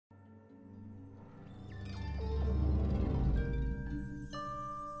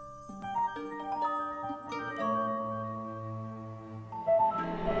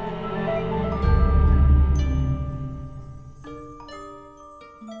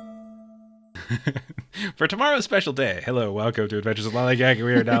For tomorrow's special day. Hello, welcome to Adventures of Lollygagging.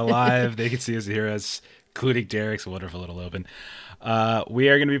 We are now live. They can see us, hear us, including Derek's wonderful little open. We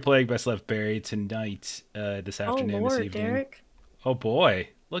are going to be playing Best Left Buried tonight, this afternoon, this evening. Derek. Oh boy,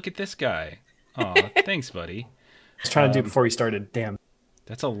 look at this guy. Oh, thanks, buddy. I was trying to do before we started. Damn.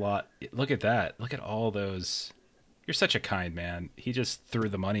 That's a lot. Look at that. Look at all those. You're such a kind man. He just threw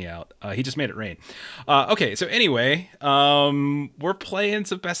the money out. He just made it rain. Okay, so anyway, we're playing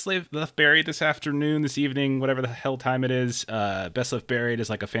some Best Left Buried this afternoon, this evening, whatever the hell time it is. Best Left Buried is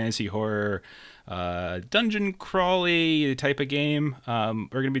like a fantasy horror dungeon crawly type of game. We're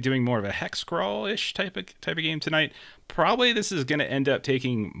going to be doing more of a hex crawl-ish type of game tonight. Probably this is going to end up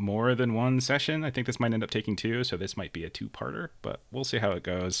taking more than one session. I think this might end up taking two, so this might be a two-parter, but we'll see how it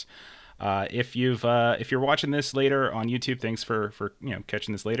goes. If you're watching this later on YouTube, thanks for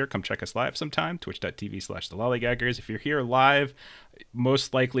catching this later. Come check us live sometime, twitch.tv/thelollygaggers. If you're here live,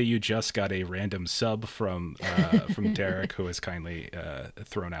 most likely you just got a random sub from Derek, who has kindly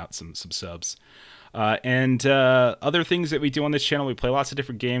thrown out some subs. And other things that we do on this channel, we play lots of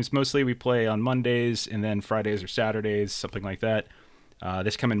different games. Mostly we play on Mondays and then Fridays or Saturdays, something like that.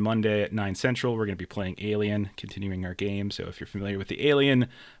 This coming Monday at 9 Central, we're going to be playing Alien, continuing our game. So if you're familiar with the Alien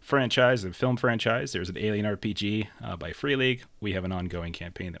franchise, the film franchise, there's an Alien RPG by Free League. We have an ongoing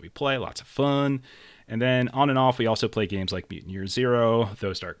campaign that we play, lots of fun. And then on and off, we also play games like Mutant Year Zero,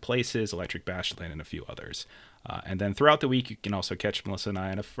 Those Dark Places, Electric Bashland, and a few others. And then throughout the week, you can also catch Melissa and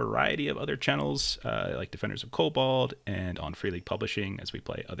I on a variety of other channels, like Defenders of Cobalt and on Free League Publishing, as we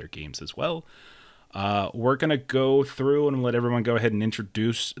play other games as well. We're going to go through and let everyone go ahead and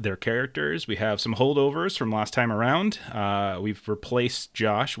introduce their characters. We have some holdovers from last time around. We've replaced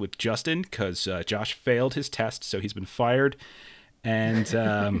Josh with Justin because Josh failed his test, so he's been fired.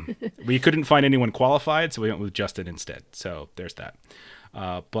 And we couldn't find anyone qualified, so we went with Justin instead. So there's that.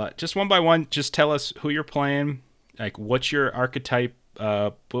 But just one by one, just tell us who you're playing. Like, what's your archetype?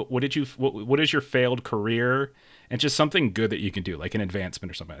 What is your failed career? And just something good that you can do, like an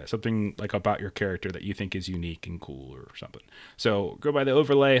advancement or something like that. Something like about your character that you think is unique and cool or something. So go by the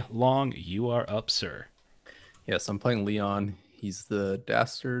overlay. Long, you are up, sir. Yes, I'm playing Leon. He's the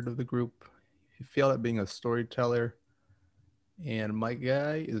dastard of the group. He failed at being a storyteller. And my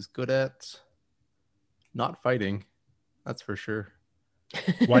guy is good at not fighting. That's for sure.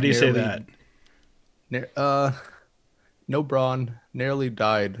 Why do you say that? No brawn. Narrowly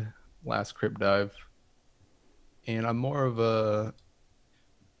died last crypt dive. And I'm more of a,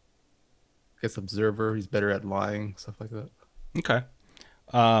 I guess, observer. He's better at lying, stuff like that. Okay.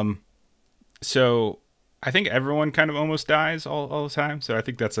 So I think everyone kind of almost dies all the time. So I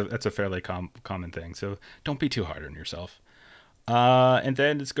think that's a fairly common thing. So don't be too hard on yourself. And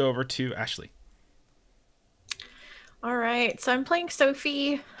then let's go over to Ashley. All right, so I'm playing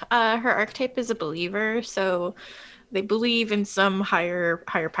Sophie. Her archetype is a believer, so they believe in some higher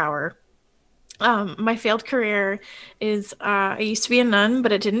power. My failed career is I used to be a nun,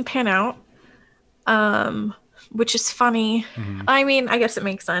 but it didn't pan out, which is funny. Mm-hmm. I mean, I guess it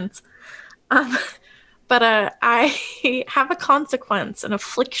makes sense. But I have a consequence, an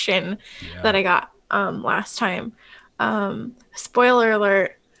affliction that I got last time. Spoiler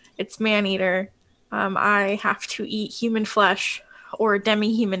alert, it's man-eater. I have to eat human flesh or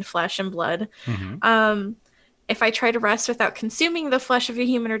demi-human flesh and blood. Mm-hmm. If I try to rest without consuming the flesh of a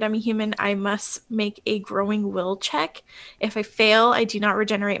human or demi-human, I must make a growing will check. If I fail, I do not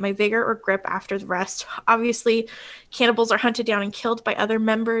regenerate my vigor or grip after the rest. Obviously, cannibals are hunted down and killed by other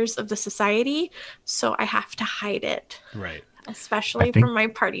members of the society, so I have to hide it. Right. Especially from my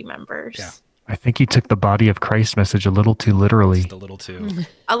party members. Yeah. I think you took the body of Christ message a little too literally. Just a little too.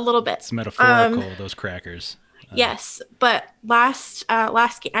 A little bit. It's metaphorical, those crackers. Yes, but last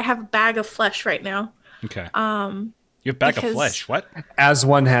game, I have a bag of flesh right now. Okay. You have a bag of flesh. What? As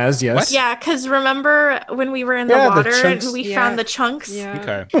one has, yes. What? Yeah, because remember when we were in the water and we found the chunks? Yeah.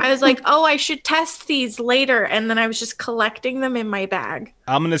 Okay. I was like, oh, I should test these later. And then I was just collecting them in my bag.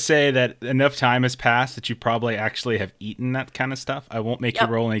 I'm going to say that enough time has passed that you probably actually have eaten that kind of stuff. I won't make you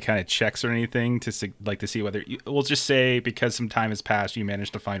roll any kind of checks or anything to see whether we'll just say because some time has passed, you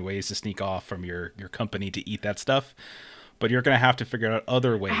managed to find ways to sneak off from your company to eat that stuff. But you're going to have to figure out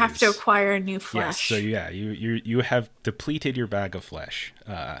other ways. I have to acquire new flesh. Yes, so yeah, you have depleted your bag of flesh.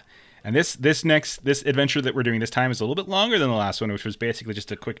 And this adventure that we're doing this time is a little bit longer than the last one, which was basically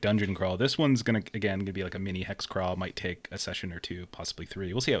just a quick dungeon crawl. This one's gonna be like a mini hex crawl. It might take a session or two, possibly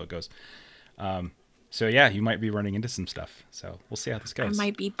 3. We'll see how it goes. So yeah, you might be running into some stuff. So we'll see how this goes. I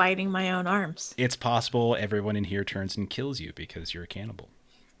might be biting my own arms. It's possible everyone in here turns and kills you because you're a cannibal.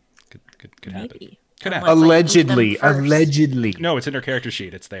 Could happen. Could have. unless I eat them Allegedly, first. allegedly. No, it's in her character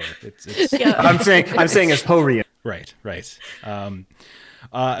sheet. It's there. It's Yeah. I'm saying as Hohrion. right.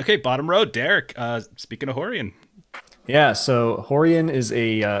 Okay, bottom row, Derek. Speaking of Hohrion. Yeah, so Hohrion is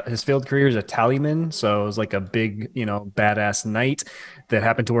his field career is a tallyman, so it was like a big, badass knight that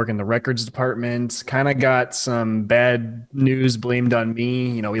happened to work in the records department. Kind of got some bad news blamed on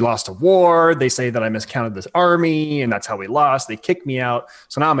me. We lost a war. They say that I miscounted this army, and that's how we lost. They kicked me out,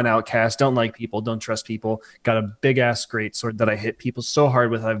 so now I'm an outcast. Don't like people, don't trust people. Got a big ass greatsword that I hit people so hard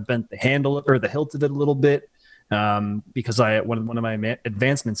with. I've bent the handle or the hilt of it a little bit. Because one of my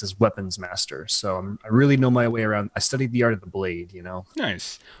advancements is weapons master, so I really know my way around. I studied the art of the blade.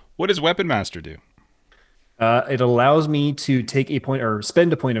 Nice. What does weapon master do? It allows me to take a point or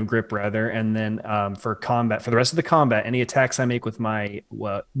spend a point of grip rather, and then for the rest of the combat, any attacks I make with my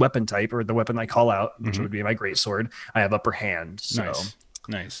weapon type or the weapon I call out, which would be my greatsword, I have upper hand. So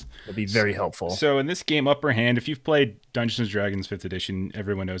Nice. It'll be very helpful. So in this game, upper hand, if you've played Dungeons & Dragons 5th edition,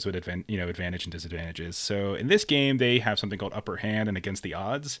 everyone knows what advantage and disadvantage is. So in this game, they have something called upper hand and against the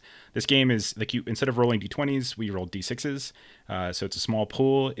odds. This game is like instead of rolling d20s, we roll d6s. So it's a small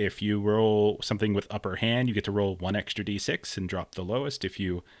pool. If you roll something with upper hand, you get to roll 1 extra d6 and drop the lowest. If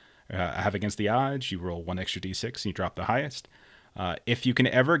you have against the odds, you roll 1 extra d6 and you drop the highest. If you can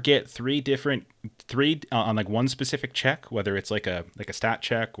ever get three on like one specific check, whether it's like a stat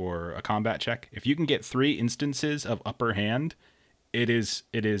check or a combat check, if you can get 3 instances of upper hand, it is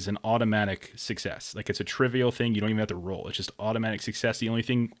an automatic success. Like it's a trivial thing. You don't even have to roll. It's just automatic success. The only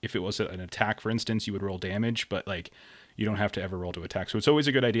thing, if it was an attack, for instance, you would roll damage, but like you don't have to ever roll to attack. So it's always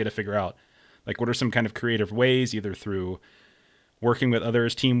a good idea to figure out like what are some kind of creative ways, either through working with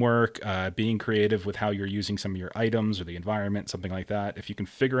others, teamwork, being creative with how you're using some of your items or the environment, something like that. If you can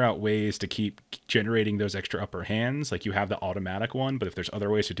figure out ways to keep generating those extra upper hands, like you have the automatic one, but if there's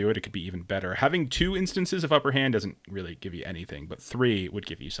other ways to do it, it could be even better. Having 2 instances of upper hand doesn't really give you anything, but 3 would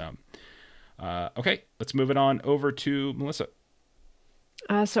give you some. Okay, let's move it on over to Melissa.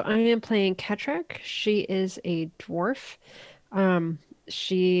 So I am playing Ketrak. She is a dwarf.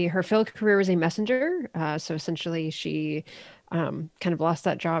 Her field career was a messenger. So essentially she kind of lost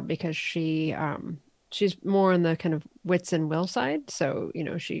that job because she's more on the kind of wits and will side. So,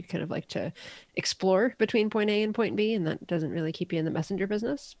 she kind of like to explore between point A and point B, and that doesn't really keep you in the messenger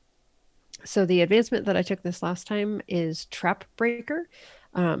business. So the advancement that I took this last time is Trap Breaker.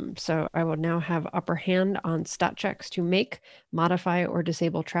 So I will now have upper hand on stat checks to make, modify, or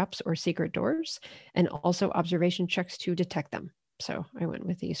disable traps or secret doors, and also observation checks to detect them. So I went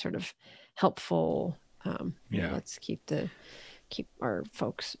with the sort of helpful, let's keep our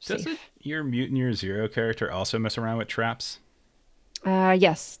folks safe. Doesn't your Mutineer Zero character also mess around with traps?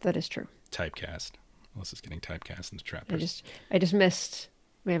 Yes, that is true. Typecast. Melissa's getting typecast into trappers. I just missed.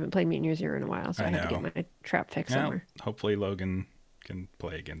 We haven't played Mutineer Zero in a while, so I had to get my trap fix somewhere. Hopefully Logan can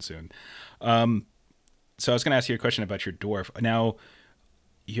play again soon. So I was going to ask you a question about your dwarf. Now,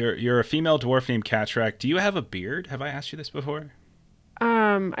 you're a female dwarf named Ketrak. Do you have a beard? Have I asked you this before?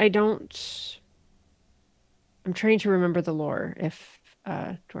 I don't. I'm trying to remember the lore if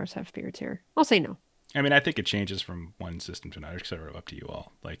dwarves have beards here. I'll say no. I mean, I think it changes from one system to another, so up to you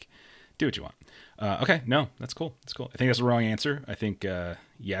all. Like, do what you want. Okay, no, that's cool. That's cool. I think that's the wrong answer. I think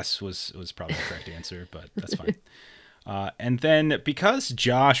yes was probably the correct answer, but that's fine. And then because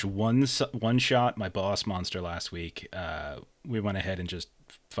Josh one shot my boss monster last week, we went ahead and just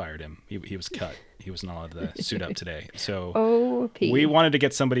fired him. He was cut. He was not allowed to suit up today. So we wanted to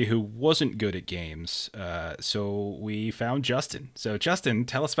get somebody who wasn't good at games. So we found Justin. So Justin,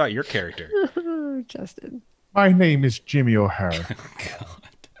 tell us about your character. Justin. My name is Jimmy O'Hara.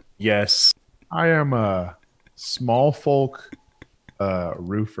 God. Yes. I am a small folk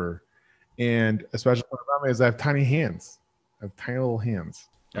roofer. And especially about me is I have tiny hands. I have tiny little hands.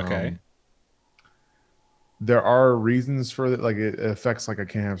 Okay. There are reasons for that, like it affects like I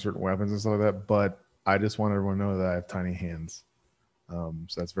can't have certain weapons and stuff like that, but I just want everyone to know that I have tiny hands. So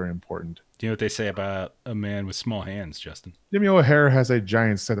that's very important. Do you know what they say about a man with small hands, Justin? Jimmy O'Hara has a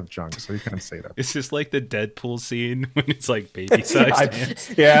giant set of junk, so you can't say that. Is this like the Deadpool scene when it's like baby-sized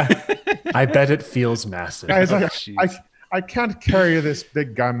hands? Yeah. I bet it feels massive. Guys, Oh, I can't carry this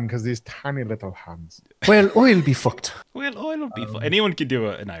big gun because these tiny little hands. Well, oil be fucked. Well, oil will be fun. Anyone can do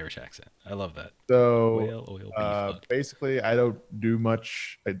an Irish accent. I love that. So Well, oil be fucked. basically, I don't do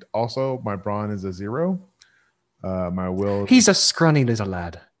much. Also, my brawn is a 0. My will. He's a scrawny little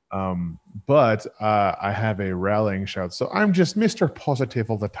lad. But I have a rallying shout, so I'm just Mr. Positive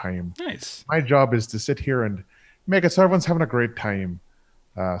all the time. Nice. My job is to sit here and make it so everyone's having a great time.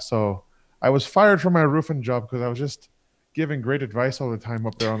 So I was fired from my roofing job because I was just giving great advice all the time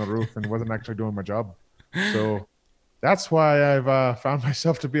up there on the roof and wasn't actually doing my job. So that's why I've found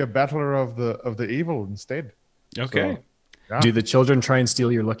myself to be a battler of the evil instead. Okay. So, yeah. Do the children try and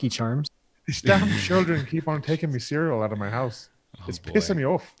steal your Lucky Charms? These damn children keep on taking me cereal out of my house. It's pissing me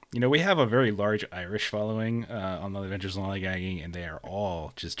off. You know, we have a very large Irish following on the Adventures in Lollygagging, and they are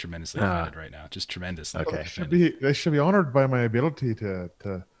all just tremendously funded right now. Just tremendous. Okay. They should be honored by my ability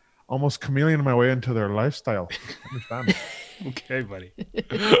to almost chameleon my way into their lifestyle. Understand? Okay, buddy.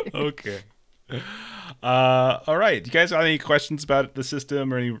 Okay. All right. Do you guys have any questions about the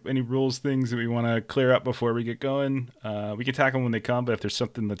system or any rules, things that we want to clear up before we get going? We can tackle them when they come, but if there's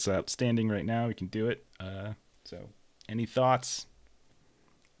something that's outstanding right now, we can do it. So, any thoughts?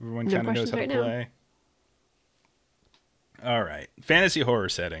 Everyone kind of knows how to play. All right. Fantasy horror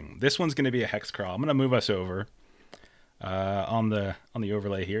setting. This one's going to be a hex crawl. I'm going to move us over on the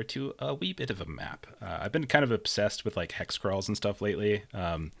overlay here to a wee bit of a map. I've been kind of obsessed with like hex crawls and stuff lately.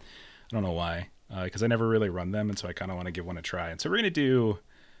 I don't know why, because I never really run them, and so I kind of want to give one a try. And so we're going to do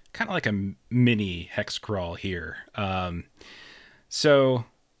kind of like a mini hex crawl here. So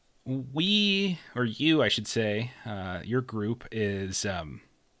we, or you, I should say, your group is...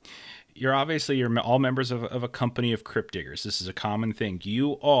 you're all members of a company of crypt diggers. This is a common thing.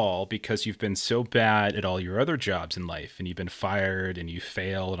 You all, because you've been so bad at all your other jobs in life, and you've been fired and you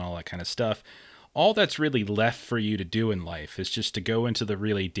failed and all that kind of stuff, all that's really left for you to do in life is just to go into the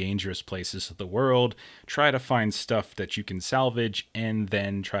really dangerous places of the world, try to find stuff that you can salvage, and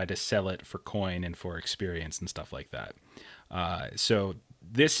then try to sell it for coin and for experience and stuff like that. So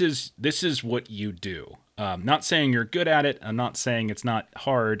this is what you do. Not saying you're good at it. I'm not saying it's not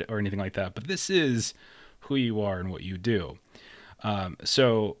hard or anything like that, but this is who you are and what you do.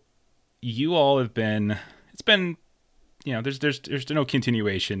 So you all have been, it's been, you know, there's no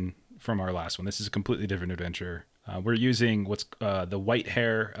continuation from our last one. This is a completely different adventure. We're using what's the white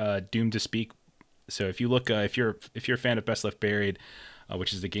hair Doomed to Speak. So if you look, if you're a fan of Best Left Buried,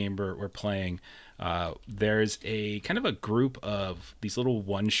 which is the game we're playing, there's a kind of a group of these little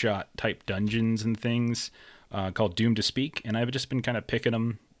one-shot type dungeons and things called Doomed to Speak, and I've just been kind of picking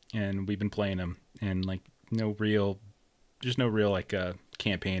them, and we've been playing them, and like there's no real like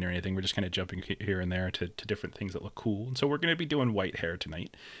campaign or anything. We're just kind of jumping here and there to different things that look cool, and so we're going to be doing white hair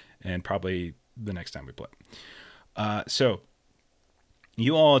tonight, and probably the next time we play. So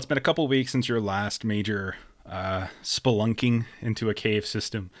you all, it's been a couple weeks since your last major spelunking into a cave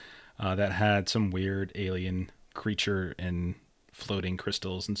system that had some weird alien creature and floating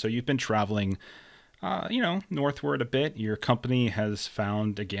crystals. And so you've been traveling, northward a bit. Your company has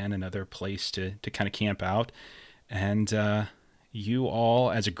found, again, another place to kind of camp out. And you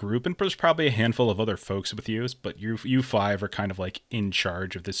all, as a group, and there's probably a handful of other folks with you, but you five are kind of like in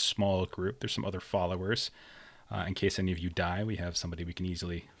charge of this small group. There's some other followers. In case any of you die, we have somebody we can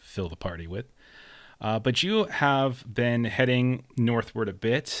easily fill the party with. But you have been heading northward a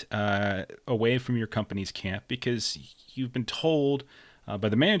bit, away from your company's camp, because you've been told by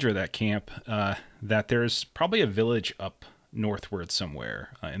the manager of that camp that there's probably a village up northward somewhere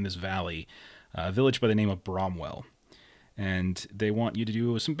in this valley, a village by the name of Bromwell. And they want you to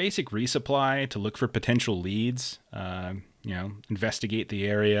do some basic resupply to look for potential leads, investigate the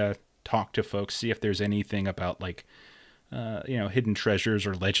area, talk to folks, see if there's anything about like hidden treasures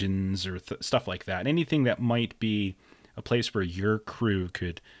or legends or stuff like that. Anything that might be a place where your crew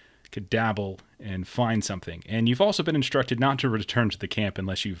could dabble and find something. And you've also been instructed not to return to the camp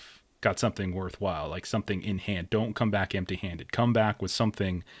unless you've got something worthwhile, like something in hand. Don't come back empty-handed. Come back with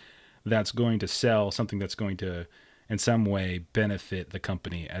something that's going to sell, something that's going to, in some way, benefit the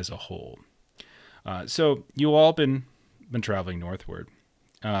company as a whole. So you all been traveling northward.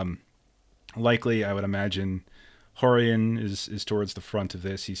 Likely, I would imagine, Hohrion is towards the front of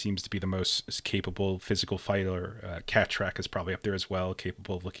this. He seems to be the most capable physical fighter. Cattrack is probably up there as well,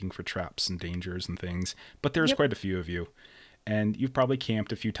 capable of looking for traps and dangers and things. But there's quite a few of you. And you've probably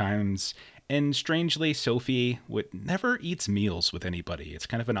camped a few times. And strangely, Sophie never eats meals with anybody. It's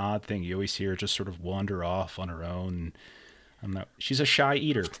kind of an odd thing. You always see her just sort of wander off on her own. She's a shy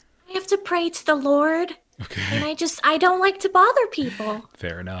eater. I have to pray to the Lord. Okay. And I don't like to bother people.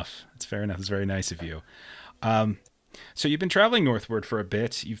 Fair enough. It's fair enough. It's very nice of you. So you've been traveling northward for a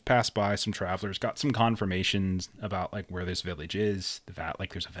bit. You've passed by some travelers, got some confirmations about like where this village is.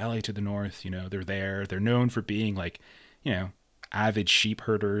 There's a valley to the north. They're there. They're known for being like, avid sheep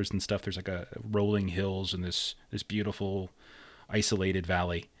herders and stuff. There's like a rolling hills and this beautiful isolated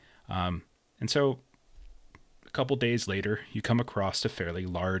valley. And so a couple days later, you come across a fairly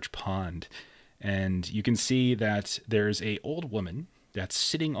large pond, and you can see that there's a old woman that's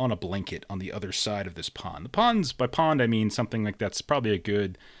sitting on a blanket on the other side of this pond. The ponds, by pond I mean something like that's probably a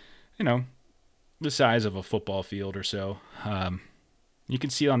good, the size of a football field or so. You can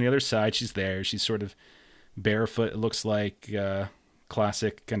see on the other side she's there. She's sort of barefoot. It looks like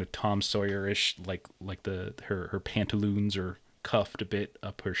classic kind of Tom Sawyer-ish, like her pantaloons are cuffed a bit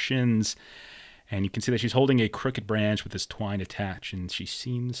up her shins. And you can see that she's holding a crooked branch with this twine attached, and she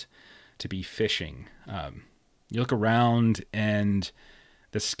seems to be fishing. You look around, and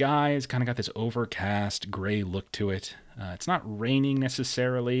the sky has kind of got this overcast gray look to it. It's not raining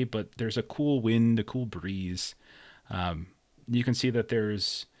necessarily, but there's a cool wind, a cool breeze. You can see that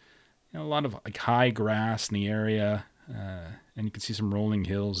there's a lot of like high grass in the area, and you can see some rolling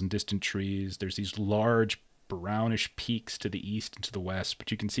hills and distant trees. There's these large brownish peaks to the east and to the west,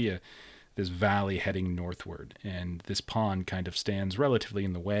 but you can see this valley heading northward, and this pond kind of stands relatively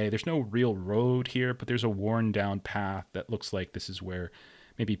in the way. There's no real road here, but there's a worn down path that looks like this is where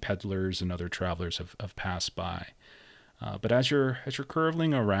maybe peddlers and other travelers have passed by. But as you're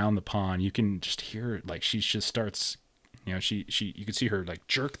curving around the pond, you can just hear like she just starts, you can see her like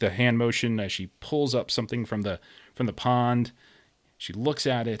jerk the hand motion as she pulls up something from the pond. She looks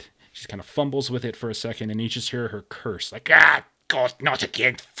at it, she kind of fumbles with it for a second, and you just hear her curse like, "Ah, God, not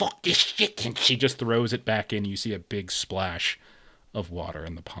again, fuck this shit," and she just throws it back in. You see a big splash of water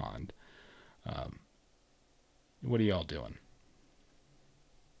in the pond. What are y'all doing?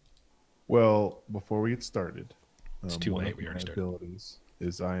 Well, before we get started, It's too one late. of We my already started. abilities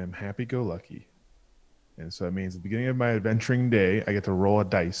is I am happy-go-lucky, and so that means at the beginning of my adventuring day, I get to roll a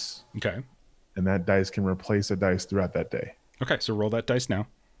dice, Okay. and that dice can replace a dice throughout that day. Okay, so roll that dice now.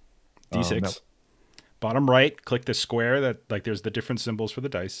 D6. that- Bottom right, click the square that like there's the different symbols for the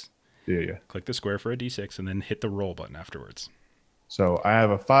dice. Yeah. Click the square for a D6 and then hit the roll button afterwards. So I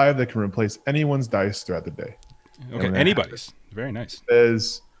have a 5 that can replace anyone's dice throughout the day. Okay, when that anybody's. Very nice.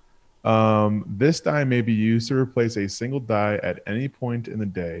 Says, this die may be used to replace a single die at any point in the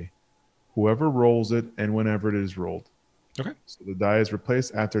day. Whoever rolls it and whenever it is rolled. Okay. So the die is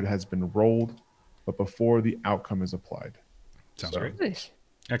replaced after it has been rolled, but before the outcome is applied. Sounds So- great. Nice.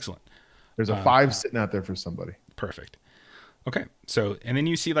 Excellent. There's a 5 sitting out there for somebody. Perfect. Okay, so and then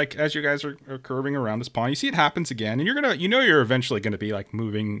you see like as you guys are curving around this pond, you see it happens again, and you're eventually gonna be like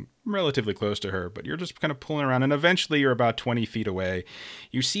moving relatively close to her, but you're just kind of pulling around, and eventually you're about 20 feet away.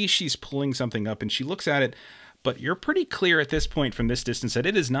 You see she's pulling something up, and she looks at it, but you're pretty clear at this point from this distance that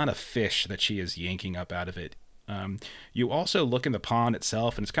it is not a fish that she is yanking up out of it. You also look in the pond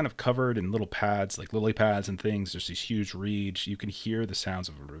itself, and it's kind of covered in little pads, like lily pads and things. There's these huge reeds. You can hear the sounds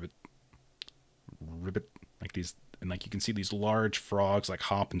of a ribbit, like these, and like you can see these large frogs like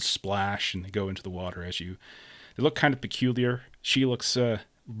hop and splash, and they go into the water they look kind of peculiar. She looks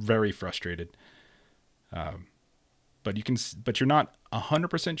very frustrated, but you're not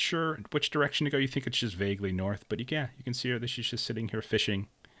 100% sure which direction to go. You think it's just vaguely north, but you can see her that she's just sitting here fishing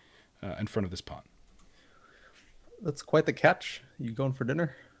in front of this pond. That's quite the catch. You going for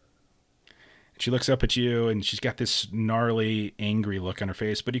dinner? She looks up at you, and she's got this gnarly, angry look on her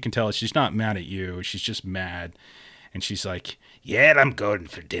face, but you can tell she's not mad at you. She's just mad. And she's like, "Yeah, I'm going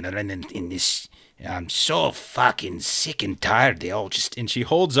for dinner, and in this, I'm so fucking sick and tired. They all just..." And she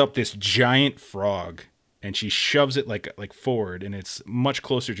holds up this giant frog, and she shoves it like forward, and it's much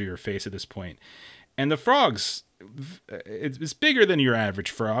closer to your face at this point. And the frog's, it's bigger than your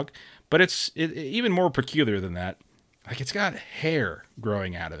average frog, but it's even more peculiar than that. Like, it's got hair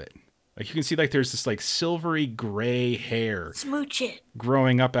growing out of it. Like, you can see like there's this like silvery gray hair Smooch it.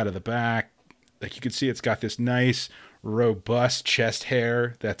 growing up out of the back. Like, you can see it's got this nice robust chest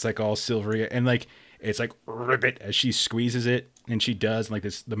hair that's like all silvery, and like it's like ribbit as she squeezes it, and she does, and like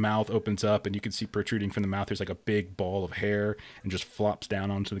this, the mouth opens up, and you can see protruding from the mouth there's like a big ball of hair, and just flops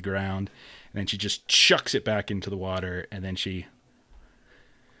down onto the ground, and then she just chucks it back into the water, and then she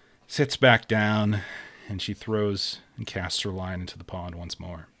sits back down, and she throws and casts her line into the pond once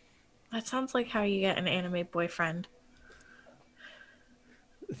more. That sounds like how you get an anime boyfriend.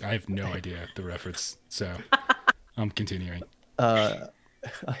 I have no idea the reference, so I'm continuing. A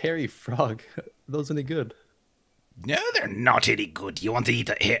hairy frog. Are those any good? No, they're not any good. You want to eat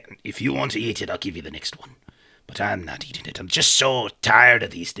it? If you want to eat it, I'll give you the next one. But I'm not eating it. I'm just so tired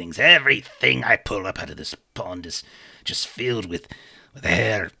of these things. Everything I pull up out of this pond is just filled with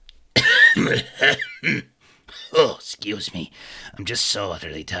hair. Oh, excuse me. I'm just so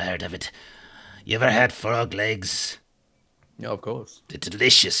utterly tired of it. You ever had frog legs? Yeah, of course. They're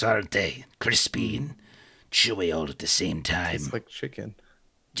delicious, aren't they? Crispy and chewy all at the same time. It's like chicken.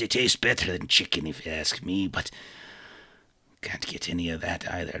 They taste better than chicken, if you ask me, but can't get any of that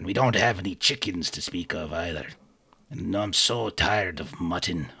either. And we don't have any chickens to speak of either. And I'm so tired of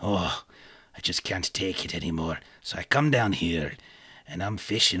mutton. Oh, I just can't take it anymore. So I come down here, and I'm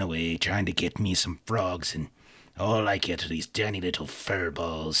fishing away, trying to get me some frogs, and all I get are these tiny little fur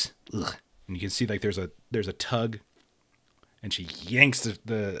balls. Ugh. And you can see like there's a tug, and she yanks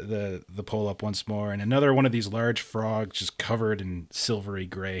the pole up once more, and another one of these large frogs just covered in silvery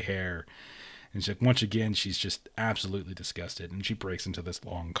gray hair. And she's like, once again, she's just absolutely disgusted, and she breaks into this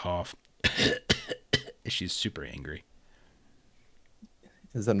long cough. She's super angry.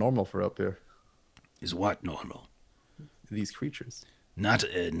 Is that normal for up here? Is what normal? These creatures. Not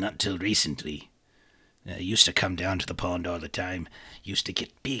till recently. I used to come down to the pond all the time. Used to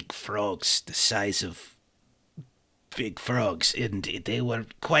get big frogs the size of big frogs, and they were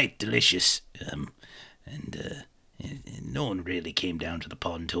quite delicious. And no one really came down to the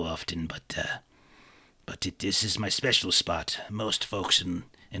pond too often, but this is my special spot. Most folks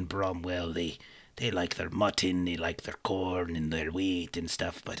in Bromwell, they like their mutton, they like their corn and their wheat and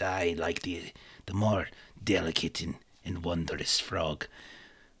stuff, but I like the more delicate and wondrous frog.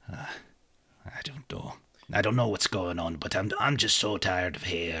 I don't know. I don't know what's going on, but I'm just so tired of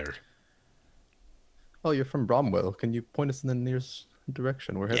hair. Oh, you're from Bromwell. Can you point us in the nearest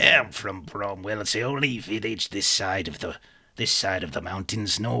direction? Yeah, I'm from Bromwell. It's the only village this side of the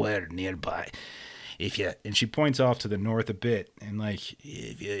mountains, nowhere nearby. And she points off to the north a bit, and like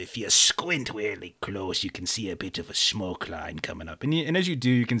if you squint really close, you can see a bit of a smoke line coming up. and as you do,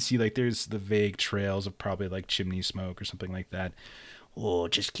 you can see like there's the vague trails of probably like chimney smoke or something like that. Oh,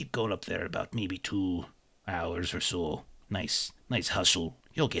 just keep going up there about maybe 2 hours or so. Nice hustle.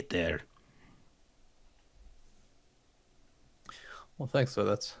 You'll get there. Well, thanks. So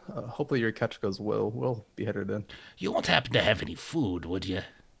that's hopefully your catch goes well. We'll be headed in. You won't happen to have any food, would you?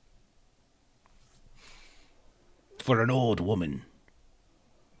 For an old woman.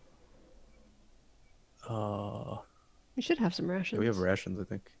 We should have some rations. Yeah, we have rations, I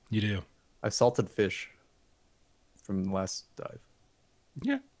think. You do. I salted fish from the last dive.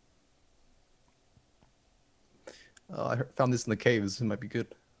 Yeah. I found this in the caves. It might be good.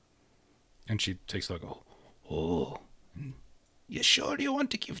 And she takes a look. Oh. You sure you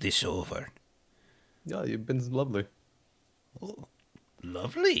want to give this over? Yeah, you've been lovely. Oh,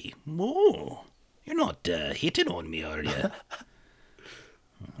 lovely. Oh, you're not hitting on me, are you?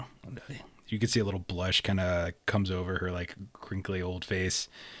 You can see a little blush kind of comes over her like crinkly old face,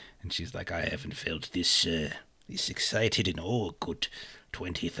 and she's like, I haven't felt this excited in a good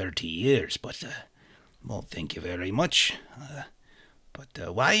 20, 30 years, but well, thank you very much.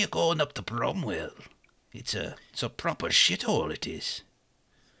 But why are you going up to Bromwell? It's a proper shithole, it is.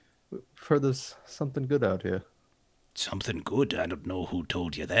 We've heard there's something good out here. Something good? I don't know who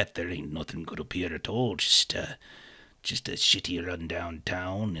told you that. There ain't nothing good up here at all. Just a shitty rundown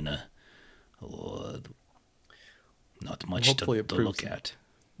town and not much Hopefully to look at.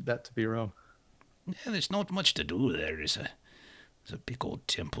 That to be wrong. Yeah, there's not much to do there. There's a big old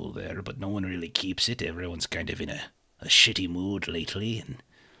temple there, but no one really keeps it. Everyone's kind of in a shitty mood lately, and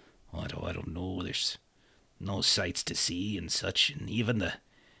I don't know. There's no sights to see and such, and even the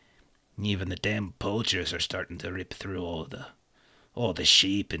damn poachers are starting to rip through all the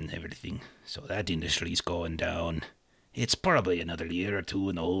sheep and everything. So that industry's going down. It's probably another year or two,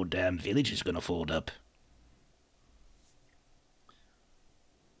 and the whole damn village is gonna fold up.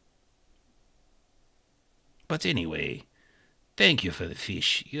 But anyway, thank you for the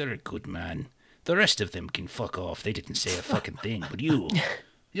fish. You're a good man. The rest of them can fuck off. They didn't say a fucking thing, but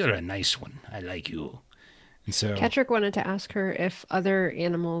you're a nice one. I like you. and so Catrick wanted to ask her if other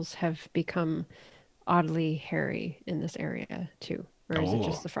animals have become oddly hairy in this area too, or is it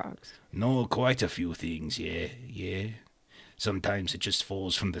just the frogs? No, quite a few things, yeah. Sometimes it just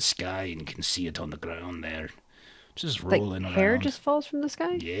falls from the sky and you can see it on the ground there. Just rolling like around. hair just falls from the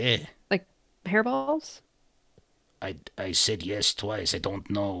sky? Yeah. Like hairballs? I said yes twice. I don't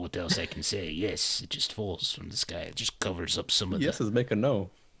know what else I can say. Yes, it just falls from the sky. It just covers up some of Yeses make a no.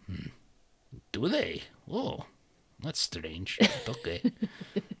 Do they? Oh, that's strange. Okay.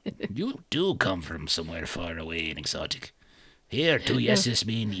 You do come from somewhere far away and exotic. Here, 2 yeses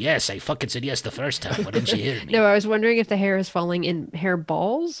mean yes. I fucking said yes the first time. Why didn't you hear me? No, I was wondering if the hair is falling in hair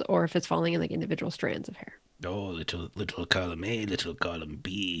balls or if it's falling in like individual strands of hair. Oh, little column A, little column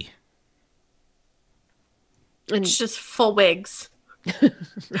B. And It's just full wigs.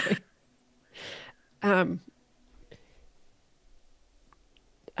 right. I'm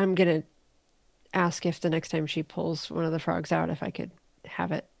gonna ask if the next time she pulls one of the frogs out, if I could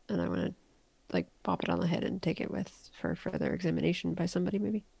have it, and I want to like pop it on the head and take it with for further examination by somebody,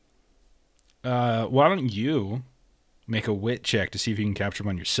 maybe. why don't you make a wit check to see if you can capture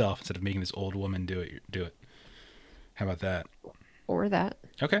one yourself instead of making this old woman do it? How about that? Or that.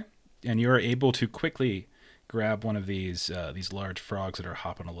 Okay. And you are able to quickly grab one of these large frogs that are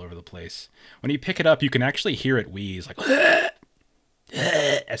hopping all over the place. When you pick it up, you can actually hear it wheeze, like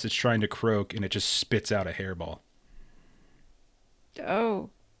as it's trying to croak, and it just spits out a hairball. Oh,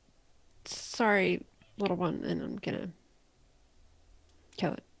 sorry, little one, and I'm gonna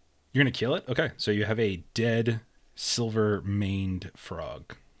kill it. You're gonna kill it? Okay. So you have a dead silver-maned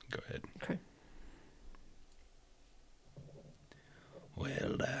frog. Go ahead. Okay.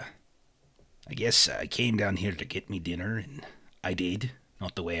 Well, I guess I came down here to get me dinner, and I did.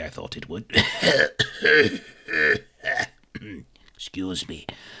 Not the way I thought it would. Excuse me.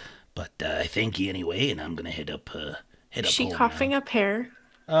 But I thank you anyway, and I'm gonna head up Is she home coughing now. up hair?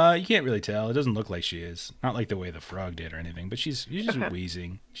 You can't really tell. It doesn't look like she is. Not like the way the frog did or anything, but she's just Okay.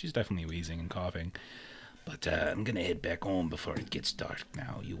 wheezing. She's definitely wheezing and coughing. But I'm gonna head back home before it gets dark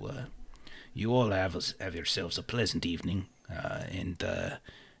now. You all have yourselves a pleasant evening, and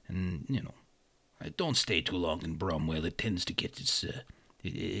you know, don't stay too long in Bromwell. It tends to get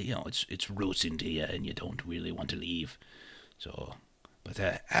its roots into you, and you don't really want to leave. So, but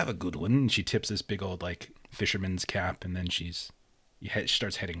have a good one. And she tips this big old like fisherman's cap, and then she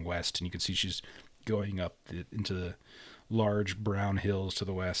starts heading west, and you can see she's going up into the large brown hills to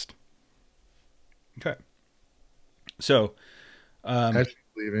the west. Okay. So, As she's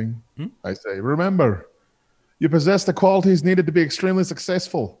leaving, I say, remember, you possess the qualities needed to be extremely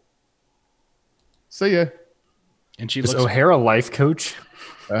successful. See ya. and she Is looks. O'Hara a life coach?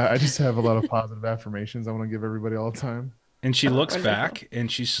 I just have a lot of positive affirmations I want to give everybody all the time. And she looks Wonderful. back,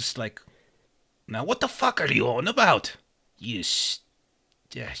 and she's just like, Now, what the fuck are you on about? You just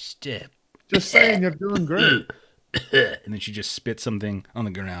Just saying, you're doing great. and then she just spits something on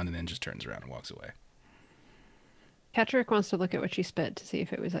the ground, and then just turns around and walks away. Patrick wants to look at what she spit to see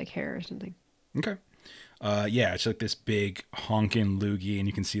if it was like hair or something. Okay. Yeah, it's like this big honking loogie, and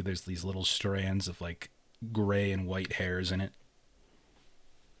you can see there's these little strands of like gray and white hairs in it.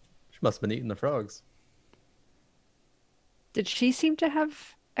 She must have been eating the frogs. Did she seem to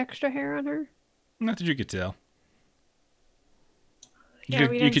have extra hair on her? Not that you could tell. Yeah,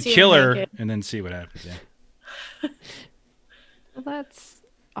 we you didn't could see her kill her naked. and then see what happens. Yeah. Well, that's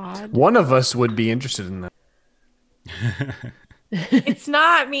odd. One of us would be interested in that. It's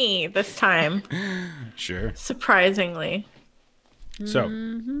not me this time, Sure. surprisingly. So,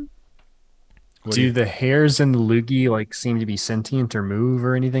 Mm-hmm. what do Do you, the hairs in the loogie like seem to be sentient or move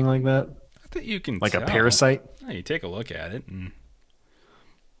or anything like that? I think you can Like tell. a parasite? Yeah, you take a look at it and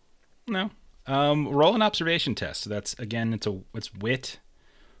no. Roll an observation test. So that's again, it's wit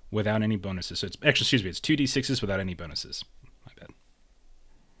without any bonuses. So it's actually, excuse me, it's 2d6s without any bonuses. My bad.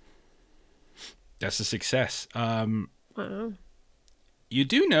 That's a success. Wow. You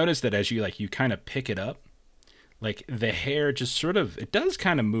do notice that as you kind of pick it up, like the hair just sort of, it does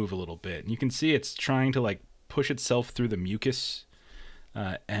kind of move a little bit. And you can see it's trying to like push itself through the mucus,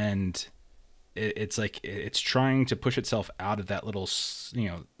 and it's like it's trying to push itself out of that little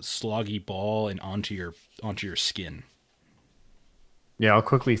sloggy ball and onto your skin. Yeah, I'll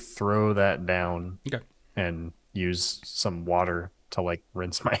quickly throw that down Okay. and use some water to like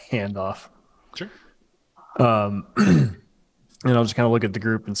rinse my hand off. Sure. And I'll just kind of look at the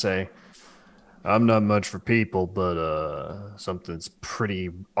group and say, I'm not much for people, but something's pretty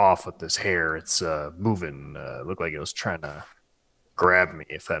off with this hair. It's moving. Looked like it was trying to grab me,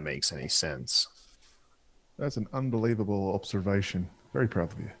 if that makes any sense. That's an unbelievable observation. Very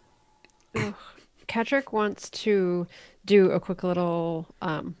proud of you. Patrick wants to do a quick little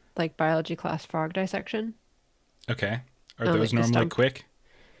like biology class frog dissection. Okay. Are Oh, those like the normally stump. quick?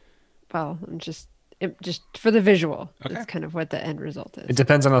 Well, just for the visual. Okay. That's kind of what the end result It is.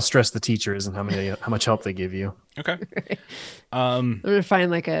 depends on how stressed the teacher is and how much help they give you. Okay. I'm gonna find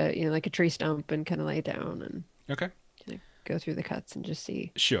like a tree stump and kind of lay down and Okay. go through the cuts and just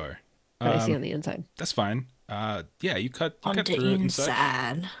see Sure. what I see on the inside. That's fine. Yeah, you cut On through the it and such.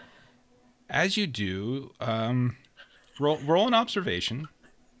 inside. As you do, roll an observation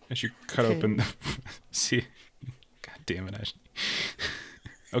as you cut Okay. open. See, God damn it, Ashley.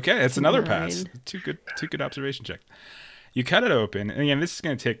 Okay, that's another pass. 9. Two good observation checks. You cut it open, and again, this is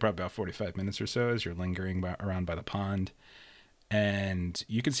going to take probably about 45 minutes or so as you're lingering around by the pond, and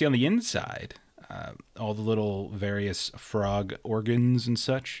you can see on the inside all the little various frog organs and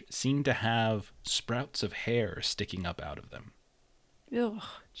such seem to have sprouts of hair sticking up out of them. Oh,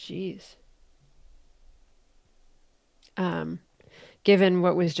 jeez. Given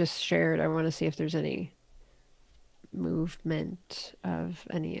what was just shared, I want to see if there's any movement of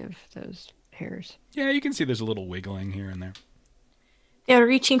any of those hairs. Yeah, you can see there's a little wiggling here and there. Yeah,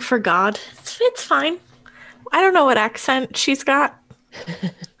 reaching for God. It's fine. I don't know what accent she's got.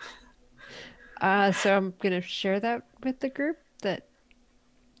 So I'm gonna share that with the group that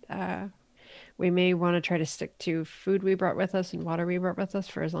we may want to try to stick to food we brought with us and water we brought with us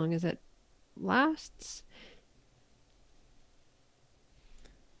for as long as it lasts.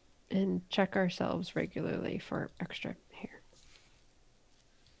 And check ourselves regularly for extra hair.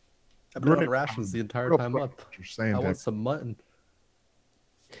 I've been on rations the entire time up. You're saying I that. want some mutton.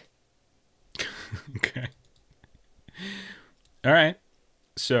 Okay. All right.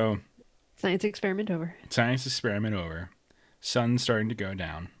 So Science experiment over. science experiment over. Sun's starting to go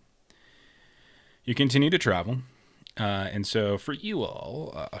down. You continue to travel. And so for you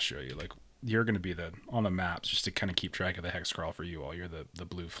all, I'll show you, like, you're going to be on the maps just to kind of keep track of the hex crawl for you all. You're the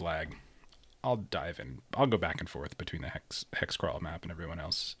blue flag. I'll dive in. I'll go back and forth between the hex crawl map and everyone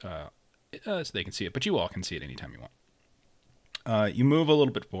else so they can see it. But you all can see it anytime you want. You move a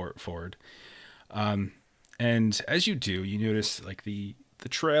little bit forward. And as you do, you notice like the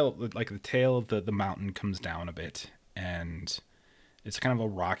trail, like the tail of the mountain comes down a bit. And it's kind of a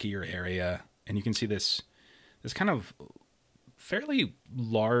rockier area. And you can see this kind of fairly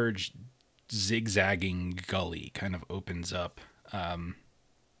large zigzagging gully kind of opens up.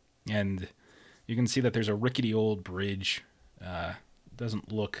 And you can see that there's a rickety old bridge.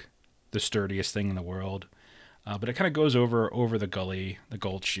 Doesn't look the sturdiest thing in the world. But it kind of goes over the gully, the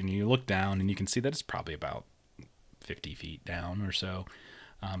gulch, and you look down and you can see that it's probably about 50 feet down or so.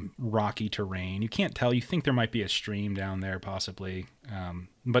 Rocky terrain. You can't tell. You think there might be a stream down there possibly,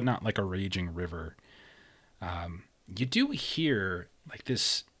 but not like a raging river. You do hear like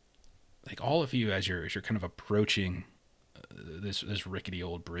this, like all of you as you're kind of approaching this rickety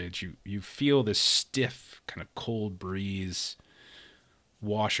old bridge, you feel this stiff kind of cold breeze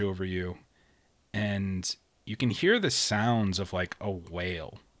wash over you, and you can hear the sounds of like a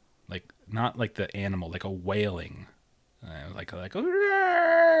whale, like not like the animal, like a wailing, like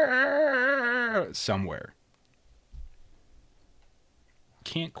somewhere.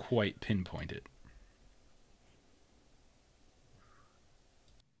 Can't quite pinpoint it.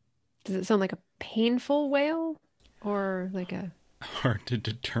 Does it sound like a painful wail or like a... Hard to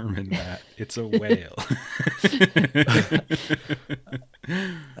determine that. It's a whale.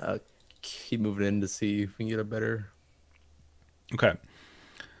 Keep moving in to see if we can get a better... Okay.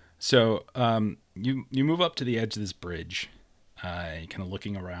 So you move up to the edge of this bridge, kind of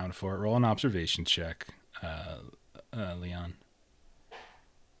looking around for it. Roll an observation check, Leon.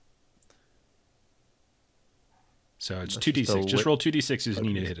 So it's 2d6. Just roll 2d6s and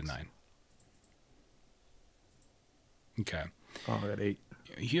you need to hit a 9. Okay. Oh, I got 8.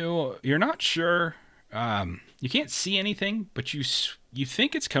 You're not sure. You can't see anything, but you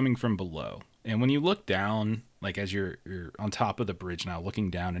think it's coming from below. And when you look down, like as you're on top of the bridge now, looking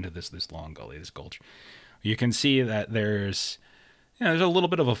down into this long gully, this gulch, you can see that there's a little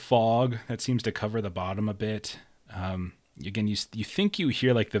bit of a fog that seems to cover the bottom a bit. Again, you think you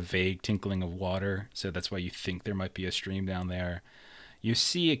hear like the vague tinkling of water, so that's why you think there might be a stream down there. You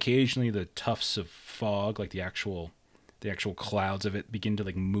see occasionally the tufts of fog, like the actual clouds of it begin to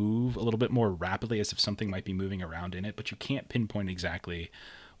like move a little bit more rapidly, as if something might be moving around in it, but you can't pinpoint exactly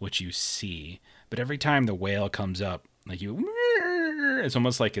what you see. But every time the whale comes up, like it's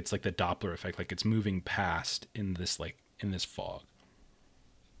almost like it's like the Doppler effect, like it's moving past in this fog.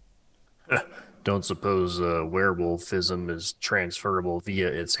 Don't suppose werewolfism is transferable via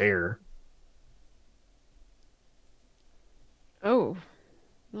its hair. Oh,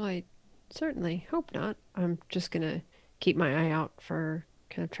 well, I certainly hope not. I'm just going to keep my eye out for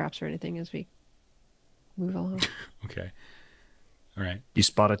kind of traps or anything as we move along. Okay. All right. You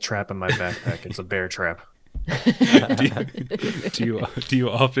spot a trap in my backpack. It's a bear trap. do you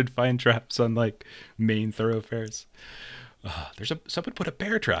often find traps on like main thoroughfares? Someone put a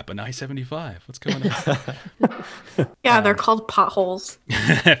bear trap on I-75. What's going on? Yeah, they're called potholes.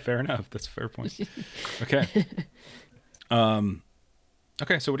 Fair enough. That's a fair point. Okay.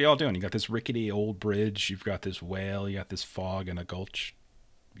 Okay, so what are y'all doing? You got this rickety old bridge. You've got this whale. You got this fog and a gulch.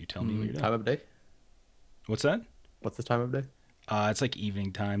 You tell me what you're doing. Time of day? What's that? What's the time of day? It's like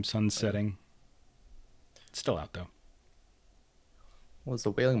evening time, sun setting. It's still out, though. What's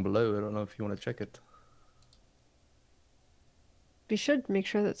the wailing below? I don't know if you want to check it. We should make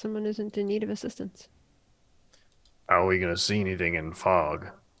sure that someone isn't in need of assistance. How are we going to see anything in fog?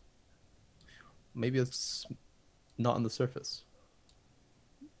 Maybe it's not on the surface.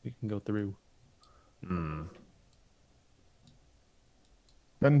 We can go through. Hmm.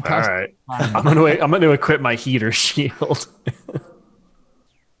 Then All right. I'm gonna equip my heater shield.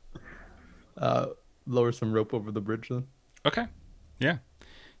 Lower some rope over the bridge then. Okay. Yeah.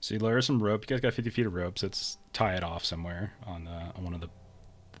 So you lower some rope. You guys got 50 feet of rope, so it's tie it off somewhere on one of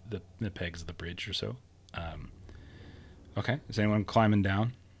the pegs of the bridge or so. Okay, is anyone climbing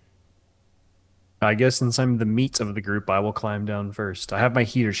down? I guess since I'm the meat of the group, I will climb down first. I have my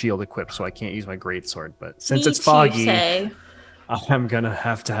heater shield equipped, so I can't use my greatsword. But since it's Meat, you foggy, say. I'm gonna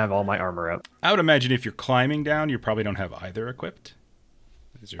have to have all my armor up. I would imagine if you're climbing down, you probably don't have either equipped.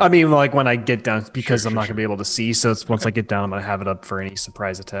 I mean, like when I get down, because Sure, I'm sure, not gonna be able to see. So it's, once I get down, I'm gonna have it up for any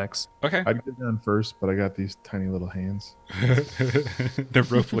surprise attacks. Okay. I'd get down first, but I got these tiny little hands. The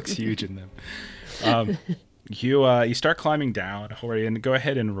rope looks huge in them. You start climbing down, Hohrion. Go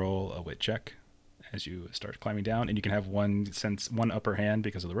ahead and roll a wit check as you start climbing down, and you can have one upper hand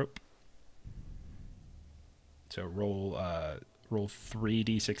because of the rope. So roll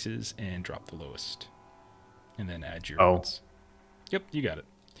 3d6s and drop the lowest, and then add your wits. Yep, you got it.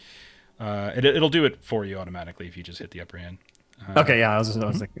 It'll do it for you automatically if you just hit the upper hand. Okay, yeah, I was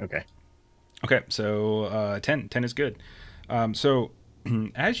like, okay. Okay, so 10 is good. So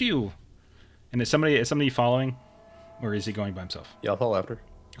as you, and is somebody following, or is he going by himself? Yeah, I'll follow after.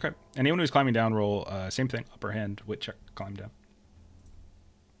 Okay, anyone who's climbing down, roll same thing, upper hand, wit check, climb down.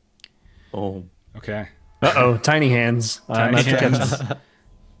 Oh. Okay. Uh-oh, tiny hands.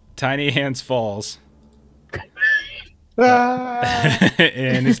 Tiny hands falls. Ah!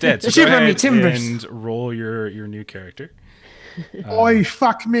 And is dead. So go Shiver me ahead timbers. and roll your new character. Oi,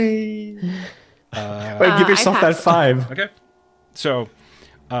 fuck me! Wait, give yourself I that passed. 5. Okay. So,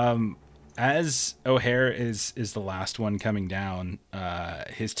 as O'Hare is the last one coming down,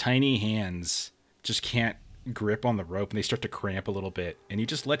 his tiny hands just can't grip on the rope, and they start to cramp a little bit, and you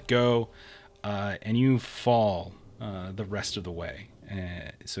just let go, and you fall the rest of the way.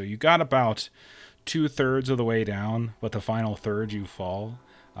 So you got about 2/3 of the way down, but the final third you fall.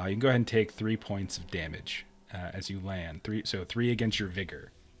 You can go ahead and take 3 points of damage as you land. 3 against your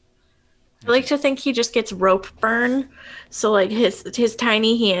vigor. I like to think he just gets rope burn, so like his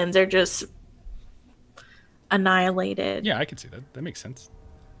tiny hands are just annihilated. Yeah, I can see that. That makes sense.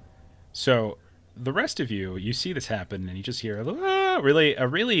 So the rest of you see this happen, and you just hear a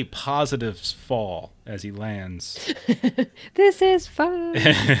really positive fall as he lands, This is fun.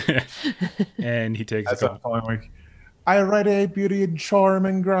 and he takes That's a what I'm calling like, I radiate beauty and charm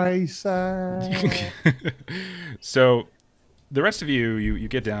and grace. So the rest of you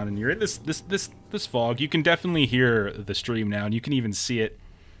get down, and you're in this fog. You can definitely hear the stream now, and you can even see it.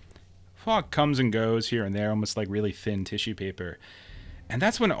 Fog comes and goes here and there, almost like really thin tissue paper. And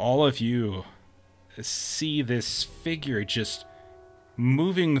that's when all of you see this figure just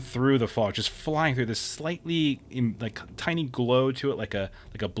moving through the fog, just flying through this slightly like tiny glow to it, like a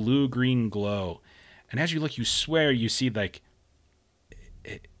blue-green glow. And as you look, you swear you see like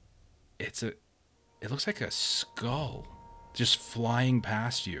it looks like a skull just flying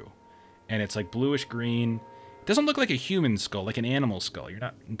past you, and it's like bluish green. It doesn't look like a human skull, like an animal skull. You're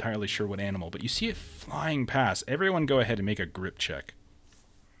not entirely sure what animal, but you see it flying past. Everyone go ahead and make a grip check.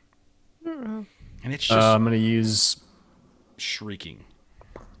 And it's just I'm gonna use. shrieking.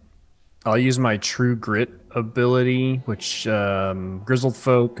 I'll use my True Grit ability, which grizzled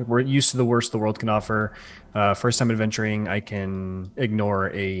folk, we're used to the worst the world can offer. First time adventuring, I can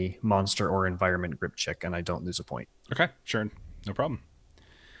ignore a monster or environment grip check, and I don't lose a point. Okay, sure, no problem.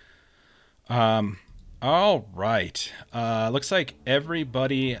 All right. Looks like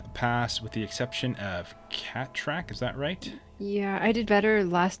everybody passed with the exception of Cat Track. Is that right? Yeah, I did better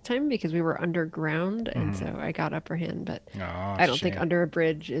last time because we were underground, and so I got upper hand. But I don't think under a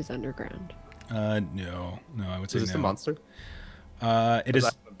bridge is underground. No, I would say Is this a no. monster? It is. I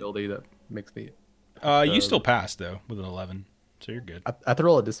have an ability that makes me. You still passed though with an 11, so you're good. I have to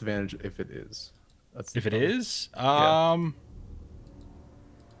roll a disadvantage if it is. That's If it the- is, Yeah.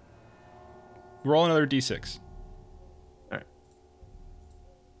 roll another d6. All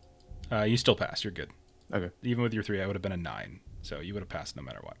right. You still passed. You're good. Okay. Even with your 3, I would have been a 9, so you would have passed no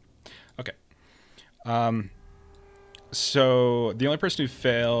matter what. Okay. So the only person who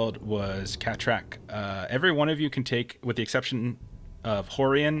failed was Cattrack. Every one of you can take, with the exception of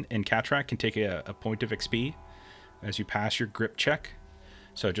Hohrion and Cattrack, can take a point of XP as you pass your grip check.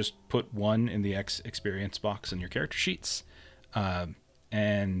 So just put 1 in the X experience box in your character sheets.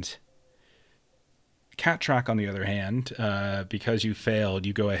 And Cattrack, on the other hand, because you failed,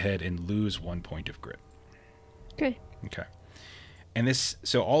 you go ahead and lose 1 point of grip. Okay. Okay. And this,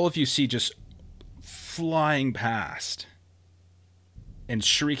 so all of you see just flying past and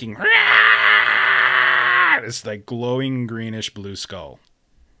shrieking, this like glowing greenish blue skull.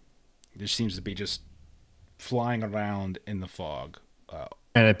 There seems to be just flying around in the fog.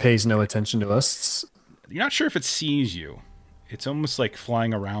 And it pays no attention to us. You're not sure if it sees you. It's almost like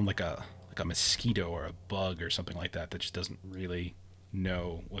flying around like a like a mosquito or a bug or something like that just doesn't really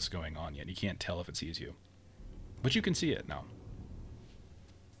know what's going on yet. You can't tell if it sees you, but you can see it now.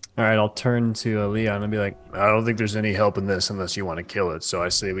 All right, I'll turn to Leon and be like, I don't think there's any help in this unless you want to kill it. So I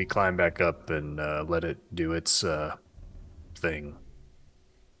say we climb back up and let it do its thing.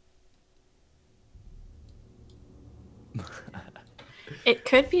 It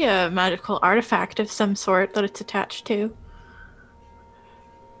could be a magical artifact of some sort that it's attached to.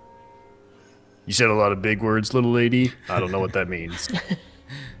 You said a lot of big words, little lady. I don't know what that means.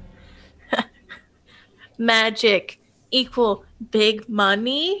 Magic equal big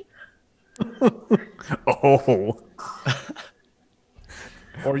money? Oh.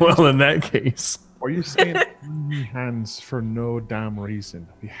 Well, in that case. Are you saying tiny hands for no damn reason?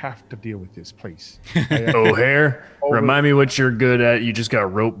 We have to deal with this, please. O'Hare, remind me what you're good at. You just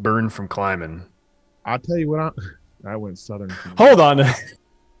got rope burned from climbing. I'll tell you what, I went southern. Hold on.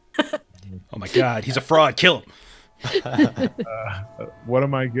 Oh my God, he's a fraud. Kill him. What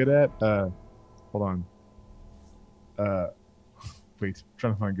am I good at? Hold on. Wait, I'm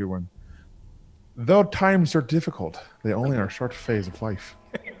trying to find a good one. Though times are difficult, they only are a short phase of life.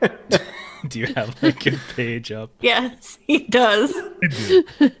 Do you have like a page up? Yes, he does.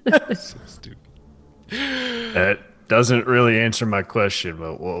 So stupid. That doesn't really answer my question,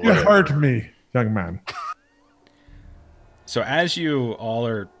 but You hurt me, young man. So as you all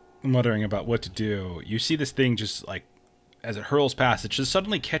are muttering about what to do, you see this thing just like, as it hurls past, it just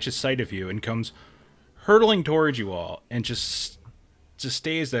suddenly catches sight of you and comes hurtling towards you all and just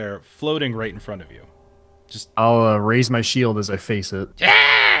stays there floating right in front of you. I'll raise my shield as I face it.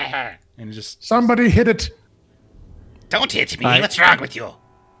 Ah! And it just... Somebody hit it. Don't hit me. What's wrong with you?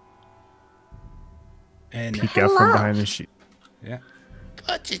 And peek out from behind the shield. yeah.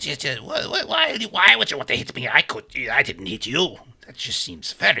 Why would you want to hit me? I didn't hit you. That just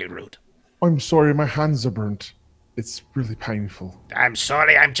seems very rude. I'm sorry, my hands are burnt. It's really painful. I'm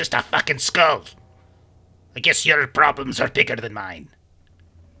sorry, I'm just a fucking skull. I guess your problems are bigger than mine.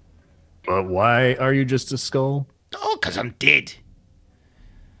 But why are you just a skull? Oh, 'cause I'm dead.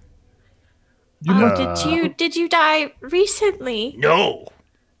 Did you die recently? No.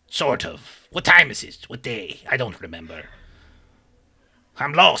 Sort of. What time is it? What day? I don't remember.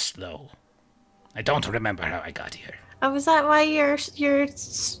 I'm lost, though. I don't remember how I got here. Oh, is that why you're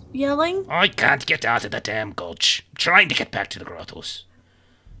yelling? I can't get out of the damn gulch. I'm trying to get back to the grottos.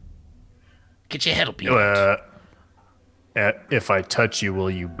 Could you help me out? If I touch you,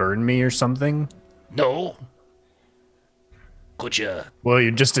 will you burn me or something? No. Could you? Well,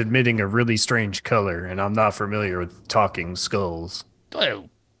 you're just admitting a really strange color, and I'm not familiar with talking skulls. Well,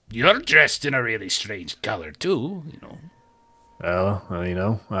 you're dressed in a really strange color, too, you know. Well, you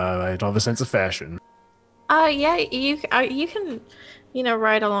know, I don't have a sense of fashion. Yeah, you can,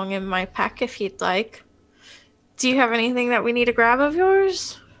 ride along in my pack if you'd like. Do you have anything that we need to grab of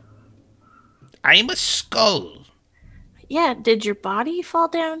yours? I'm a skull. Yeah, did your body fall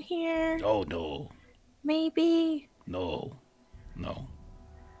down here? Oh, no. Maybe? No.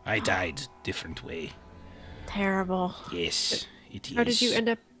 I died different way. Terrible. Yes, it is. How did you end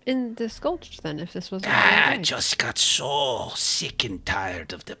up in this gulch then, if this was... I just got so sick and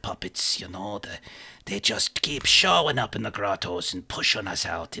tired of the puppets, They just keep showing up in the grottos and pushing us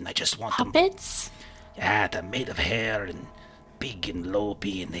out, and I just want them... Puppets? Yeah, they're made of hair and big and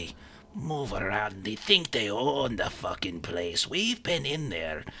lopey, and they move around, and they think they own the fucking place. We've been in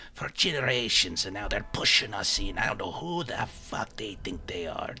there for generations, and now they're pushing us in. I don't know who the fuck they think they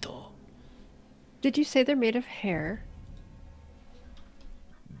are, though. Did you say they're made of hair?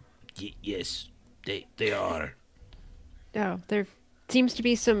 Yes, they are. Oh, there seems to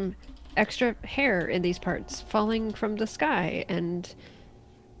be some extra hair in these parts falling from the sky and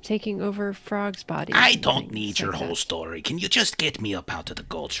taking over frogs' bodies. I don't need your whole story. Can you just get me up out of the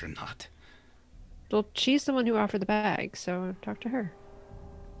gulch or not? Well, she's the one who offered the bag, so talk to her.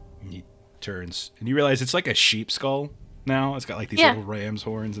 He turns, and you realize it's like a sheep skull now. It's got like these little ram's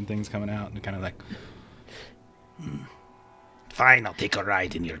horns and things coming out, and kind of like... Fine, I'll take a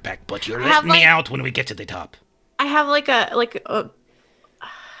ride in your pack, but you're letting me out when we get to the top. I have like a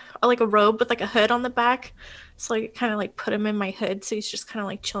robe with like a hood on the back, so I kind of like put him in my hood, so he's just kind of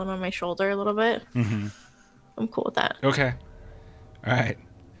like chilling on my shoulder a little bit. Mm-hmm. I'm cool with that. Okay. All right.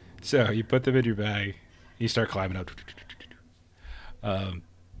 So you put them in your bag. You start climbing up. All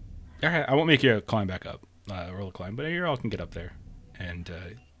right. I won't make you climb back up. Roll a climb, but you all can get up there, and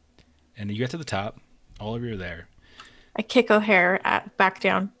you get to the top. All of you are there. I kick O'Hare back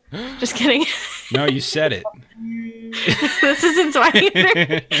down. Just kidding. No, you said it. This isn't why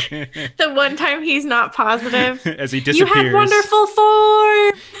the one time he's not positive. As he disappears. You have wonderful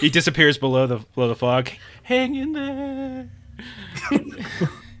form. He disappears below the fog. Hang in there.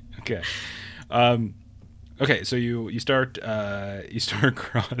 Okay. Okay, so you start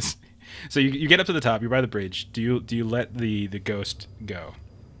across. So you get up to the top, you're by the bridge. Do you let the ghost go?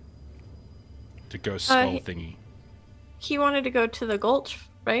 The ghost skull thingy. He wanted to go to the gulch,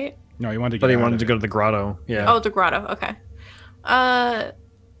 right? No, he wanted to But he wanted to go to the grotto. Yeah. Oh, the grotto. Okay.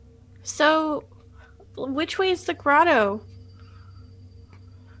 So which way is the grotto?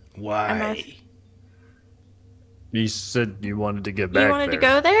 Why? You said you wanted to get back. You wanted there. to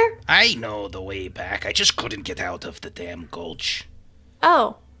go there? I know the way back. I just couldn't get out of the damn gulch.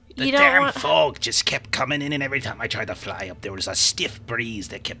 Oh, The you don't damn want. fog just kept coming in, and every time I tried to fly up, there was a stiff breeze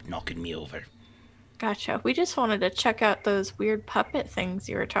that kept knocking me over. Gotcha. We just wanted to check out those weird puppet things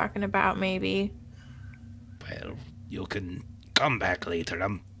you were talking about, maybe. Well, you can come back later.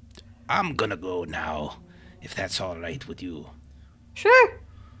 I'm gonna go now, if that's all right with you. Sure.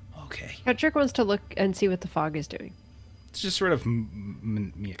 Okay. Patrick wants to look and see what the fog is doing. It's just sort of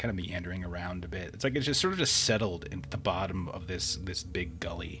kind of meandering around a bit. It's like it's just sort of just settled at the bottom of this big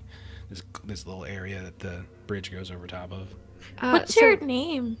gully, this little area that the bridge goes over top of. What's your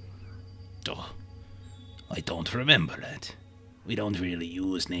name? Oh, I don't remember that. We don't really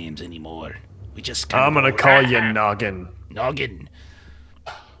use names anymore. We just kind I'm gonna call you Noggin. Noggin.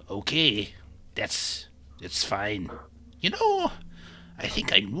 Okay, it's fine. You know, I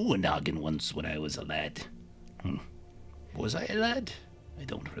think I knew a Noggin once when I was a lad. Was I a lad? I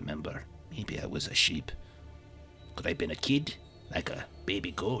don't remember. Maybe I was a sheep. Could I have been a kid? Like a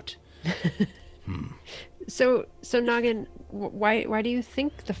baby goat? So Noggin, why do you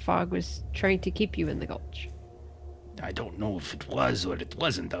think the fog was trying to keep you in the gulch? I don't know if it was or it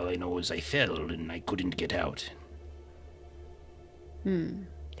wasn't. All I know is I fell and I couldn't get out.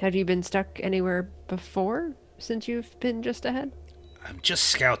 Have you been stuck anywhere before since you've been just ahead? I'm just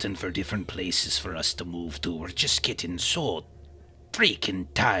scouting for different places for us to move to. We're just getting so freaking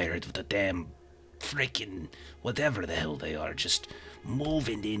tired of the damn freaking whatever the hell they are. Just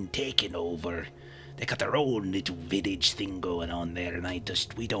moving in, taking over. They got their own little village thing going on there, and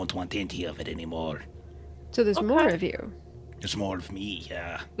we don't want any of it anymore. So there's more of you. There's more of me,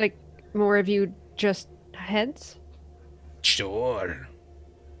 yeah. Like more of you just heads? Sure.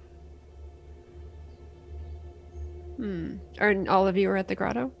 And all of you are at the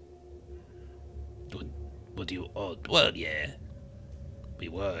grotto? What do you... Oh, well, yeah. We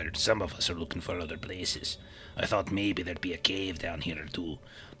were. Some of us are looking for other places. I thought maybe there'd be a cave down here or two.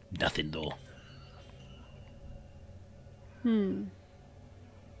 Nothing, though.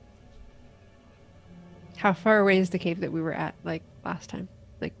 How far away is the cave that we were at, like, last time?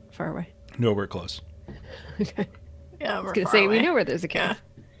 Like, far away? Nowhere close. Okay. Yeah, I was going to say, we know where there's a cave. Yeah.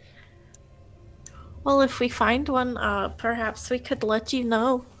 Well, if we find one, perhaps we could let you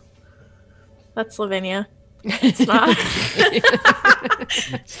know. That's Lavinia. It's not.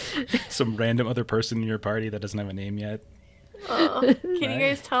 Some random other person in your party that doesn't have a name yet. Can you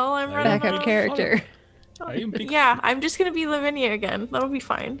guys tell I'm running Backup off? character. Yeah, I'm just gonna be Lavinia again. That'll be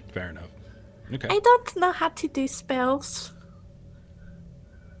fine. Fair enough. Okay. I don't know how to do spells.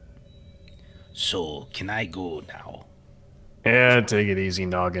 So, can I go now? Yeah, take it easy,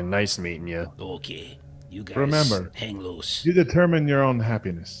 Noggin. Nice meeting you. Okay. You guys Remember, hang loose. you determine your own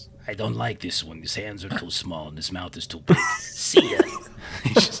happiness. I don't like this one. His hands are too small and his mouth is too big. See ya.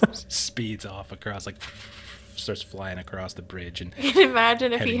 He just speeds off across, like, starts flying across the bridge. And I can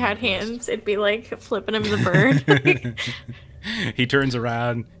imagine if he heading had west. hands, it'd be like flipping him the bird. He turns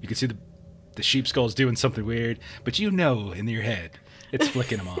around. You can see the sheep skull's doing something weird, but you know in your head it's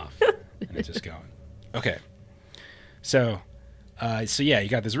flicking him off, and it's just going. Okay. So yeah, you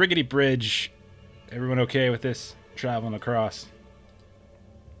got this rickety bridge. Everyone okay with this traveling across?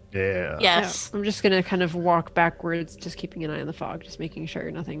 Yeah. Yes. Yeah, I'm just going to kind of walk backwards, just keeping an eye on the fog, just making sure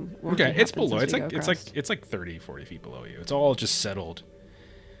nothing wonky Okay, it's happens below. as It's we like go it's across. like it's like 30, 40 feet below you. It's all just settled.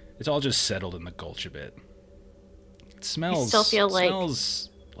 It's all just settled in the gulch a bit. It smells. still feel like- smells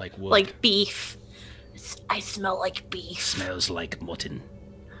like wood. Like beef. I smell like beef. Smells like mutton.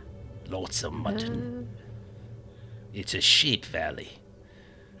 Lots of mutton. It's a sheep valley.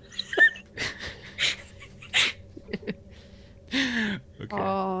 Okay.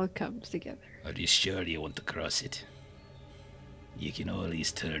 All comes together. Are you sure you want to cross it? You can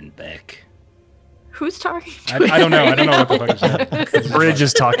always turn back. Who's talking? I don't know. I don't know what the fuck is happening. The bridge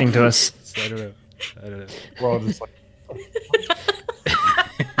is talking to us. I don't know. We're all just like,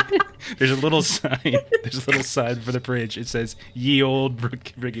 There's a little sign. There's a little sign for the bridge. It says "Ye old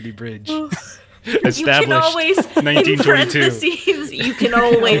rickety bridge." You can Established always, in 1922. parentheses, you can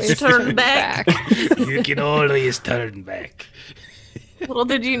always turn back. You can always turn back. Little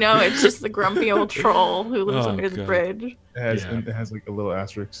did you know, it's just the grumpy old troll who lives Oh, under the God. bridge. It has like a little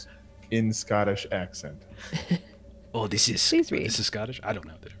asterisk in Scottish accent. Oh, this is Please read. This is Scottish? I don't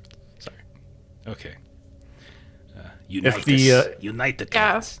know the difference. Sorry. Okay. unite the, us. Unite the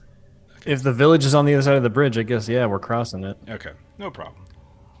Yeah. clans. If the village is on the other side of the bridge, I guess, yeah, we're crossing it. Okay. No problem.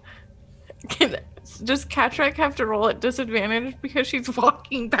 Does Cattrack have to roll at disadvantage because she's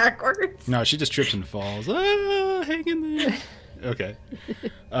walking backwards? No, she just trips and falls. Ah, hang in there. Okay.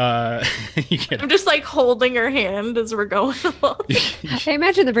 You get I'm just like holding her hand as we're going along. I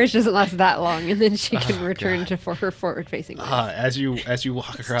imagine the bridge doesn't last that long, and then she can Oh, return God. to for her forward-facing. legs. as you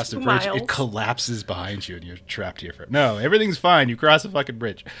walk across the 2 bridge, miles. it collapses behind you, and you're trapped here for. No, everything's fine. You cross the fucking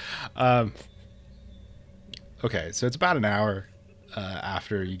bridge. Okay, so it's about an hour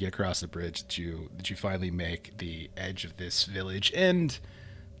after you get across the bridge that you finally make the edge of this village, and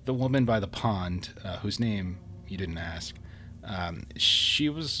the woman by the pond, whose name you didn't ask, she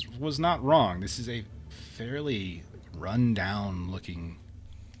was not wrong. This is a fairly run-down looking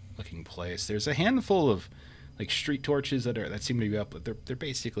place. There's a handful of like street torches that seem to be up, but they're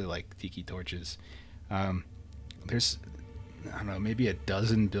basically like tiki torches. There's, I don't know, maybe a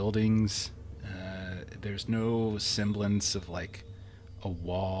dozen buildings. There's no semblance of like a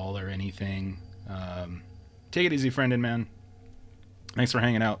wall or anything. Take it easy, friend and man. Thanks for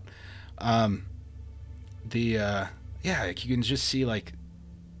hanging out. Yeah, like you can just see like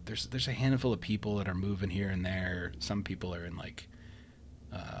there's a handful of people that are moving here and there. Some people are in like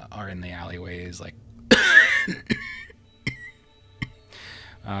are in the alleyways. Like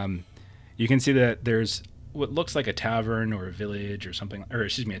you can see that there's what looks like a tavern or a village or something, or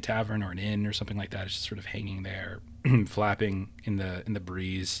excuse me, a tavern or an inn or something like that. It's just sort of hanging there, flapping in the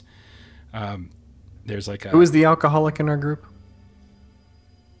breeze. There's like Who is the alcoholic in our group?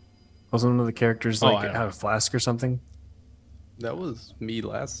 Wasn't one of the characters Oh, like I don't had know. a flask or something? That was me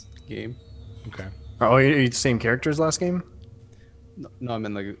last game. okay. Oh, are you the same characters last game? No, I'm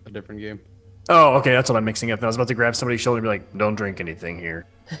in like a different game. Oh, okay, that's what I'm mixing up. I was about to grab somebody's shoulder and be like, "Don't drink anything here."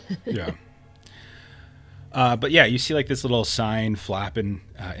 Yeah. But yeah, you see like this little sign flapping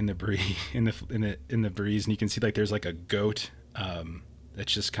in the breeze, in the breeze, and you can see like there's like a goat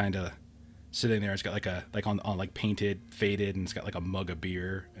that's just kind of sitting there. It's got like on like painted, faded, and it's got like a mug of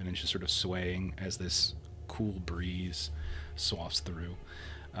beer, and it's just sort of swaying as this cool breeze swafts through.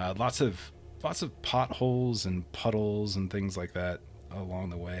 Lots of potholes and puddles and things like that along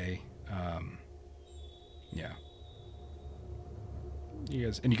the way. Yeah. You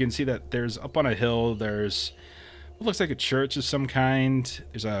guys, and you can see that there's up on a hill, there's what looks like a church of some kind.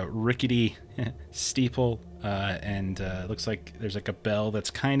 There's a rickety steeple, and it looks like there's like a bell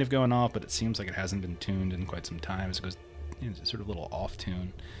that's kind of going off, but it seems like it hasn't been tuned in quite some time. As it goes, it's sort of a little off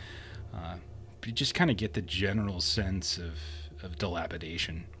tune. But you just kind of get the general sense of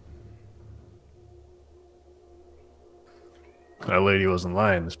dilapidation. That lady wasn't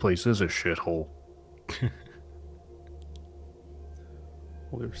lying. This place is a shithole.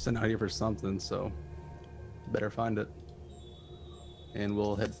 Well, we were sent out here for something, so better find it. And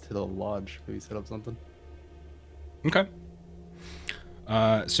we'll head to the lodge. Maybe set up something. Okay.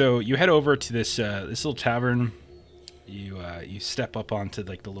 So you head over to this little tavern. You step up onto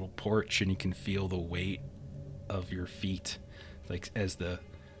like the little porch, and you can feel the weight of your feet, like as the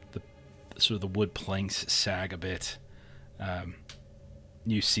sort of the wood planks sag a bit.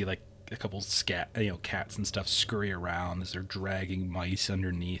 You see like a couple cats and stuff scurry around as they're dragging mice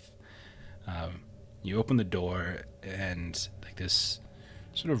underneath. You open the door, and like this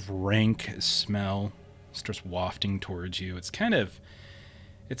sort of rank smell starts wafting towards you.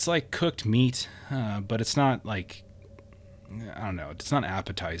 It's like cooked meat, but it's not like, I don't know, it's not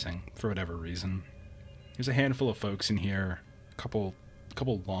appetizing for whatever reason. There's a handful of folks in here, a couple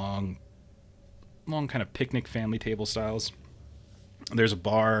long kind of picnic family table styles. There's a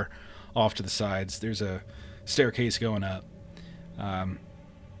bar off to the sides. There's a staircase going up. A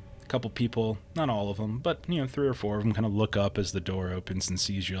couple people, not all of them, but 3 or 4 of them kind of look up as the door opens and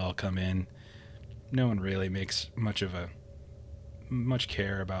sees you all come in. No one really makes much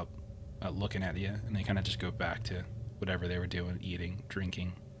care about looking at you, and they kind of just go back to whatever they were doing, eating,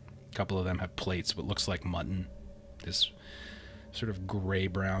 drinking. A couple of them have plates what looks like mutton, this sort of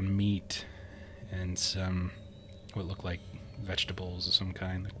gray-brown meat, and some what look like vegetables of some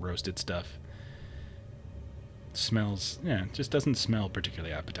kind, like roasted stuff. Smells, just doesn't smell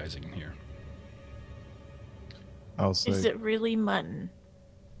particularly appetizing in here. I'll say, Is it really mutton?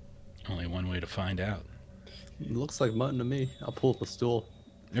 Only one way to find out. It looks like mutton to me. I'll pull up a stool.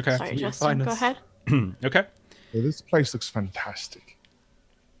 Okay. Sorry, You'll Justin, find go us. ahead. Okay. Well, this place looks fantastic.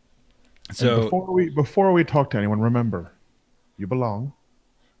 So And before we talk to anyone, remember, you belong,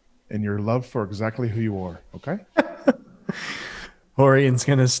 and you're loved for exactly who you are. Okay. Horion's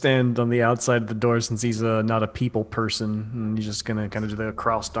gonna stand on the outside of the door since he's not a people person, and he's just gonna kind of do the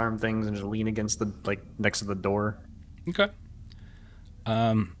crossed arm things and just lean against the next to the door. okay.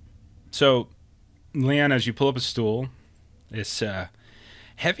 So Leanne, as you pull up a stool, this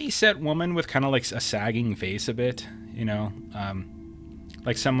heavy set woman with kind of like a sagging face a bit,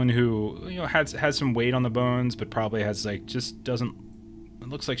 like someone who has some weight on the bones, but probably has like just doesn't. It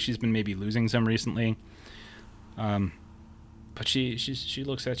looks like she's been maybe losing some recently. But she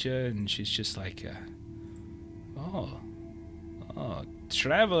looks at you and she's just like, oh,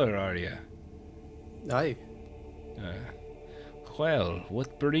 traveler, are you? Aye. Well,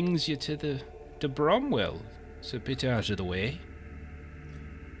 what brings you to Bromwell? It's a bit out of the way.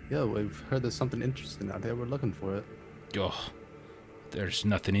 Yeah, we've heard there's something interesting out there. We're looking for it. Oh, there's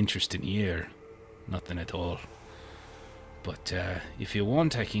nothing interesting here. Nothing at all. But if you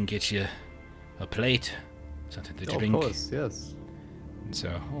want, I can get you a plate. Something to drink. Of course, yes. And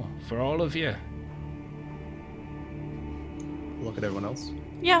so, for all of you. Look at everyone else.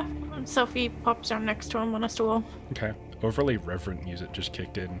 Yeah, and Sophie pops down next to him on a stool. Okay. Overly reverent music just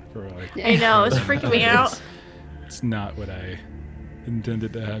kicked in for like. I know, it's freaking me out. It's not what I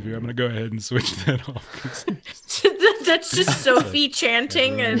intended to have here. I'm gonna go ahead and switch that off. That's just Sophie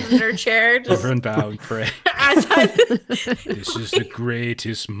chanting in her chair. Just Reverend bow and pray. as This is the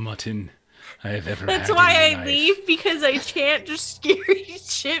greatest mutton I have ever had. That's why in I my life. leave, because I chant just scary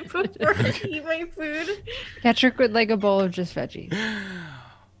shit before I eat my food. Patrick would like a bowl of just veggies.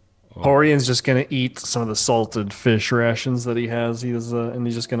 Horion's just gonna eat some of the salted fish rations that he has. And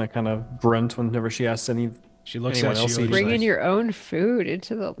he's just gonna kind of grunt whenever she asks She looks anyone at else you. eat. and Bring she's in like, your own food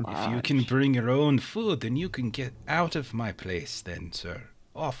into the lodge. If you can bring your own food, then you can get out of my place, then, sir.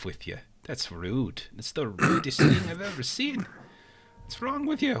 Off with you. That's rude. That's the rudest thing I've ever seen. What's wrong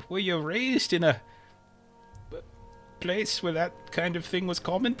with you? Were you raised in a place where that kind of thing was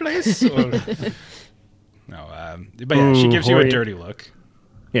commonplace? Or... No, but yeah, she gives you a dirty look.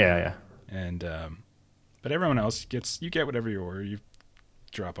 Yeah. And but everyone else you get whatever you order. You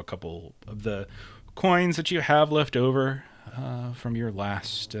drop a couple of the coins that you have left over from your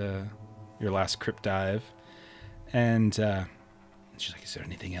last crypt dive, and she's like, "Is there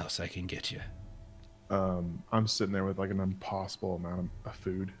anything else I can get you?" I'm sitting there with like an impossible amount of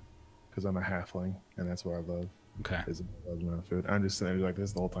food because I'm a halfling, and that's what I love. Okay. Is a large amount of food. I'm just sitting there like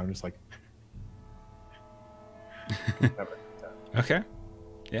this the whole time, just like. Okay.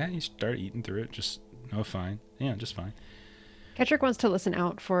 Yeah, you start eating through it. Just fine. Yeah, just fine. Patrick wants to listen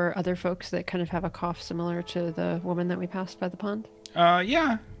out for other folks that kind of have a cough similar to the woman that we passed by the pond.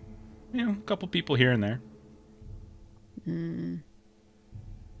 Yeah, a couple people here and there. And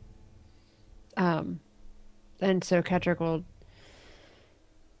so Patrick will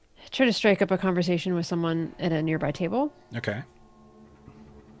try to strike up a conversation with someone at a nearby table Okay.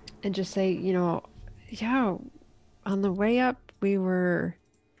 and just say, yeah, on the way up, we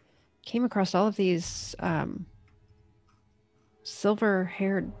came across all of these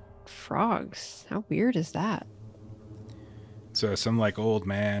silver-haired frogs. How weird is that? So some like old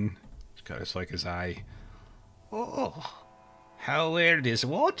man, got his eye. Oh, how weird is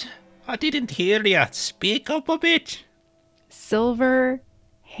what? I didn't hear ya. Speak up a bit.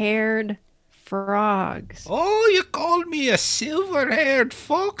 Silver-haired frogs. Oh, you called me a silver-haired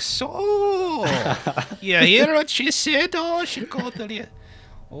fox? Oh, you hear what she said? Oh, she called you.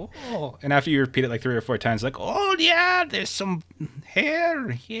 Oh, And after you repeat it like 3 or 4 times, like, oh yeah, there's some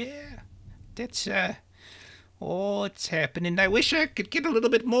hair. Yeah, that's oh, it's happening. I wish I could get a little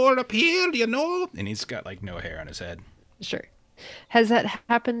bit more up here, and he's got like no hair on his head. Sure. Has that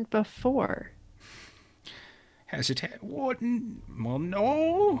happened before? Has it? Well,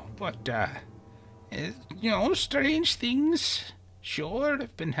 no, but strange things sure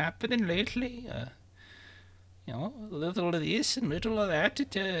have been happening lately. A little of this and little of that.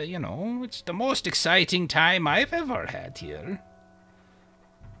 It's the most exciting time I've ever had here.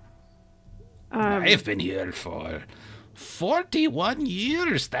 I've been here for 41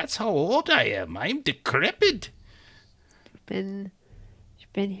 years. That's how old I am. I'm decrepit. You've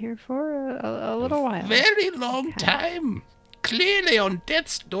been here for a little while. Very long time. Clearly on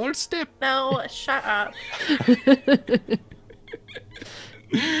death's doorstep. No, shut up.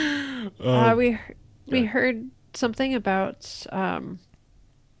 We heard something about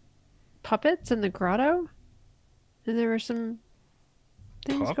puppets in the grotto, and there were some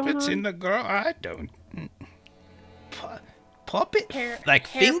things going Puppets on. in the grotto? I don't... Puppet? Hair- Like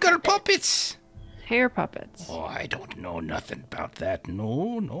hair finger puppets. puppets? Hair puppets. Oh, I don't know nothing about that.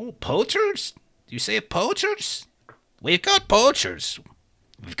 No. Poachers? You say poachers? We've got poachers.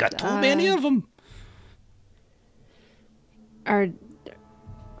 We've got too many of them. Are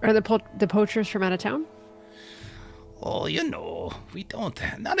the poachers from out of town? Oh, we don't.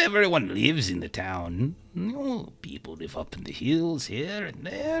 Not everyone lives in the town. People live up in the hills here and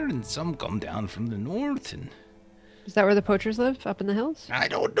there, and some come down from the north. And Is that where the poachers live? Up in the hills? I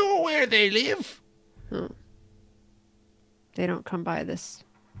don't know where they live. Oh. They don't come by this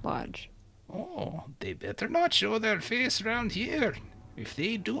lodge. Oh, they better not show their face around here. If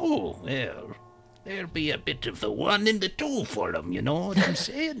they do, well, there'll be a bit of the 1 and the 2 for them. You know what I'm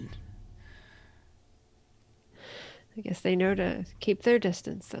saying? I guess they know to keep their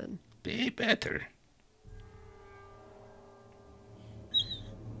distance then. Be better.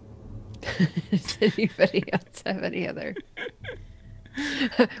 Does anybody else have any other?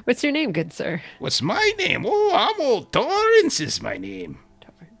 What's your name, good sir? What's my name? Oh, I'm old Torrance is my name.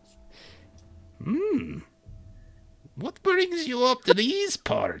 What brings you up to these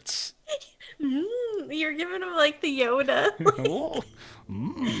parts? You're giving him like the Yoda. Oh,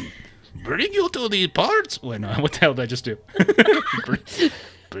 bring you to these parts? Wait, no, what the hell did I just do?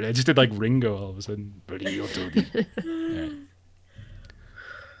 I just did like Ringo all of a sudden. Bring you to the... Alright.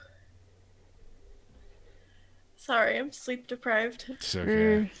 Sorry, I'm sleep deprived. It's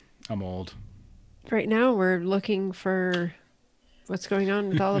okay. I'm old. Right now, we're looking for what's going on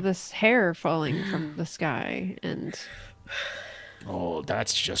with all of this hair falling from the sky, and Oh,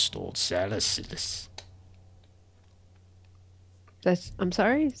 that's just old Salicylus. that's. I'm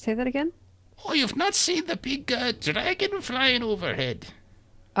sorry. Say that again. Oh, you've not seen the big dragon flying overhead?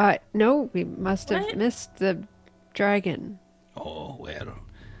 No, we must have What? missed the dragon. Oh, well,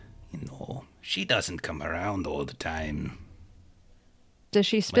 she doesn't come around all the time. Does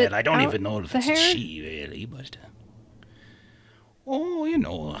she spit? Well, I don't out even know if the it's hair? a she, really, but...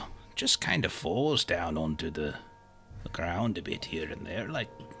 Oh, just kind of falls down onto the ground a bit here and there, like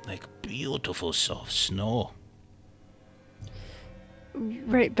beautiful soft snow.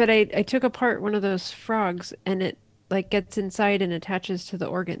 Right, but I took apart one of those frogs, and it like gets inside and attaches to the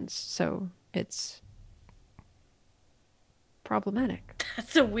organs, so it's problematic.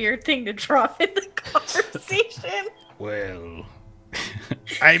 That's a weird thing to drop in the conversation. Well,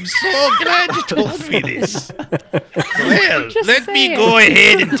 I'm so glad you told me this. Well, Just let me saying. go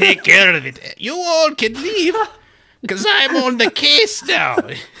ahead and take care of it. You all can leave, because I'm on the case now.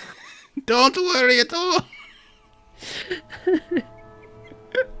 Don't worry at all.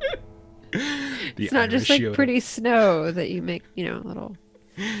 It's not just like pretty snow that you make, little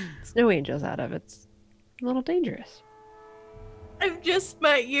snow angels out of. It's a little dangerous. I've just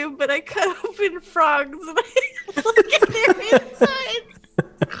met you, but I cut open frogs and I look at their insides.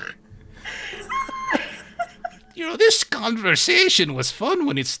 This conversation was fun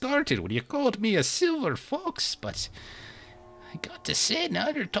when it started, when you called me a silver fox, but I got to say, now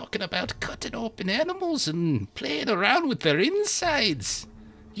you're talking about cutting open animals and playing around with their insides.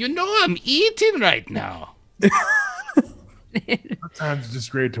 I'm eating right now. Sometimes it's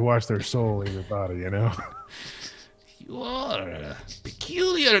just great to watch their soul leave their body, You are a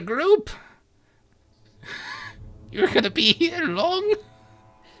peculiar group. You're going to be here long?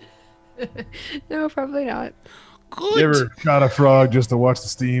 No, probably not. Good. You ever shot a frog just to watch the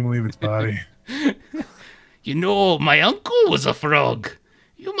steam leave its body? My uncle was a frog.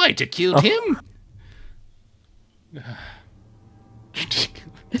 You might have killed him. All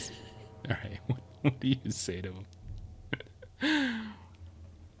right, what do you say to him?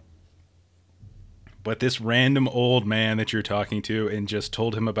 But this random old man that you're talking to and just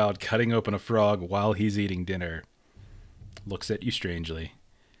told him about cutting open a frog while he's eating dinner looks at you strangely.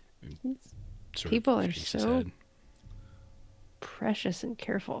 Sort of People are shakes his so head. precious and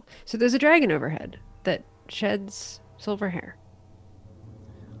careful. So there's a dragon overhead that sheds silver hair.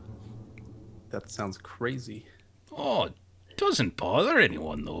 That sounds crazy. Oh, it doesn't bother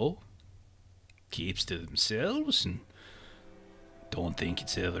anyone, though. Keeps to themselves and don't think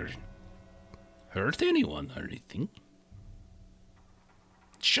it's ever hurt anyone or anything.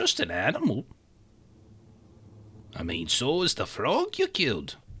 It's just an animal. I mean, so is the frog you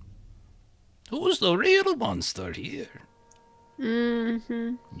killed. Who's the real monster here?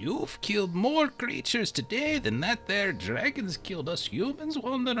 Mm-hmm. You've killed more creatures today than that there dragon's killed us humans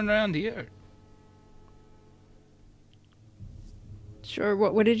wandering around here. Sure.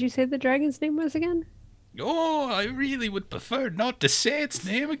 What did you say the dragon's name was again? Oh, I really would prefer not to say its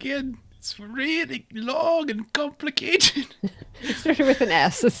name again. It's really long and complicated. It started with an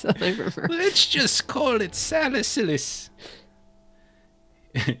S, that's all I remember. Let's just call it Salicylus.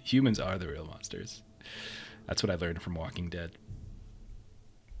 Humans are the real monsters. That's what I learned from Walking Dead.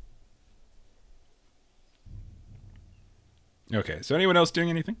 Okay, so anyone else doing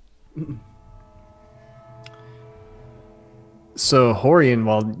anything? So Hohrion,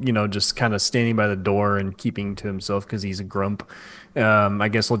 while just kind of standing by the door and keeping to himself because he's a grump, I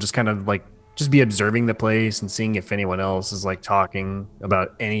guess we'll just kind of like just be observing the place and seeing if anyone else is like talking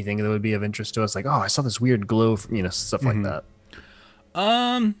about anything that would be of interest to us. Like, oh, I saw this weird glow, stuff like that.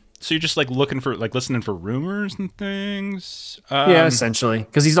 So you're just like looking for, like listening for rumors and things? Yeah, essentially,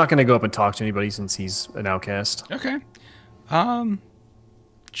 because he's not going to go up and talk to anybody since he's an outcast. Okay.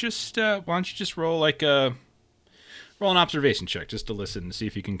 Just why don't you just roll an observation check just to listen and see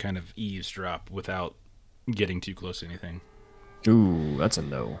if you can kind of eavesdrop without getting too close to anything. Ooh, that's a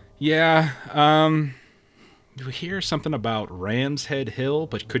no. Yeah. You hear something about Ram's Head Hill,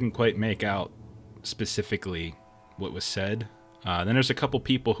 but couldn't quite make out specifically what was said. Then there's a couple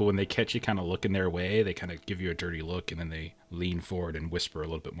people who, when they catch you kind of looking their way, they kind of give you a dirty look, and then they lean forward and whisper a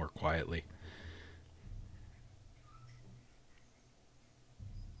little bit more quietly.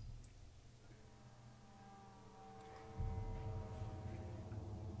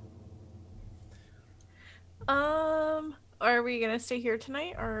 Are we gonna stay here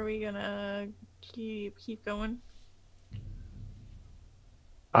tonight, or are we gonna keep going?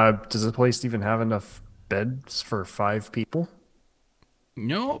 Does the place even have enough beds for 5 people?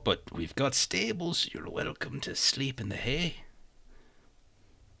 No, but we've got stables. You're welcome to sleep in the hay.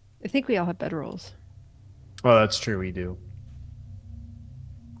 I think we all have bedrolls. Oh, that's true. We do.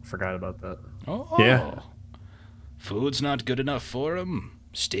 Forgot about that. Oh. Yeah. Food's not good enough for them.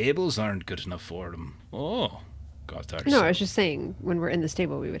 Stables aren't good enough for them. Oh. No, I was just saying, when we're in the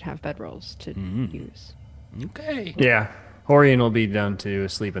stable, we would have bedrolls to use. Okay. Yeah. Hohrion will be down to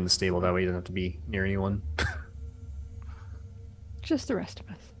sleep in the stable. That way he doesn't have to be near anyone. Just the rest of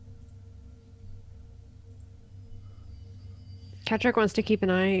us. Catrak wants to keep an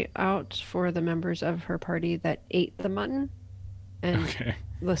eye out for the members of her party that ate the mutton and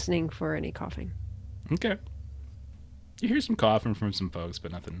listening for any coughing. Okay. You hear some coughing from some folks,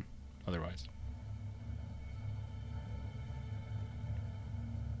 but nothing otherwise.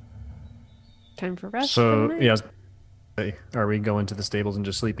 Time for rest. So, yes. Are we going to the stables and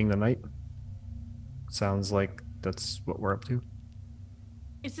just sleeping the night? Sounds like that's what we're up to.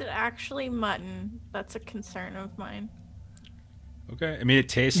 Is it actually mutton? That's a concern of mine. Okay. I mean, it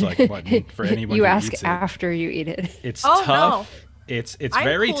tastes like mutton for anyone you who ask eats after you eat it. It's tough. No. It's I'm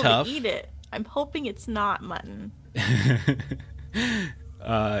very cool tough. To eat it. I'm hoping it's not mutton.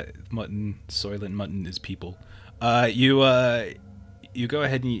 Mutton, Soylent mutton is people. You go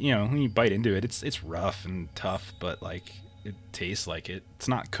ahead and when you bite into it, it's rough and tough, but like it tastes like it. It's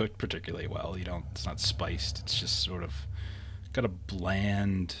not cooked particularly well. It's not spiced. It's just sort of got a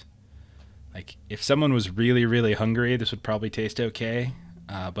bland. Like if someone was really, really hungry, this would probably taste okay.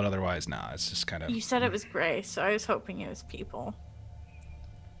 But otherwise, nah. It's just kind of. You said it was gray, so I was hoping it was people.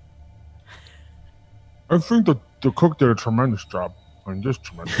 I think that the cook did a tremendous job. I mean, just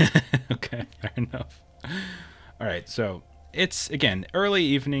tremendous. Okay, fair enough. All right, so it's again early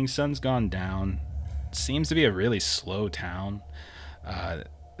evening. Sun's gone down. Seems to be a really slow town.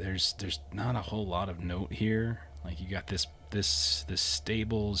 There's not a whole lot of note here. Like you got this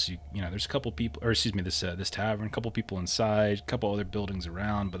stables. There's a couple people, or excuse me, this tavern. A couple people inside. A couple other buildings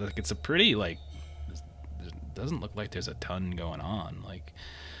around. But like it's a pretty like. It doesn't look like there's a ton going on. Like,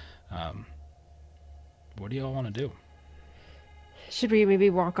 what do y'all want to do? Should we maybe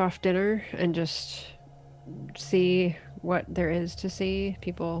walk off dinner and just see what there is to see?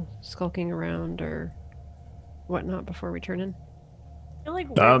 People skulking around or whatnot before we turn in? I feel like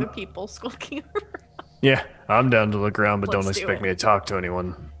we're the people skulking around. Yeah, I'm down to look around, but don't Let's do expect it. me to talk to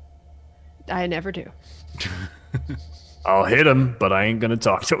anyone. I never do. I'll hit him, but I ain't gonna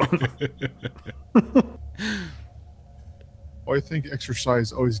talk to him. I think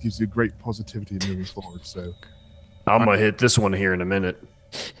exercise always gives you great positivity moving forward. So I'm gonna hit this one here in a minute.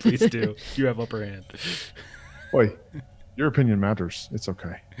 Please do. You have upper hand. Oi, your opinion matters. It's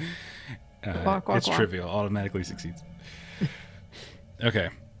okay. Walk, it's walk. trivial. Automatically succeeds. Okay.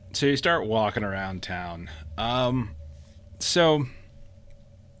 So you start walking around town.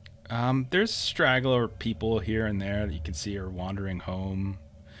 There's straggler people here and there that you can see are wandering home.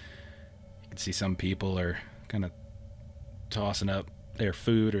 You can see some people are kind of tossing up their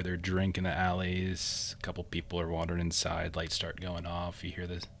food or their drink in the alleys. A couple people are wandering inside. Lights start going off. You hear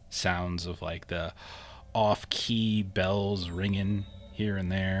the sounds of like the off-key bells ringing here and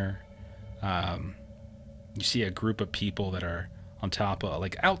there. You see a group of people that are on top of,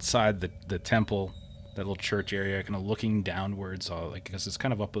 like outside the temple that little church area, kind of looking downwards, like because it's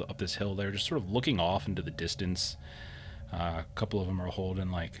kind of up this hill there, just sort of looking off into the distance. A couple of them are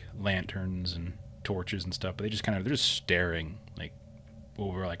holding like lanterns and torches and stuff, but they're just staring like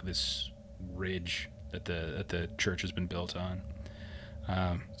over like this ridge that the church has been built on.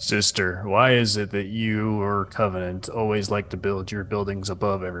 Sister, why is it that you or Covenant always like to build your buildings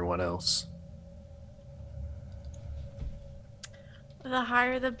above everyone else? The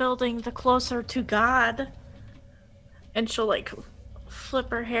higher the building, the closer to God. And she'll like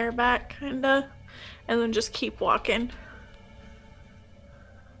flip her hair back, kinda, and then just keep walking.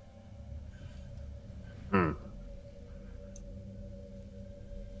 Hmm.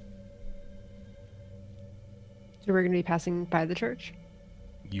 So we're going to be passing by the church?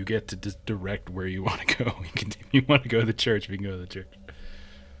 You get to just direct where you want to go. If you want to go to the church, we can go to the church.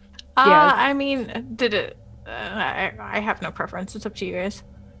 Yeah. I mean, did it... I have no preference. It's up to you guys.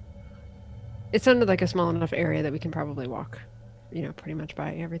 It sounded like a small enough area that we can probably walk, pretty much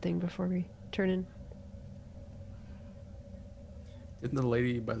by everything before we turn in. Didn't the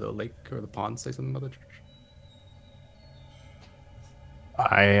lady by the lake or the pond say something about the church?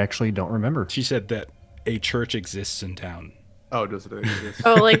 I actually don't remember. She said that a church exists in town. Oh, does it exist?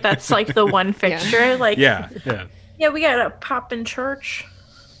 Oh, like that's like the one fixture? Like, Yeah. yeah, we got a pop-in church.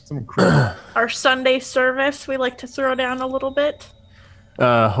 Some crap. Our Sunday service, we like to throw down a little bit.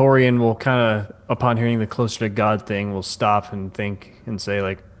 Hohrion will kind of, upon hearing the closer to God thing, will stop and think and say,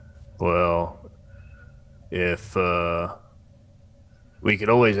 like, well, if we could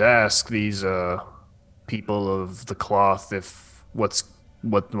always ask these people of the cloth if what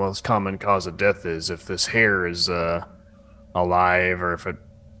the most common cause of death is. If this hair is alive or if it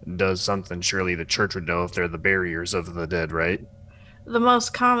does something, surely the church would know if they're the barriers of the dead, right? The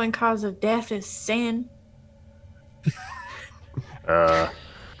most common cause of death is sin. All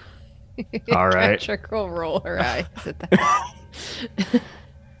right. Patrick will roll her eyes at that.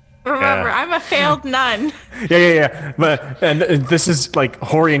 Remember, Yeah. I'm a failed nun. Yeah. But and this is like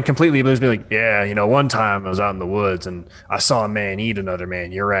Hohrion completely believes, be like, yeah, one time I was out in the woods and I saw a man eat another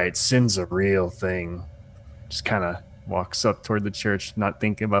man. You're right, sin's a real thing. Just kind of walks up toward the church, not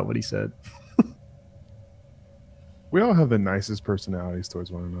thinking about what he said. We all have the nicest personalities towards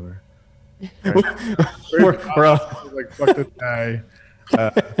one another. We're all Like, fuck this guy.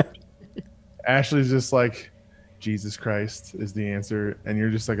 Ashley's just like, Jesus Christ is the answer, and you're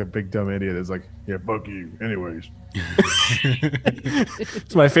just like a big dumb idiot. It's like, yeah, fuck you. Anyways,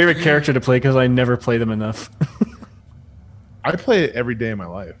 It's my favorite character to play because I never play them enough. I play it every day of my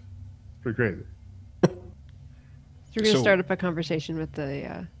life. It's pretty crazy. So we're going to So- start up a conversation with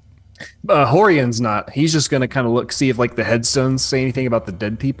the... Horion's not. He's just gonna kind of see if like the headstones say anything about the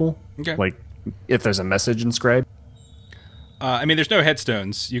dead people. Okay. Like if there's a message inscribed. I mean, there's no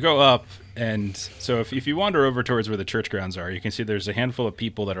headstones. You go up, and so if you wander over towards where the church grounds are, you can see there's a handful of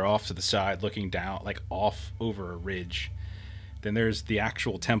people that are off to the side looking down, like off over a ridge. Then there's the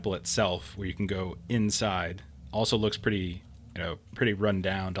actual temple itself where you can go inside. Also looks pretty run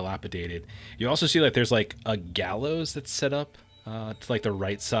down, dilapidated. You also see like there's like a gallows that's set up to like the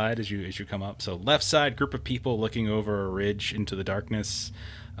right side as you come up. So left side, group of people looking over a ridge into the darkness.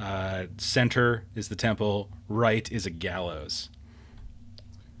 Center is the temple. Right is a gallows.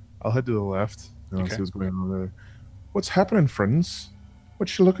 I'll head to the left and I'll Okay. see what's going on there. What's happening, friends?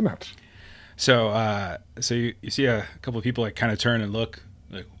 What you looking at? So you see a couple of people like kind of turn and look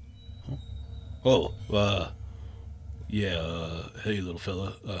like, hey little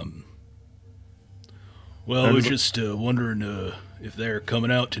fella. Well, I was just wondering if they're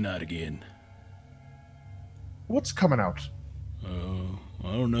coming out tonight again. What's coming out? I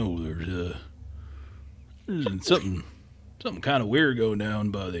don't know. There's something kind of weird going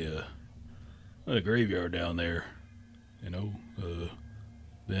down by the graveyard down there.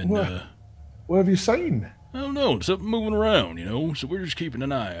 Then What? What have you seen? I don't know, something moving around. So we're just keeping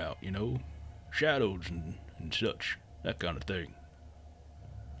an eye out. Shadows and such, that kind of thing.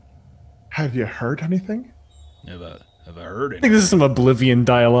 Have you heard anything? Have I heard I think anything? this is some Oblivion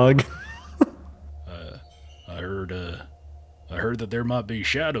dialogue. I heard that there might be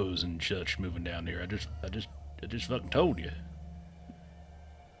shadows and such moving down here. I just fucking told you.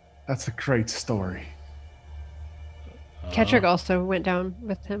 That's a great story. Ketrick also went down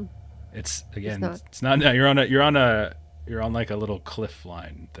with him. It's It's not. No, you're on like a little cliff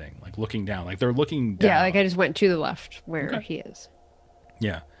line thing, like looking down. Like they're looking down. Yeah, like I just went to the left where Okay. he is.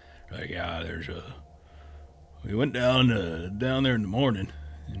 Yeah, like there's we went down there in the morning,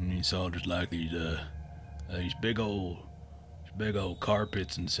 and we saw just like these big old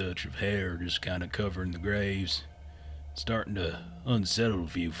carpets and such of hair just kind of covering the graves, starting to unsettle a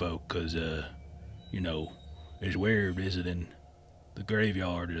few folk, cause it's weird visiting the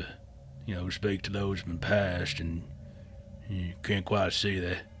graveyard to, speak to those who've been passed, and you can't quite see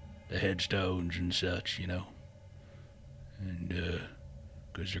the headstones and such, and,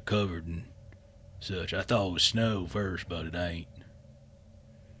 'cause they're covered and such. I thought it was snow first, but it ain't.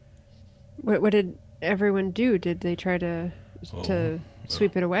 What did everyone do? Did they try to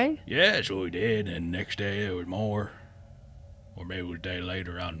sweep it away? Yeah, that's what we did, and the next day there was more. Or maybe it was a day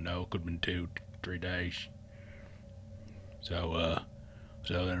later, I don't know. Could have been 2-3 days. So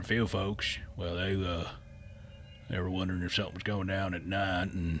then a few folks, well, they were wondering if something was going down at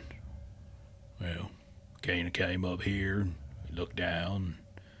night, and, well, Kana came up here, and we looked down,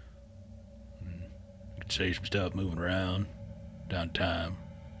 and you could see some stuff moving around down time.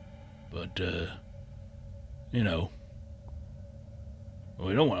 But, we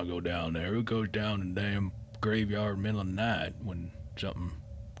don't want to go down there. Who goes down in the damn graveyard in the middle of the night when something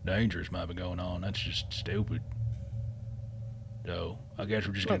dangerous might be going on? That's just stupid. So, I guess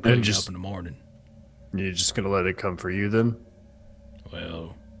we're just going to clean up in the morning. You're just going to let it come for you then?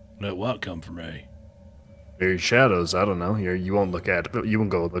 Well, let what come for me? Your shadows, I don't know. You won't look at it. You won't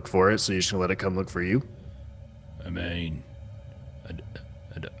go look for it, so you're just going to let it come look for you? I mean, I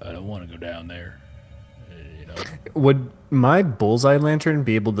don't want to go down there. Would my bullseye lantern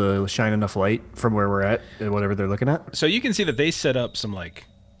be able to shine enough light from where we're at, whatever they're looking at? So you can see that they set up some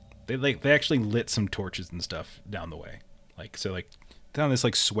they actually lit some torches and stuff down the way. Down this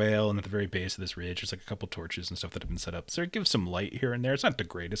swale and at the very base of this ridge, there's a couple torches and stuff that have been set up. So it gives some light here and there. It's not the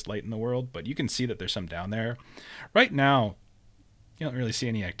greatest light in the world, but you can see that there's some down there. Right now, you don't really see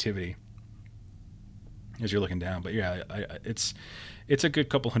any activity as you're looking down, but yeah, it's a good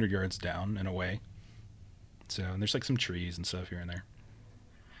couple 100 yards down and away. So, and there's some trees and stuff here and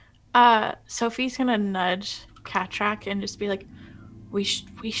there. Sophie's gonna nudge Cattrack and just be like, we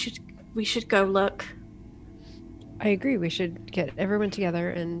should go look. I agree. We should get everyone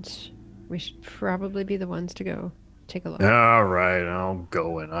together, and we should probably be the ones to go take a look. All right, I'm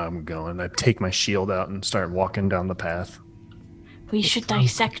going. I take my shield out and start walking down the path. We should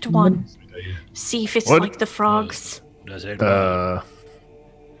dissect one. See if it's like the frogs. Does it?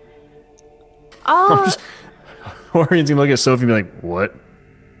 Hohrion's gonna look at Sophie and be like, "What?"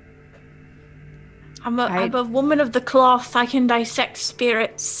 I'm a woman of the cloth. I can dissect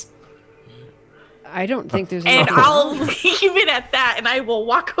spirits. I don't think there's. And I'll leave it at that, and I will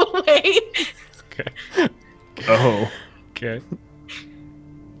walk away. Okay. Oh. Okay.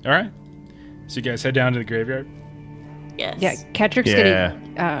 All right. So you guys head down to the graveyard. Yes. Yeah, Cattrick's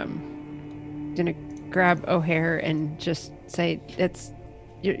gonna grab O'Hare and just say,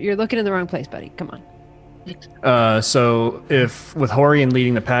 "You're looking in the wrong place, buddy. Come on." So if with Hohrion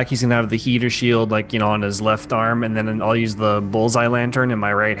leading the pack, he's gonna have the heater shield on his left arm, and then I'll use the bullseye lantern in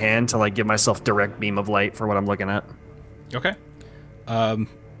my right hand to give myself direct beam of light for what I'm looking at. Okay.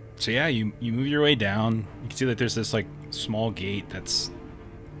 So yeah, you move your way down. You can see that there's this small gate that's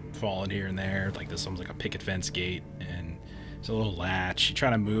fallen here and there. This one's a picket fence gate, and it's a little latch. You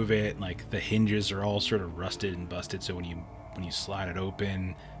try to move it, the hinges are all sort of rusted and busted. So when you slide it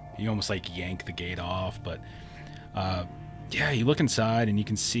open, you almost yank the gate off. But yeah, you look inside and you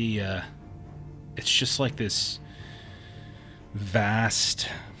can see it's just this vast,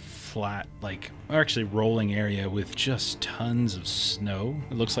 flat, actually rolling area with just tons of snow.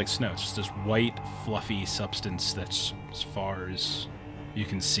 It looks like snow. It's just this white, fluffy substance that's as far as you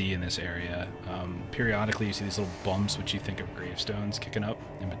can see in this area. Periodically, you see these little bumps, which you think of gravestones kicking up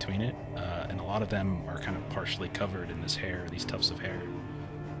in between it, and a lot of them are kind of partially covered in this hair, these tufts of hair.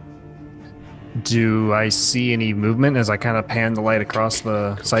 Do I see any movement as I kind of pan the light across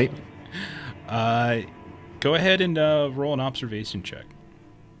the site? Go ahead and roll an observation check.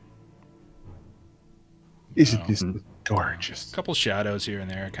 Isn't this gorgeous? A couple shadows here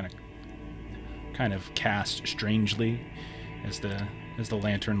and there, kind of cast strangely as the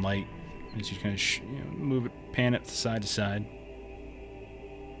lantern light, as you kind of move it, pan it side to side.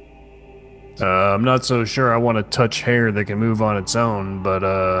 I'm not so sure I want to touch hair that can move on its own, but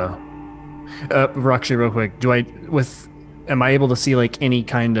actually, real quick, am I able to see any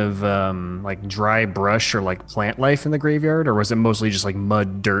kind of dry brush or plant life in the graveyard, or was it mostly just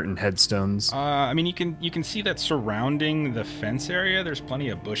mud, dirt, and headstones? I mean, you can see that surrounding the fence area, there's plenty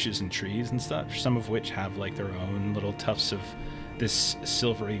of bushes and trees and such, some of which have their own little tufts of this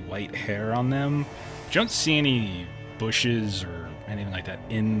silvery white hair on them. You don't see any bushes or anything like that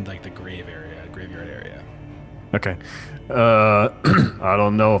in the graveyard area. Okay. I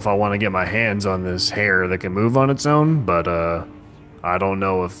don't know if I want to get my hands on this hair that can move on its own, but I don't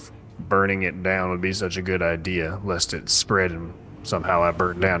know if burning it down would be such a good idea, lest it spread and somehow I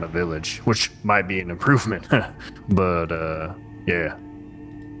burned down a village, which might be an improvement. But yeah.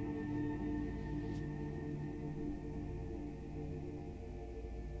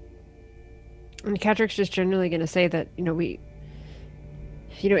 And Catrick's just generally going to say that, if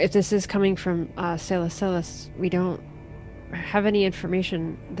this is coming from Salicellus, we don't have any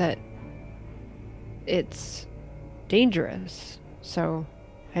information that it's dangerous. So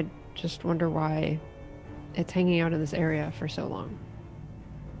I just wonder why it's hanging out in this area for so long.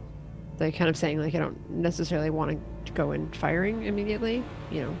 They're kind of saying, like, I don't necessarily want to go in firing immediately,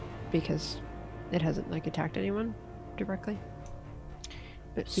 because it hasn't, like, attacked anyone directly.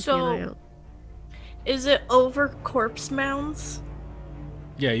 But keeping an eye out. Is it over corpse mounds?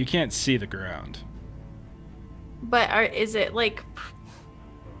 Yeah, you can't see the ground. But is it like...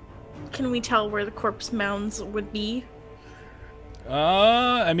 Can we tell where the corpse mounds would be?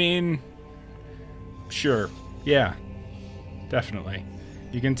 I mean... Sure. Yeah. Definitely.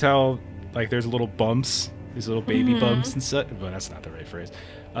 You can tell, like, there's little bumps. These little baby bumps and such. Well, that's not the right phrase.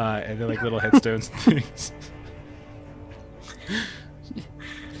 And they're like little headstones and things.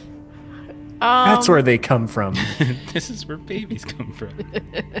 That's where they come from. This is where babies come from.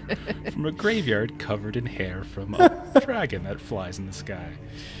 From a graveyard covered in hair from a dragon that flies in the sky.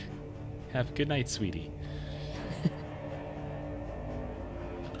 Have a good night, sweetie.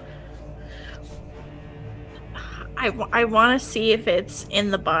 I want to see if it's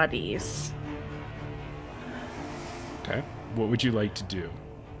in the bodies. Okay. What would you like to do?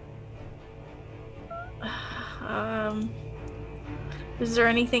 Is there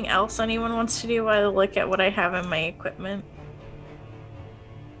anything else anyone wants to do while I look at what I have in my equipment?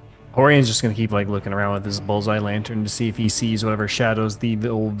 Hohrion's just gonna keep like looking around with his bullseye lantern to see if he sees whatever shadows the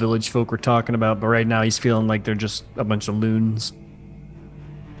old village folk were talking about. But right now he's feeling like they're just a bunch of loons.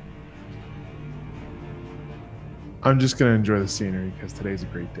 I'm just gonna enjoy the scenery because today's a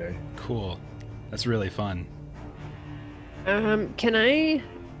great day. Cool. That's really fun. Can I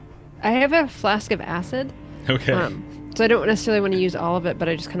have a flask of acid. Okay. So I don't necessarily want to use all of it, but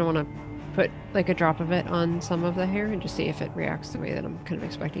I just kind of want to put like a drop of it on some of the hair and just see if it reacts the way that I'm kind of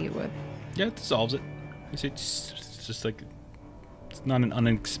expecting it would. Yeah, it dissolves it. It's just like, it's not an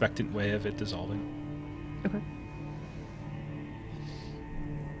unexpected way of it dissolving. Okay.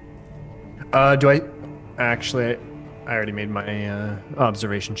 Do I actually? I already made my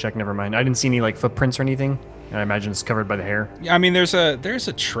observation check. Never mind. I didn't see any like footprints or anything. I imagine it's covered by the hair. Yeah, I mean, there's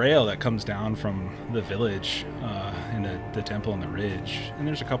a trail that comes down from the village and the temple and the ridge, and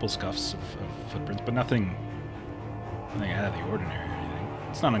there's a couple scuffs of footprints, but nothing out of the ordinary or anything.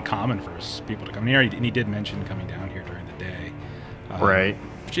 It's not uncommon for people to come here, and he did mention coming down here during the day. Right.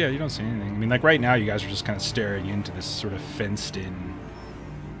 But yeah, you don't see anything. I mean, like right now, you guys are just kind of staring into this sort of fenced-in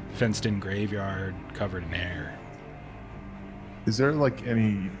graveyard covered in hair. Is there like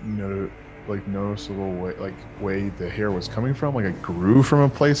any noticeable way the hair was coming from? Like it grew from a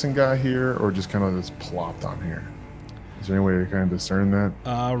place and got here, or just kind of just plopped on here? Is there any way to kind of discern that?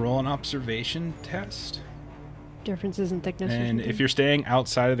 Roll an observation test. Differences in thickness. And if you're staying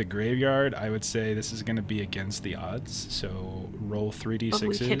outside of the graveyard, I would say this is going to be against the odds. So roll 3d6s. But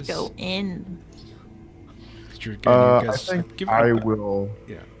we could go in. I think I will.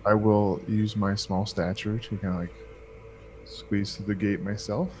 Yeah. I will use my small stature to kind of like squeeze through the gate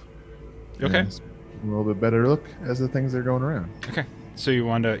myself. Okay. A little bit better look as the things are going around. Okay. So you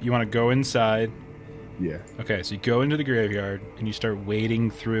want to go inside. Yeah. Okay. So you go into the graveyard and you start wading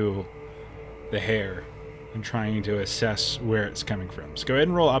through the hair and trying to assess where it's coming from. So go ahead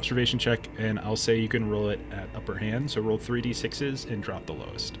and roll observation check, and I'll say you can roll it at upper hand. So roll 3d6s and drop the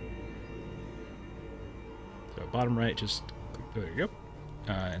lowest. So bottom right, just there you go.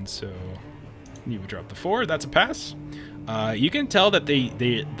 And so you would drop the 4. That's a pass. You can tell that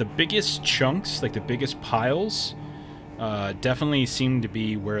the biggest chunks, like the biggest piles, definitely seem to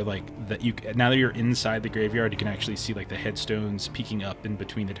be where now that you're inside the graveyard, you can actually see like the headstones peeking up in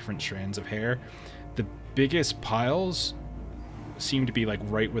between the different strands of hair. The biggest piles seem to be like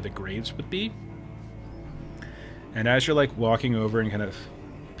right where the graves would be. And as you're like walking over and kind of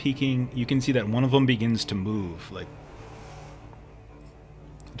peeking, you can see that one of them begins to move, like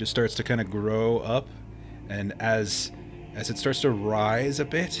it just starts to kind of grow up, and as it starts to rise a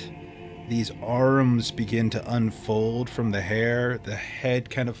bit, these arms begin to unfold from the hair. The head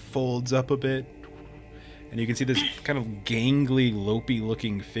kind of folds up a bit, and you can see this kind of gangly, lopey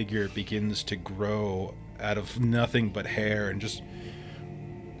looking figure begins to grow out of nothing but hair, and just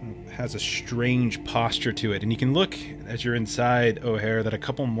has a strange posture to it. And you can look, as you're inside O'Hare, that a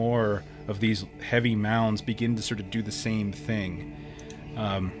couple more of these heavy mounds begin to sort of do the same thing.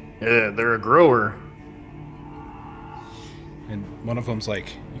 Yeah, they're a grower. and one of them's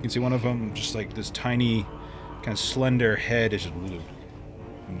like, you can see one of them just like this tiny, kind of slender head is just,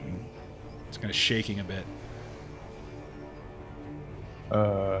 it's kind of shaking a bit.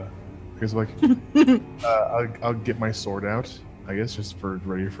 Because like, I'll get my sword out, I guess, just for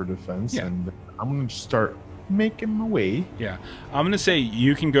ready for defense, and I'm gonna just start making my way. Yeah, I'm gonna say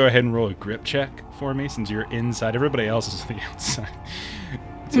you can go ahead and roll a grip check for me since you're inside. Everybody else is on the outside,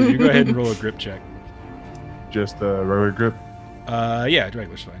 so you go ahead and roll a grip check. Just a regular grip. Yeah,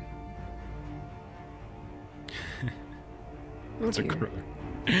 regular's fine. That's a dear. grip.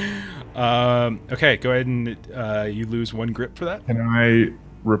 Okay, go ahead and you lose 1 grip for that. Can I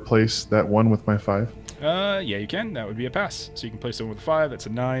replace that one with my 5? Yeah, you can. That would be a pass. So you can place someone with a 5. That's a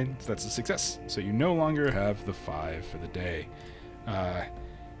 9. So that's a success. So you no longer have the 5 for the day.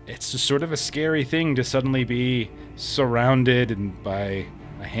 It's just sort of a scary thing to suddenly be surrounded and by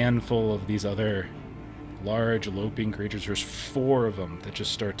a handful of these other large loping creatures. There's 4 of them that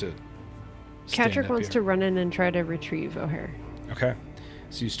just start to stand Catrick up wants here. to run in and try to retrieve O'Hare. Okay.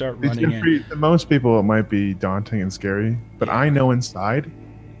 So you start running in. To most people, it might be daunting and scary, but I know inside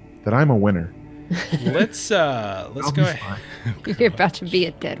that I'm a winner. Let's go ahead. You're about to be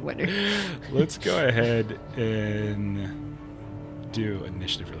a dead winner. Let's go ahead and do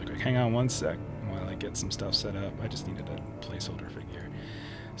initiative really quick. Hang on one sec while I get some stuff set up. I just needed a placeholder figure.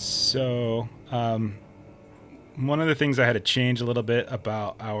 So, one of the things I had to change a little bit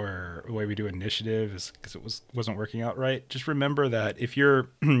about our way we do initiative is because it wasn't working out right. Just remember that if you're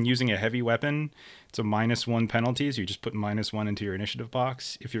using a heavy weapon, it's a -1 penalty, so you just put -1 into your initiative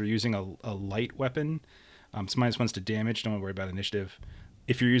box. If you're using a light weapon, it's -1 to damage. Don't worry about initiative.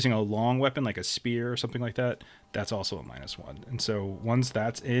 If you're using a long weapon like a spear or something like that, that's also a -1. And so once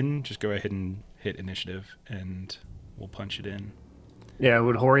that's in, just go ahead and hit initiative, and we'll punch it in. Yeah,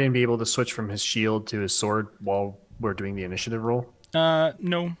 would Hohrion be able to switch from his shield to his sword while we're doing the initiative roll?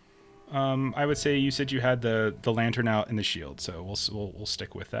 No. I would say you said you had the lantern out and the shield, so we'll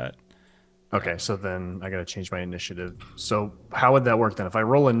stick with that. Okay, so then I gotta change my initiative. So how would that work then? If I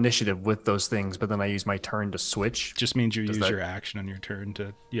roll initiative with those things, but then I use my turn to switch? Just means you use your action on your turn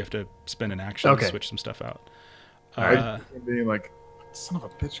you have to spend an action to switch some stuff out. I'm being like, son of a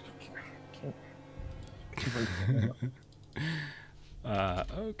bitch.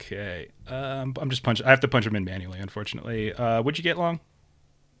 Okay. I'm just punching. I have to punch him in manually, unfortunately. What'd you get, Long?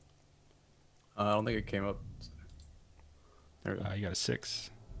 I don't think it came up. There we go. You got a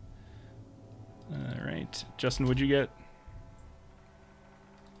 6. All right. Justin, what'd you get?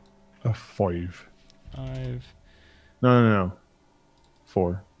 A 5. 5. No.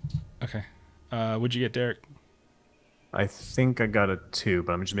 4. Okay. What'd you get, Derek? I think I got a 2,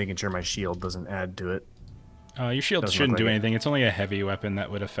 but I'm just making sure my shield doesn't add to it. Your shield Doesn't shouldn't look do like it. anything. It's only a heavy weapon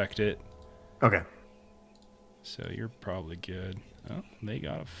that would affect it. Okay. So you're probably good. Oh, they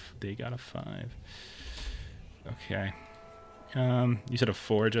got a 5. Okay. You said a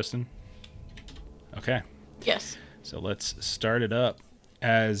 4, Justin? Okay. Yes. So let's start it up.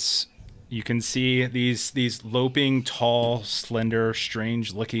 As you can see, these loping, tall, slender,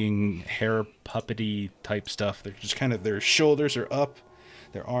 strange-looking hair puppety type stuff. They're just kind of, their shoulders are up,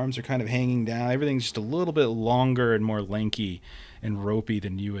 their arms are kind of hanging down. Everything's just a little bit longer and more lanky and ropey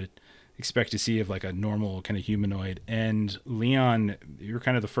than you would expect to see of like a normal kind of humanoid. And Leon, you're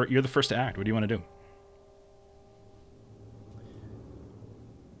kind of you're the first to act. What do you want to do?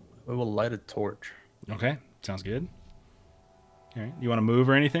 We will light a torch. Okay, sounds good. All right, you want to move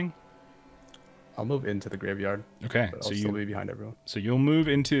or anything? I'll move into the graveyard. Okay, But so I'll you still be behind everyone. So you'll move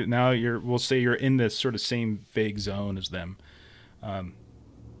into now. We'll say you're in this sort of same vague zone as them.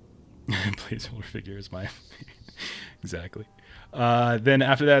 Placeholder figure is my exactly. Then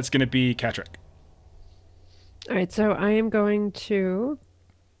after that, it's going to be Catrick. All right, so I am going to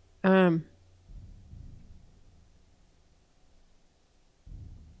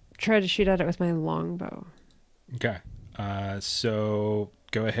try to shoot at it with my longbow. Okay. So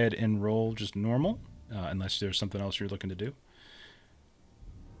go ahead and roll just normal, unless there's something else you're looking to do.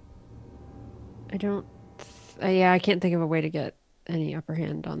 I don't. I can't think of a way to get any upper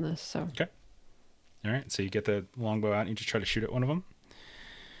hand on this. So. Okay. All right. So you get the longbow out and you just try to shoot at one of them.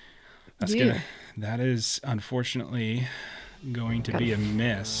 That's good. That is unfortunately going to be a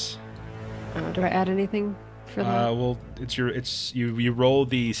miss. Do I add anything for that? Well, you roll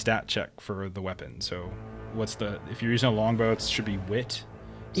the stat check for the weapon. So what's if you're using a longbow, it should be wit.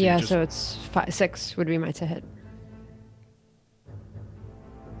 So yeah, so it's 6 would be my to hit.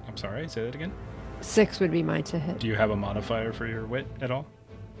 I'm sorry, say that again. 6 would be my to hit. Do you have a modifier for your wit at all?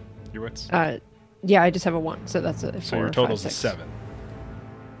 Your wits? Yeah, I just have a 1, so that's a 4. So your total's a 7.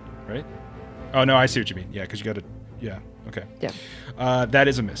 Right? Oh no, I see what you mean. Yeah, because you got to. Yeah. Okay. Yeah. That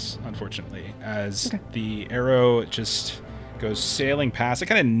is a miss, unfortunately, as the arrow just goes sailing past. It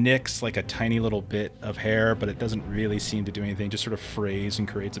kind of nicks like a tiny little bit of hair, but it doesn't really seem to do anything. Just sort of frays and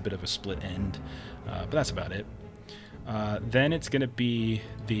creates a bit of a split end. But that's about it. Then it's going to be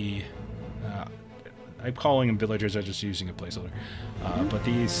the... I'm calling them villagers. I'm just using a placeholder. But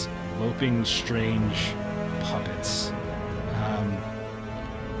these loping, strange puppets.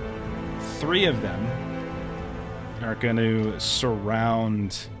 3 of them are going to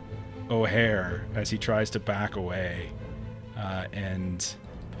surround O'Hare as he tries to back away, and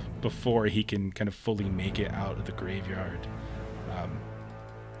before he can kind of fully make it out of the graveyard,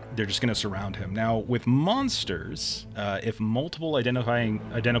 they're just going to surround him. Now, with monsters, if multiple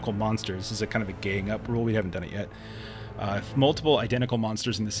identical monsters, this is a kind of a gang up rule, we haven't done it yet. If multiple identical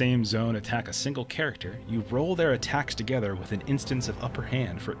monsters in the same zone attack a single character, you roll their attacks together with an instance of upper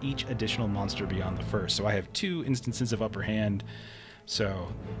hand for each additional monster beyond the first. So I have 2 instances of upper hand.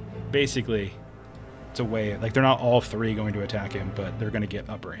 So basically, it's a way, like they're not all 3 going to attack him, but they're going to get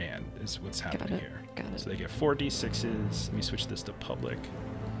upper hand is what's happening here. Got it. So they get 4d6s. Let me switch this to public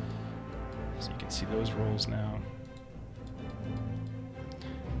so you can see those rolls now.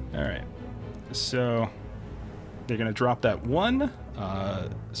 All right. So they're going to drop that 1.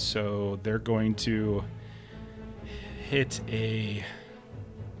 So they're going to hit a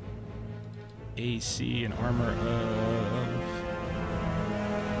AC and armor of...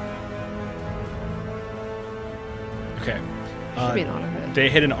 Okay. Should be an auto hit. They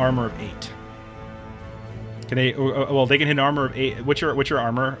hit an armor of 8. Can they... well, they can hit an armor of 8. What's your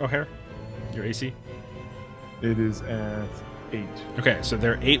armor, O'Hare? Your AC? It is at 8. Okay, so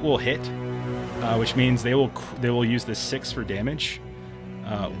their 8 will hit, which means they will use the 6 for damage,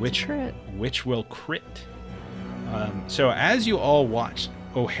 which will crit. So as you all watch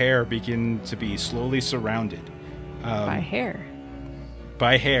O'Hare begin to be slowly surrounded by hair.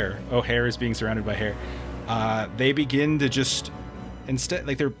 By hair, O'Hare is being surrounded by hair. They begin to just instead,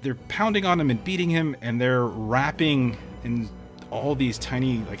 like they're pounding on him and beating him, and they're wrapping, and all these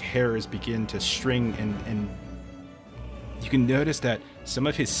tiny like hairs begin to string, and you can notice that some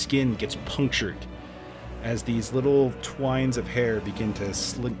of his skin gets punctured as these little twines of hair begin to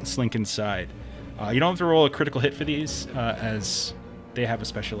slink inside. You don't have to roll a critical hit for these, as they have a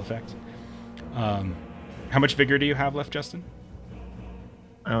special effect. How much vigor do you have left, Justin?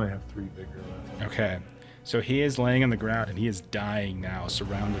 I only have 3 vigor left. Okay, so he is laying on the ground and he is dying now,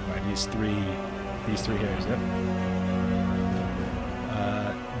 surrounded by these three hairs. Yep.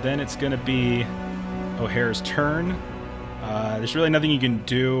 Then it's gonna be O'Hare's turn. There's really nothing you can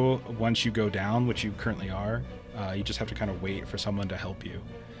do once you go down, which you currently are. You just have to kind of wait for someone to help you.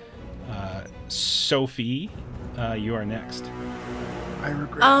 Sophie, you are next. I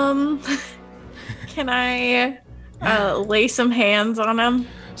regret. Can I lay some hands on him?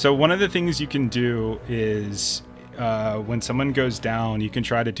 So one of the things you can do is when someone goes down, you can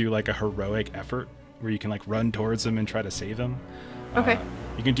try to do like a heroic effort where you can like run towards them and try to save them. Okay.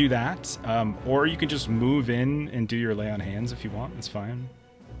 You can do that, or you can just move in and do your lay on hands if you want. It's fine.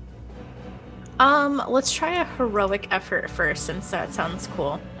 Let's try a heroic effort first, since that sounds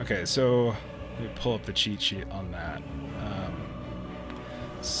cool. Okay, so let me pull up the cheat sheet on that.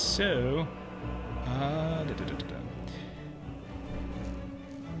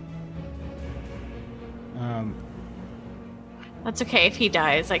 That's okay. If he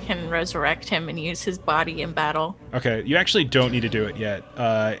dies, I can resurrect him and use his body in battle. Okay, you actually don't need to do it yet.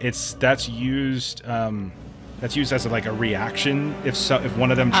 That's used as like a reaction. If one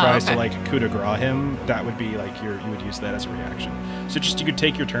of them tries to like coup de grace him, that would be like you would use that as a reaction. So just you could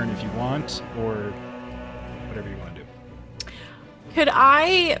take your turn if you want, or whatever you want to do. Could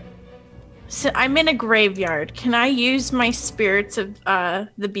I? So I'm in a graveyard. Can I use my spirits of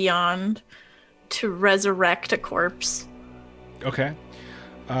the beyond to resurrect a corpse? Okay.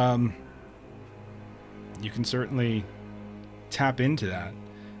 You can certainly tap into that.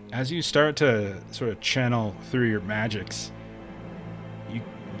 As you start to sort of channel through your magics,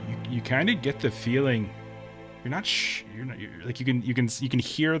 you kind of get the feeling you're like you can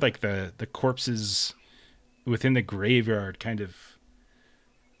hear like the corpses within the graveyard kind of.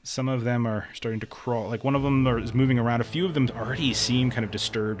 Some of them are starting to crawl. Like one of them is moving around. A few of them already seem kind of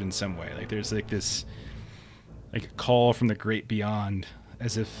disturbed in some way. Like there's like this like a call from the great beyond,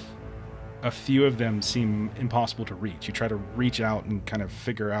 as if a few of them seem impossible to reach. You try to reach out and kind of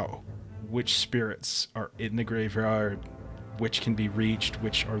figure out which spirits are in the graveyard, which can be reached,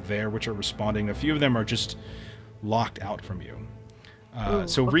 which are there, which are responding. A few of them are just locked out from you.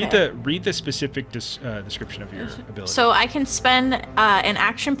 So okay. read the specific description of your ability. So I can spend an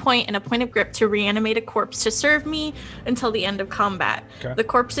action point and a point of grip to reanimate a corpse to serve me until the end of combat. Okay. The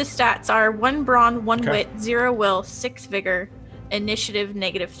corpse's stats are 1 brawn, 1 Okay. wit, 0 will, 6 vigor, initiative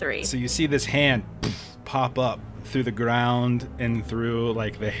 -3. So you see this hand pop up through the ground and through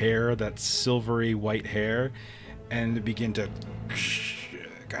like the hair, that silvery white hair, and begin to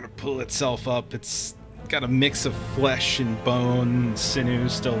kind of pull itself up. It's got a mix of flesh and bone and sinew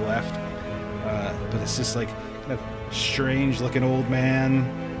still left, but it's just like kind of strange looking old man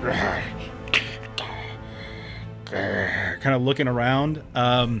kind of looking around.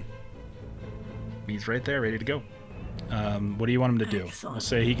 He's right there ready to go. What do you want him to do? Excellent. We'll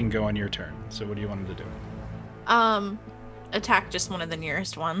say he can go on your turn, so what do you want him to do? Attack just one of the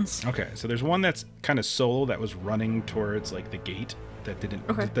nearest ones. Okay, so there's one that's kind of solo that was running towards like the gate that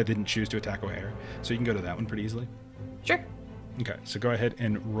didn't choose to attack O'Hare. So you can go to that one pretty easily. Sure. Okay, so go ahead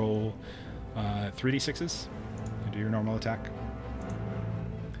and roll 3d6s and do your normal attack.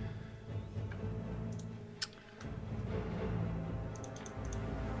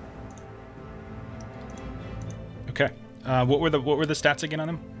 Okay. What were the stats again on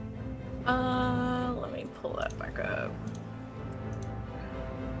him? Let me pull that back up.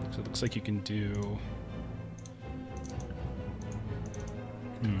 So it looks like you can do.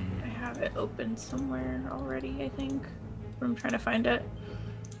 I have it open somewhere already, I think. I'm trying to find it.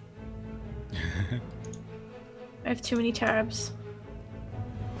 I have too many tabs.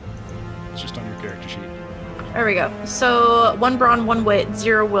 It's just on your character sheet. There we go. So 1 brawn, 1 wit,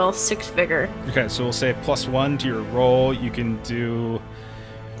 0 will, 6 vigor. Okay, so we'll say +1 to your roll. You can do.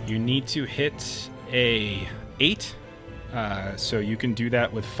 You need to hit a 8. So you can do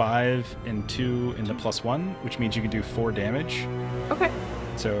that with 5 and 2 in the +1, which means you can do 4 damage. Okay.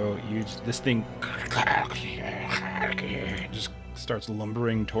 So this thing just starts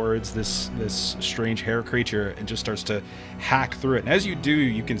lumbering towards this strange hair creature and just starts to hack through it. And as you do,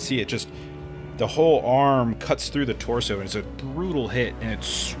 you can see it just the whole arm cuts through the torso, and it's a brutal hit, and it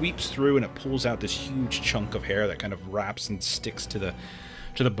sweeps through and it pulls out this huge chunk of hair that kind of wraps and sticks to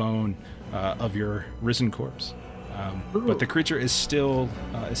the bone of your risen corpse. But the creature is still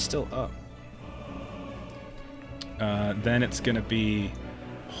up. Then it's going to be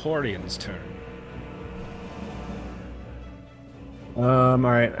Hohrion's turn. All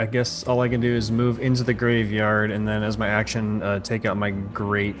right. I guess all I can do is move into the graveyard, and then as my action, take out my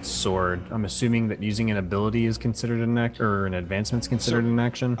great sword. I'm assuming that using an ability is considered an act, or an advancement is considered an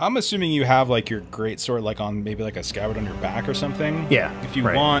action. I'm assuming you have like your great sword like on maybe like a scabbard on your back or something. Yeah. If you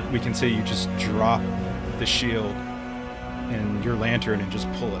right. want, we can say you just drop the shield and your lantern and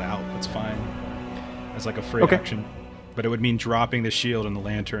just pull it out. That's fine. As like a free action. But it would mean dropping the shield and the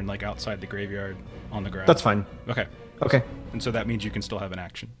lantern like outside the graveyard on the ground. That's fine. Okay. Okay. And so that means you can still have an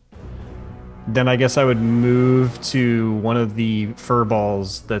action. Then I guess I would move to one of the fur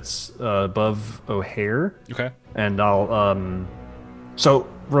balls that's above O'Hare. Okay. And I'll so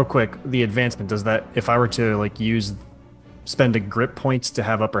real quick, the advancement, does that, if I were to like spend a grip points to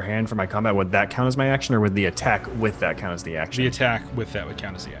have upper hand for my combat, would that count as my action, or would the attack with that count as the action? The attack with that would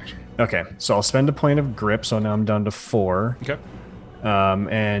count as the action. Okay, so I'll spend a point of grip, so now I'm down to 4. Okay.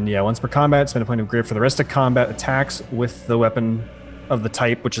 And yeah, once per combat, spend a point of grip for the rest of combat attacks with the weapon of the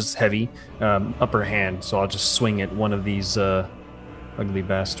type, which is heavy, upper hand. So I'll just swing at one of these ugly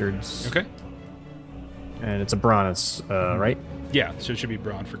bastards. Okay. And it's a brawn, right? Yeah, so it should be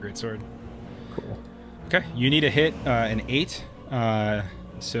brawn for greatsword. Cool. Okay, you need to hit an 8,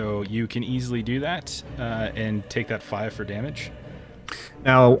 so you can easily do that and take that 5 for damage.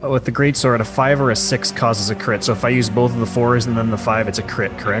 Now, with the greatsword, a 5 or a 6 causes a crit. So if I use both of the 4s and then the 5, it's a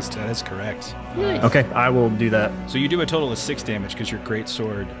crit, correct? That is correct. Nice. Okay, I will do that. So you do a total of 6 damage because your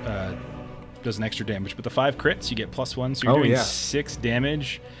greatsword does an extra damage. But the 5 crits, you get +1, so you're doing 6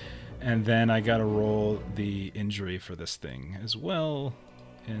 damage. And then I gotta roll the injury for this thing as well,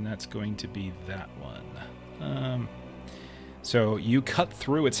 and that's going to be that one. So you cut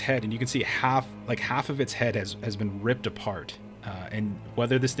through its head, and you can see half of its head has been ripped apart. And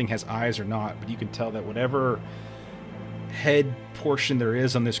whether this thing has eyes or not, but you can tell that whatever head portion there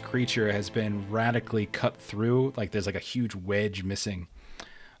is on this creature has been radically cut through. Like there's like a huge wedge missing.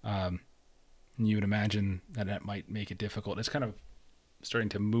 And you would imagine that might make it difficult. It's kind of starting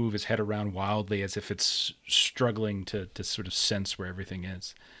to move his head around wildly as if it's struggling to sort of sense where everything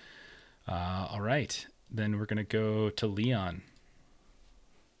is. All right, then we're going to go to Leon.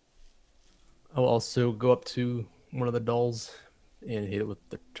 I'll also go up to one of the dolls and hit it with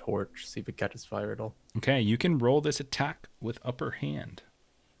the torch, see if it catches fire at all. Okay, you can roll this attack with upper hand.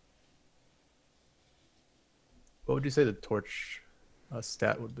 What would you say the torch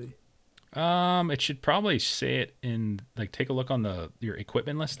stat would be? It should probably say it in, like, take a look on your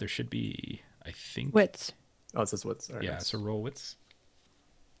equipment list. There should be, I think. Wits. Oh, it says wits. All right, Yeah, nice. so roll wits.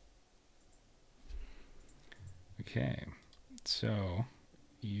 Okay, so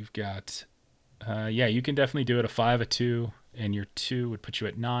you've got, yeah, you can definitely do it. A 5, a 2, and your 2 would put you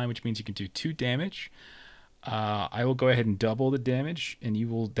at 9, which means you can do 2 damage. I will go ahead and double the damage, and you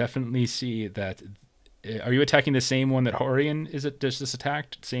will definitely see that. Are you attacking the same one that Hohrion just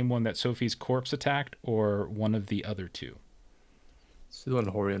attacked? Same one that Sophie's corpse attacked, or one of the other 2? It's the one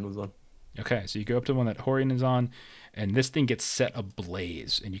Hohrion was on. Okay, so you go up to the one that Hohrion is on, and this thing gets set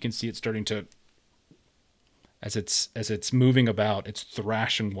ablaze, and you can see it starting to, as it's moving about, it's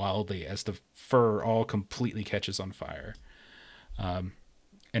thrashing wildly as the fur all completely catches on fire, and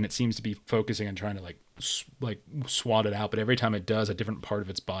it seems to be focusing on trying to like swat it out. But every time it does, a different part of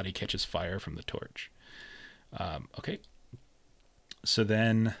its body catches fire from the torch. Okay, so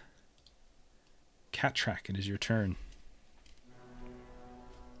then, Cat Track, it is your turn.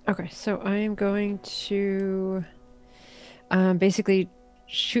 Okay, so I am going to basically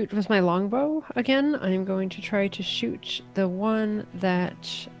shoot with my longbow again. I'm going to try to shoot the one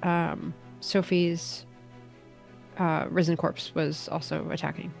that Sophie's risen corpse was also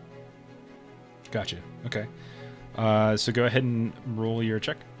attacking. Gotcha. Okay. So go ahead and roll your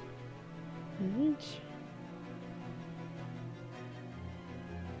check. Alright.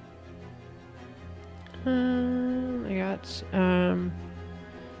 I got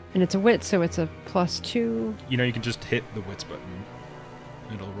and it's a wit, so it's a +2. You know, you can just hit the wits button.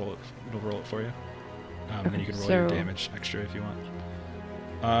 It'll roll it. It'll roll it for you. And then you can roll your damage extra if you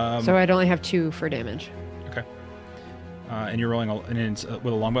want. So I'd only have 2 for damage. Okay. And you're rolling, and it's with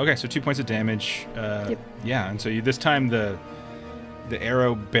a longbow. Okay, so 2 points of damage. Yep. Yeah, and so this time the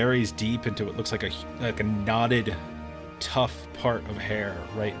arrow buries deep into what looks like a knotted, tough part of hair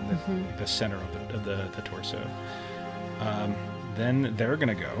right in the center of the torso. Then they're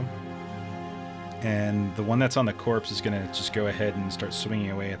gonna go, and the one that's on the corpse is gonna just go ahead and start swinging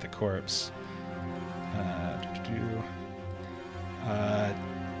away at the corpse.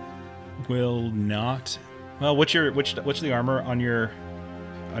 Will not. Well, what's the armor on your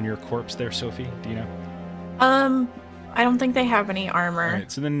corpse there, Sophie? Do you know? I don't think they have any armor. All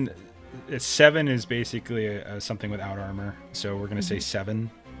right, so then 7 is basically something without armor. So we're gonna say 7.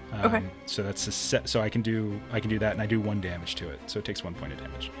 Okay. So that's a set. So I can do that, and I do 1 damage to it. So it takes 1 point of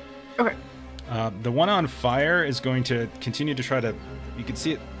damage. Okay. The one on fire is going to continue to try to. You can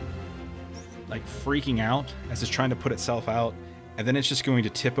see it like freaking out as it's trying to put itself out, and then it's just going to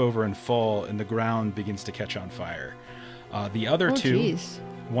tip over and fall, and the ground begins to catch on fire. The other 2, geez.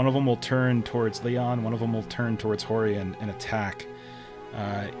 One of them will turn towards Leon, one of them will turn towards Hohrion and attack.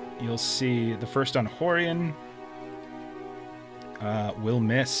 You'll see the first on Hohrion will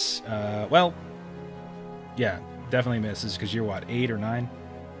miss. Well, yeah, definitely misses because you're what, 8 or 9?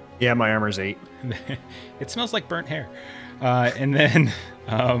 Yeah, my armor's 8. It smells like burnt hair. And then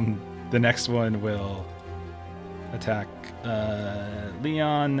the next one will attack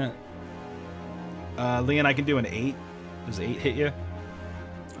Leon. Leon, I can do an 8. Does 8 hit you?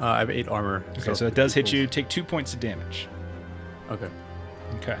 I have 8 armor. Okay, so it does hit you. Take 2 points of damage. Okay.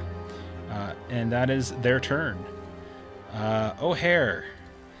 Okay. And that is their turn. O'Hare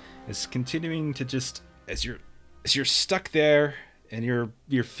is continuing to just, as you're stuck there and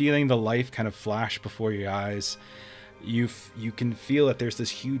you're feeling the life kind of flash before your eyes, you can feel that there's this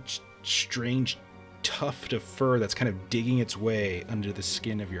huge, strange tuft of fur that's kind of digging its way under the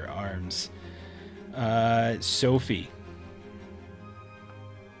skin of your arms. Sophie.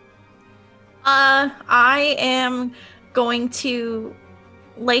 I am going to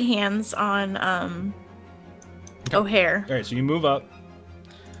lay hands on Okay. O'Hare. All right, so you move up.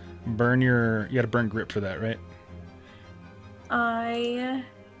 You got to burn grip for that, right? I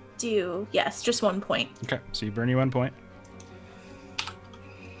do. Yes, just 1 point. Okay, so you burn you 1 point.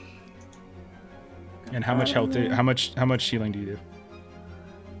 And how much health? How much healing do you do?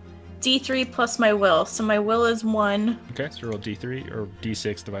 D3 plus my will. So my will is 1. Okay, so roll D3 or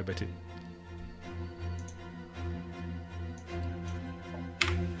D6 divided by 2.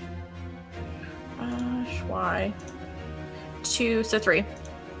 Why? 2, so 3.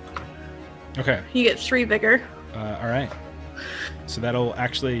 Okay. You get 3 vigor. All right. So that'll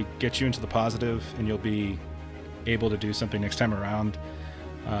actually get you into the positive, and you'll be able to do something next time around.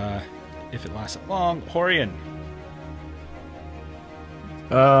 If it lasts that long. Hohrion.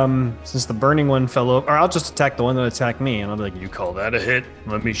 Since the burning one fell over, or I'll just attack the one that attacked me, and I'll be like, "You call that a hit?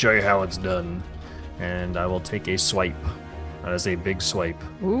 Let me show you how it's done." And I will take a swipe. That is a big swipe.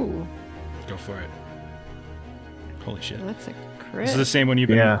 Ooh, Go for it. Holy shit. that's a crit. This is the same one you've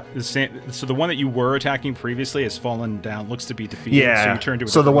been. Yeah. The same. So the one that you were attacking previously has fallen down. Looks to be defeated. Yeah. So you turned to a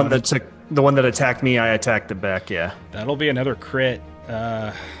so the different one that attacked me, I attacked it back. Yeah. That'll be another crit.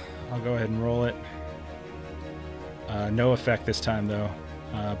 I'll go ahead and roll it. No effect this time though.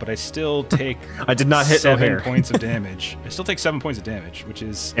 But I still take. I did not hit 7 O'Hare. points of damage. I still take 7 points of damage, which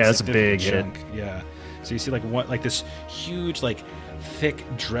is that's a big significant chunk. Yeah. So you see like this huge thick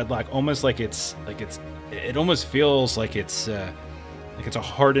dreadlock, almost it almost feels like it's a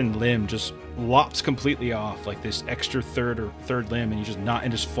hardened limb just lops completely off, like this extra third limb, and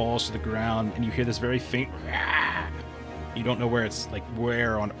and just falls to the ground, and you hear this very faint. You don't know where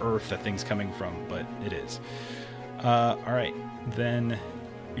where on earth that thing's coming from, but it is. All right, then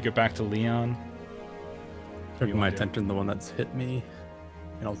we go back to Leon. Turning my attention to the one that's hit me,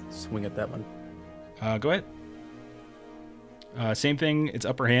 and I'll swing at that one. Go ahead. Same thing. It's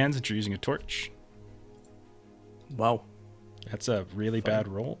upper hands. That you're using a torch. Wow. That's a really bad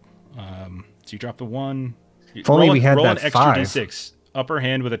roll. So you drop the 1. If only we had roll that an extra 5. d6. Upper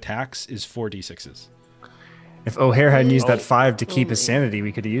hand with attacks is 4 d6s. If O'Hare hadn't used that 5 to keep his sanity,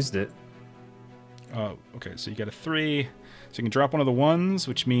 we could have used it. Oh, okay. So you get a 3. So you can drop one of the 1s,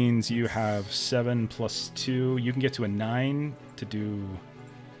 which means you have 7 plus 2. You can get to a 9 to do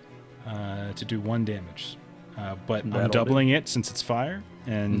 1 damage. But I'm doubling it since it's fire,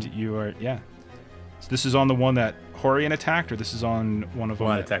 and you are So this is on the one that Hohrion attacked, or this is on one of them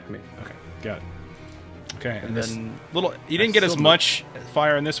One that attacked me. Okay, got it. Okay, and this then you didn't get as much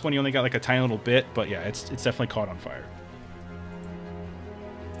fire in this one. You only got like a tiny little bit, but yeah, it's definitely caught on fire.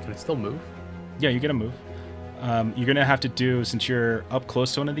 Can it still move? Yeah, you get a move. You're gonna have to do, since you're up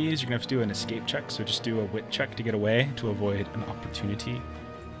close to one of these, you're gonna have to do an escape check. So just do a wit check to get away to avoid an opportunity.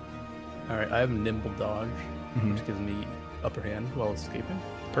 All right, I have nimble dodge, which gives me upper hand while escaping.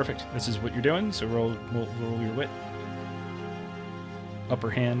 Perfect. This is what you're doing. So roll your wit. Upper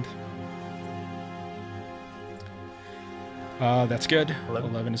hand. That's good.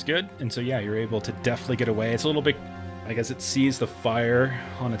 11 is good. And so yeah, you're able to definitely get away. It's a little bit, I guess it sees the fire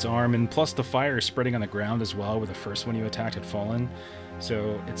on its arm, and plus the fire is spreading on the ground as well, where the first one you attacked had fallen.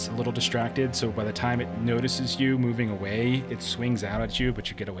 So it's a little distracted. So by the time it notices you moving away, it swings out at you, but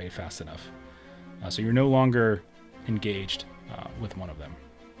you get away fast enough. So you're no longer engaged with one of them.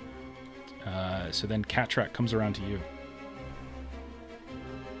 So then Cattrack comes around to you.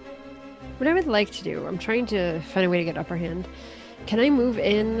 What I would like to do, I'm trying to find a way to get upper hand. Can I move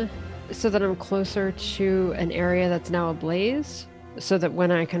in so that I'm closer to an area that's now ablaze, so that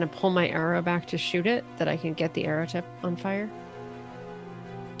when I kind of pull my arrow back to shoot it, that I can get the arrow tip on fire?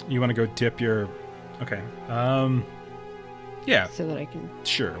 You want to go dip your... Okay. Yeah. So that I can...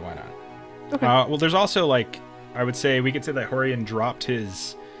 Sure, why not? Okay. Well, there's also, I would say, we could say that Hohrion dropped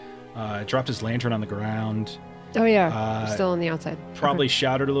his lantern on the ground. Oh, yeah. Still on the outside. Probably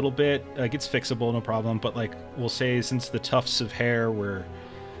shattered a little bit. It's fixable, no problem. But, we'll say since the tufts of hair were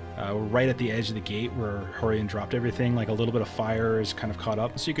right at the edge of the gate where Hohrion dropped everything, a little bit of fire is kind of caught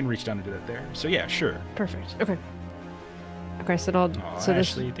up. So you can reach down and do that there. So, yeah, sure. Perfect. Okay. Okay, so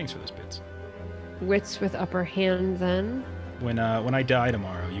Ashley, thanks for those bits. Wits with upper hand, then. When I die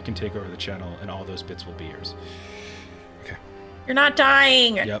tomorrow, you can take over the channel, and all those bits will be yours. Okay. You're not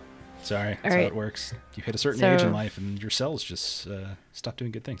dying. Yep. Sorry. That's how it works. You hit a certain age in life, and your cells just stop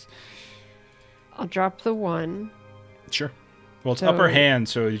doing good things. I'll drop the 1. Sure. Well, it's upper hand,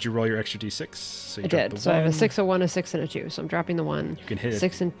 so did you roll your extra d6? So I did. So I have a 6, a 1, a 6, and a 2. So I'm dropping the 1. You can hit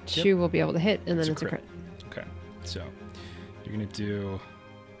 6 and 2 will be able to hit, and then it's a crit. Okay. So you're going to do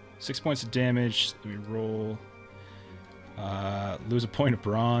 6 points of damage. Let me roll. Lose a point of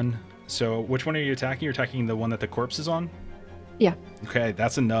brawn. So which one are you attacking? You're attacking the one that the corpse is on? Yeah. Okay,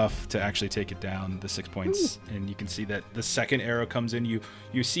 that's enough to actually take it down, the 6 points. Ooh. And you can see that the second arrow comes in. You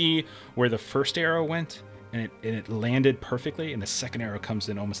see where the first arrow went, and it landed perfectly, and the second arrow comes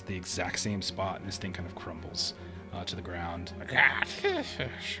in almost the exact same spot, and this thing kind of crumbles to the ground.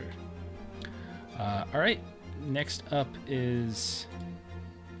 Sure. All right. Next up is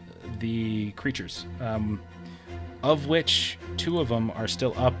the creatures. Of which 2 of them are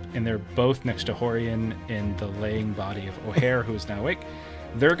still up, and they're both next to Hohrion in the laying body of O'Hare, who is now awake.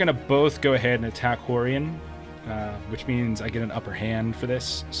 They're going to both go ahead and attack Hohrion, which means I get an upper hand for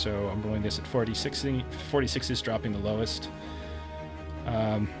this. So I'm rolling this at 46. 46 is dropping the lowest.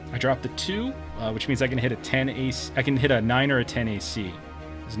 I dropped the 2, which means I can hit a 10 AC. I can hit a 9 or a 10 AC.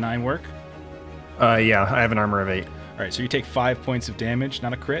 Does 9 work? Yeah, I have an armor of 8. All right, so you take 5 points of damage,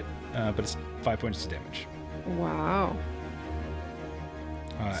 not a crit, but it's 5 points of damage. Wow.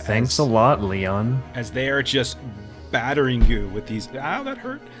 Thanks a lot, Leon. As they are just battering you with these... Ow, that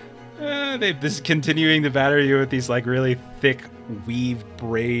hurt. This is continuing to batter you with these like really thick weave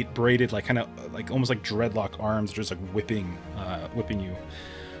braided like kind of like almost like dreadlock arms, just like whipping you,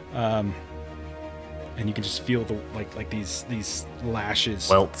 and you can just feel the like these lashes,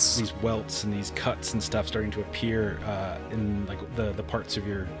 these welts and these cuts and stuff starting to appear in like the parts of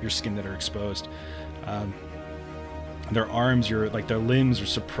your skin that are exposed. Their arms, their limbs are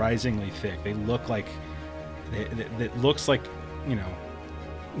surprisingly thick. They look like it looks like, you know,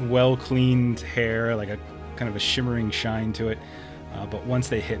 well cleaned hair, like a kind of a shimmering shine to it. But once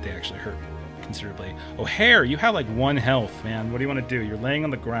they hit, they actually hurt considerably. O'Hare, you have like 1 health, man. What do you want to do? You're laying on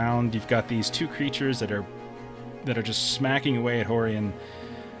the ground. You've got these 2 creatures that are just smacking away at Hohrion.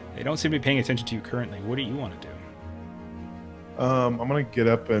 They don't seem to be paying attention to you currently. What do you want to do? I'm gonna get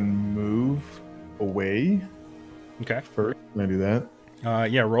up and move away. Okay. First, can I do that?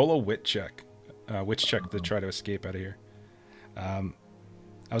 Yeah. Roll a wit check. Witch check to try to escape out of here.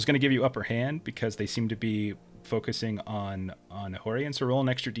 I was going to give you upper hand because they seem to be focusing on Hohrion, so roll an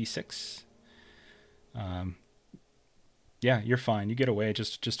extra d6. Yeah, you're fine. You get away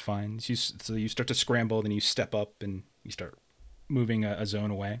just fine. So you start to scramble, then you step up and you start moving a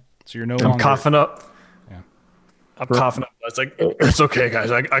zone away. So you're no longer... I'm coughing up. Yeah. I'm coughing up. I was like, it's okay, guys.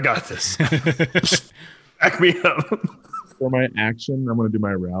 I got this. Just back me up. For my action, I'm going to do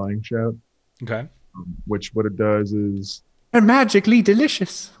my rallying shout. Okay. Which what it does is... And magically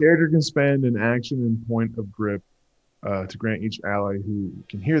delicious. Character can spend an action and point of grip to grant each ally who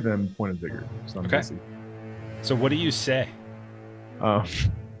can hear them point of vigor. So I'm okay. So what do you say? So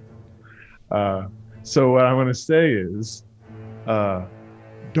what I'm going to say is,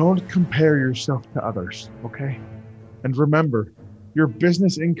 don't compare yourself to others, okay? And remember, your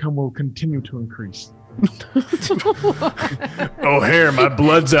business income will continue to increase. O'Hare, my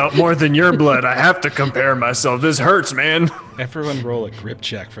blood's out more than your blood. I have to compare myself. This hurts, man. Everyone roll a grip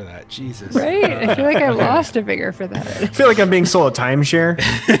check for that. Jesus. Right? I feel like I lost a vigor for that. I feel like I'm being sold a timeshare.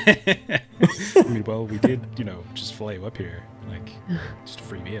 I mean, well, we did, just fly you up here. Like, just a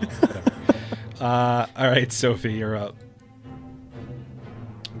free meal. Whatever. All right, Sophie, you're up.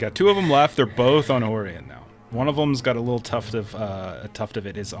 Got 2 of them left. They're both on Hohrion now. One of them's got a little tuft of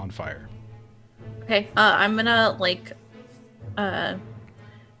it is on fire. Okay, I'm gonna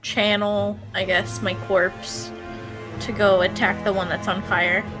channel, I guess, my corpse to go attack the one that's on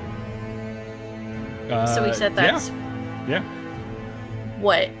fire. So we said that's yeah.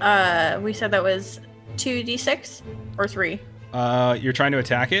 What? We said that was 2d6 or 3. You're trying to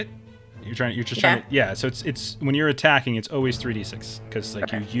attack it. Trying to. Yeah. So it's when you're attacking, it's always 3d6 because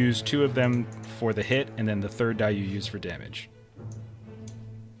you use 2 of them for the hit, and then the 3rd die you use for damage.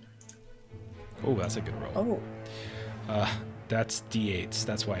 Oh, that's a good roll. Oh. That's d8s.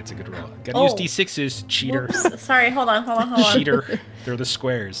 That's why it's a good roll. Gotta use d6s, cheater. Oops. Sorry, hold on. Cheater. They're the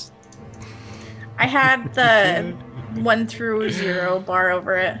squares. I had the 1 through 0 bar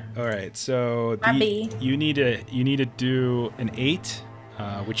over it. All right, so you need to do an 8,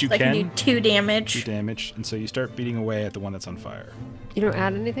 which you so can. I can do 2 damage. 2 damage, and so you start beating away at the one that's on fire. You don't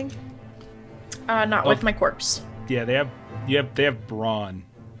add anything? Not with my corpse. Yeah, they have brawn.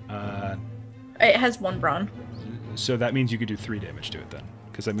 It has 1 brawn. So that means you could do 3 damage to it then,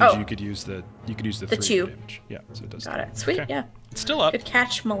 because that means you could use the 3 2 damage. Yeah, so it does. Got it. Sweet. Okay. Yeah. It's still up. Good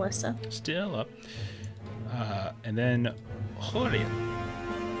catch, Melissa. Still up. And then Hohrion.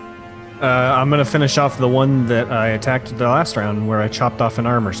 I'm gonna finish off the one that I attacked the last round, where I chopped off an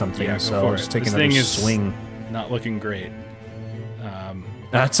arm or something. Yeah, so I'll just take this another thing is swing. Not looking great.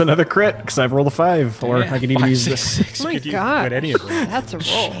 That's another crit because I've rolled a 5, or I can even use this. 6. Oh my Could you God, put any of them? that's a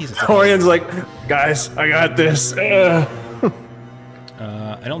roll. Jesus. Hohrion's like, guys, I got this. I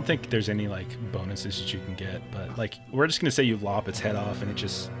don't think there's any bonuses that you can get, but we're just gonna say you lop its head off and it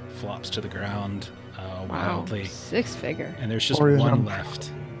just flops to the ground wildly. 6 figure. And there's just Hohrion, one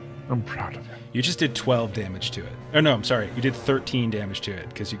left. I'm proud of you. You just did 12 damage to it. Oh no, I'm sorry. You did 13 damage to it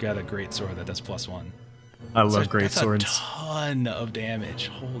because you got a great sword that does +1. I love great swords. That's a ton of damage.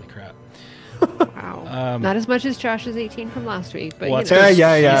 Holy crap. Wow. Not as much as Josh's 18 from last week, but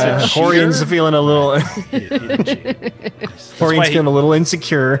yeah. Hohrion's feeling a little. Hohrion's feeling a little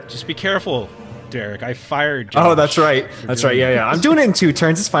insecure. Just be careful, Derek. I fired. Josh that's right. That's right. Yeah. I'm doing it in 2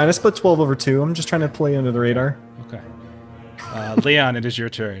 turns. It's fine. I split 12 over 2. I'm just trying to play under the radar. Okay. Leon, it is your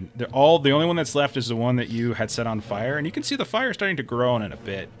turn. The only one that's left is the one that you had set on fire, and you can see the fire starting to grow on it a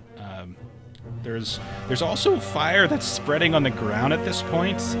bit. There's also fire that's spreading on the ground at this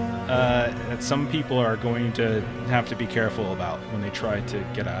point that some people are going to have to be careful about when they try to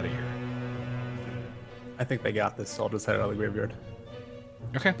get out of here. I think they got this, so I'll just head out of the graveyard.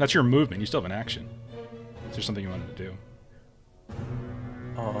 Okay, that's your movement. You still have an action. Is there something you wanted to do?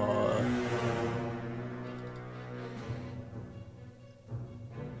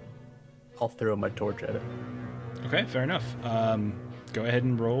 I'll throw my torch at it. Okay, fair enough. Go ahead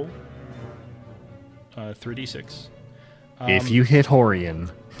and roll 3d6. If you hit Hohrion,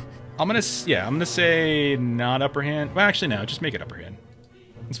 I'm gonna say not upper hand. Well, actually, no, just make it upper hand.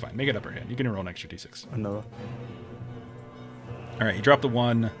 It's fine. Make it upper hand. You can roll an extra d6. Another. All right, you drop the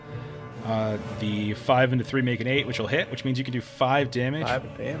 1. The 5 into 3 make an 8, which will hit, which means you can do 5 damage.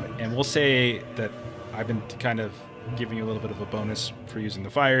 5 damage. And we'll say that I've been kind of giving you a little bit of a bonus for using the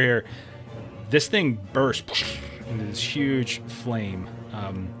fire here. This thing bursts into this huge flame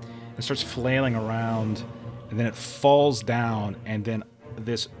and starts flailing around, and then it falls down, and then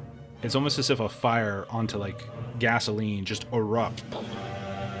it's almost as if a fire onto like gasoline just erupts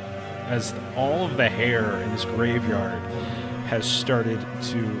as all of the hair in this graveyard has started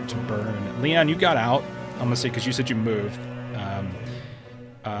to burn. Leon, you got out. I'm gonna say because you said you moved.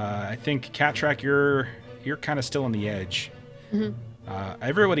 I think Cat Track, you're kind of still on the edge. Mm-hmm.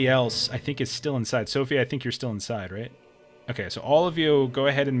 Everybody else, I think, is still inside. Sophie, I think you're still inside, right? Okay, so all of you go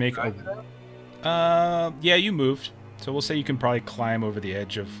ahead and make. Yeah, you moved. So we'll say you can probably climb over the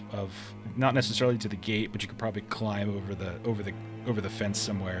edge of not necessarily to the gate, but you could probably climb over the fence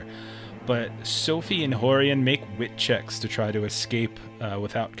somewhere. But Sophie and Hohrion make wit checks to try to escape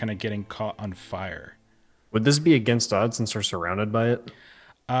without kind of getting caught on fire. Would this be against odds since we're surrounded by it?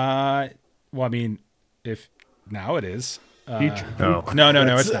 Well, I mean, if now it is. No,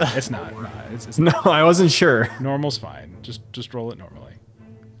 it's not. It's not. It's no, I wasn't sure. Normal's fine. Just roll it normally.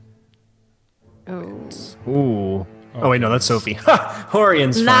 Oh. Ooh. Oh wait, no, that's Sophie.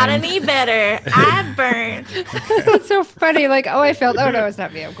 Hohrion's fine. Not any better. I burned. That's so funny. Like, oh, I failed. Oh no, it's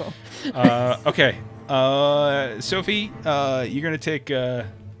not me. I'm cool. Okay. Sophie, you're gonna take.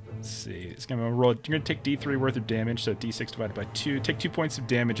 Let's see. It's gonna roll. You're gonna take D3 worth of damage, so D6 divided by 2. Take 2 points of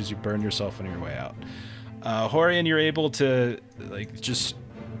damage as you burn yourself on your way out. Hohrion, you're able to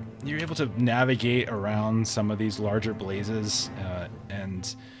you're able to navigate around some of these larger blazes,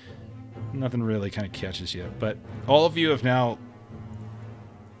 and nothing really kind of catches you. But all of you have now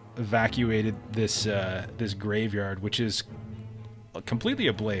evacuated this this graveyard, which is completely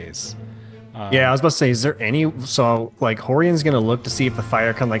ablaze. Yeah, I was about to say, is there any... So, like, Hohrion's going to look to see if the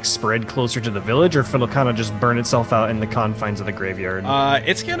fire can, like, spread closer to the village, or if it'll kind of just burn itself out in the confines of the graveyard.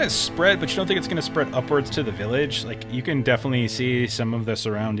 It's going to spread, but you don't think it's going to spread upwards to the village? Like, you can definitely see some of the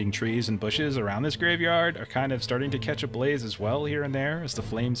surrounding trees and bushes around this graveyard are kind of starting to catch a blaze as well here and there as the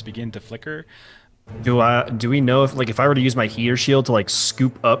flames begin to flicker. Do we know if I were to use my heater shield to, like,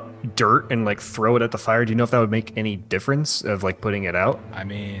 scoop up dirt and, like, throw it at the fire, do you know if that would make any difference of, like, putting it out? I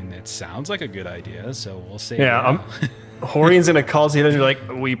mean, it sounds like a good idea, so we'll say yeah. Hohrion's gonna call to the others, like,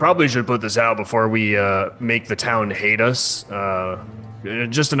 we probably should put this out before we make the town hate us.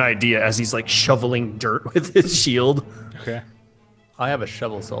 Just an idea, as he's, like, shoveling dirt with his shield. Okay. I have a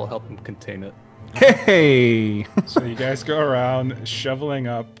shovel, so I'll help him contain it. Hey! So you guys go around shoveling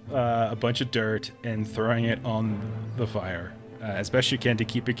up a bunch of dirt and throwing it on the fire as best you can to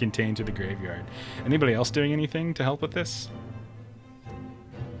keep it contained to the graveyard. Anybody else doing anything to help with this?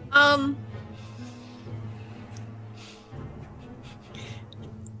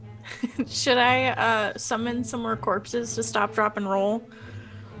 Should I summon some more corpses to stop, drop, and roll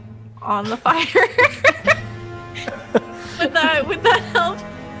on the fire? would that help?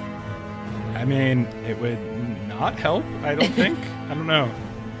 I mean, it would not help, I don't think. I don't know.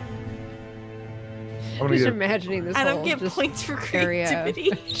 Just imagining this I don't whole get just points for area.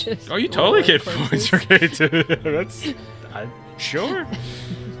 creativity. Oh, you totally get points for creativity. That's... sure.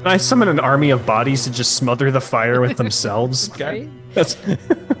 Can I summon an army of bodies to just smother the fire with themselves? Right? That's...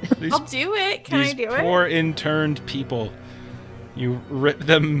 I'll do it. Can I do These it? poor interned people. You rip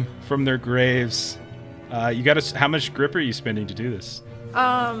them from their graves. You got to... How much grip are you spending to do this?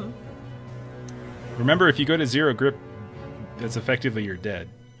 Remember, if you go to 0 grip, that's effectively you're dead.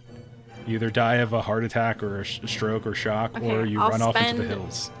 You either die of a heart attack or a stroke or shock, Okay, or you I'll run off into the spend-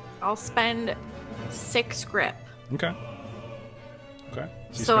 hills. I'll spend 6 grip. Okay. Okay. you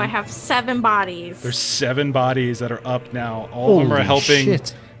So I spend- have 7 bodies. There's 7 bodies that are up now. All of them are Holy helping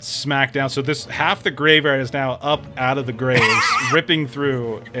shit. smack down. So this half the graveyard is now up out of the graves, ripping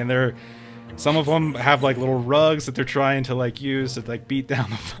through, and they're... Some of them have like little rugs that they're trying to like use to like beat down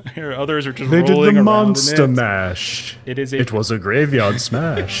the fire. Others are just They did rolling the around monster in it. mash. It was a graveyard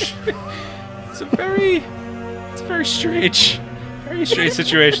smash. It's a very strange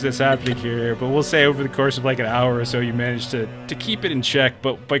situation that's happening here. But we'll say over the course of like an hour or so, you managed to keep it in check.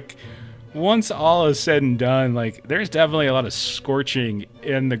 But like once all is said and done, like there's definitely a lot of scorching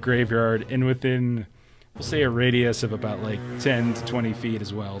in the graveyard and within we'll say a radius of about like 10 to 20 feet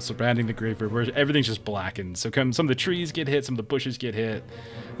as well, surrounding the graveyard, where everything's just blackened. So some of the trees get hit, some of the bushes get hit,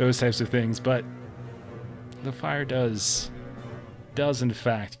 those types of things. But the fire does in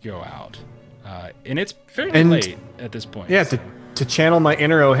fact go out, and it's fairly late at this point. Yeah, so. to channel my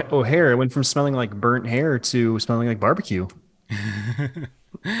inner O'Hare, it went from smelling like burnt hair to smelling like barbecue.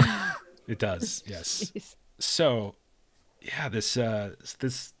 It does, yes. Jeez. So, yeah, this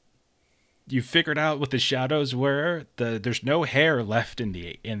you figured out what the shadows were. There's no hair left in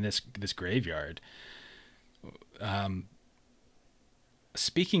this graveyard.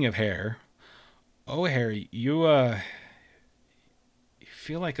 Speaking of hair, O'Hare, you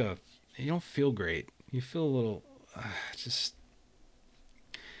feel like you don't feel great. You feel a little just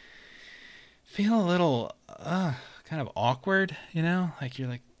feel a little kind of awkward, you know? Like you're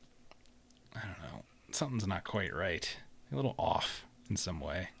like, I don't know, something's not quite right. A little off in some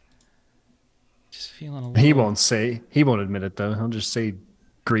way. Just feeling a little... He won't admit it though. He'll just say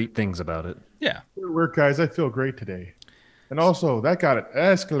great things about it. Yeah. Good work, guys. I feel great today. And also, that got it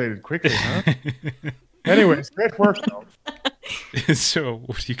escalated quickly, huh? Anyways, great work, though. So,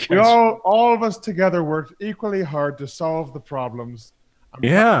 what do you guys... We all of us together worked equally hard to solve the problems.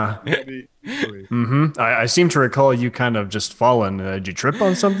 Yeah. Equally. I seem to recall you kind of just fallen. Did you trip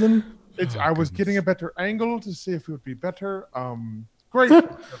on something? I was getting a better angle to see if it would be better. Great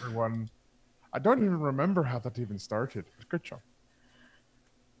work, everyone. I don't even remember how that even started. Good job.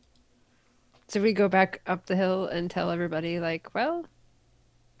 So we go back up the hill and tell everybody, like, well,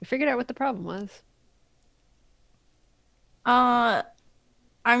 we figured out what the problem was. I'm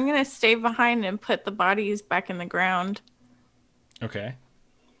gonna stay behind and put the bodies back in the ground. Okay.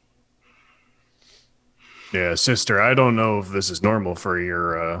 Yeah, sister, I don't know if this is normal for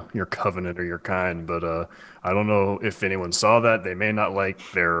your covenant or your kind, but I don't know if anyone saw that. They may not like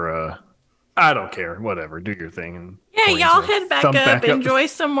their I don't care. Whatever. Do your thing. And Yeah, y'all head back up. Enjoy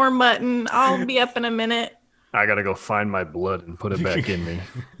some more mutton. I'll be up in a minute. I gotta go find my blood and put it back in me.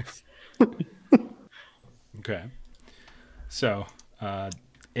 Okay. So,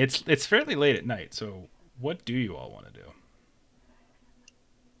 it's fairly late at night. So, what do you all want to do?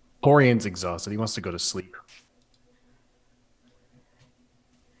 Horion's exhausted. He wants to go to sleep.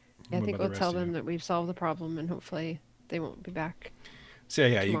 Yeah, I What think about we'll the tell rest of them you? that we've solved the problem and hopefully they won't be back. So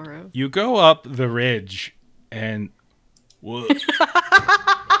yeah, tomorrow. you go up the ridge and what?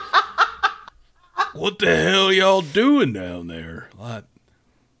 What the hell y'all doing down there? Like,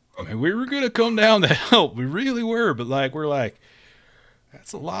 I mean, we were gonna come down to help. We really were, but we're like,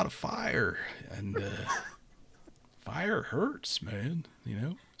 that's a lot of fire, and fire hurts, man. You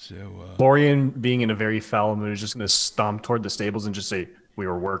know. So Horion, being in a very foul mood, is just gonna stomp toward the stables and just say, "We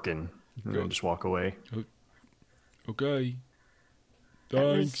were working," and then just walk away. Okay. That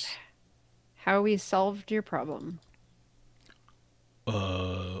was Thanks. how we solved your problem.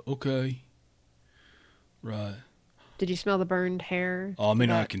 Okay. Right. Did you smell the burned hair? I mean,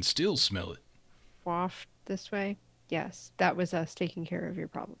 I that can still smell it. waft this way? Yes, that was us taking care of your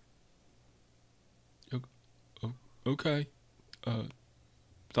problem. Okay.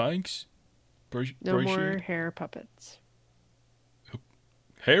 Thanks. No Appreciate more it. hair puppets.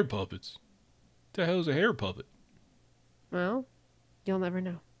 Hair puppets? What the hell's a hair puppet? Well, you'll never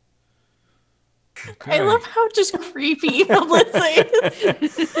know. Okay. I love how just creepy Alyssa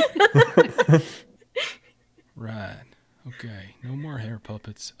is. Right. Okay. No more hair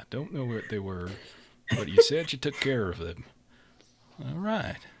puppets. I don't know what they were, but you said you took care of them. All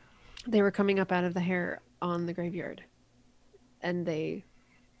right. They were coming up out of the hair on the graveyard, and they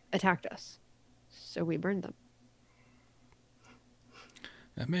attacked us. So we burned them.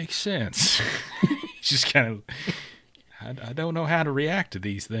 That makes sense. Just kind of... I don't know how to react to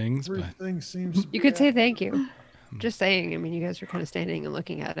these things, but... Everything seems to You could say thank you. Just saying. I mean, you guys were kind of standing and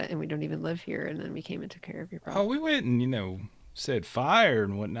looking at it, and we don't even live here, and then we came and took care of your problem. Oh, we went and, said fire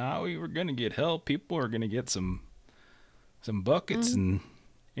and whatnot. We were going to get help. People were going to get some buckets, and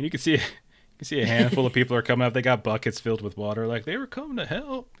you can see a handful of people are coming up. They got buckets filled with water. Like, they were coming to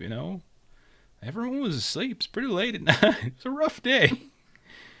help, Everyone was asleep. It's pretty late at night. It's a rough day.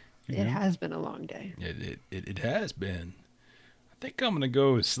 It has been a long day. It has been. I think I'm gonna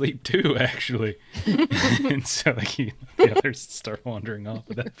go to sleep too, actually. And so the others start wandering off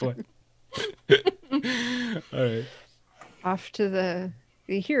at that point. All right. Off to the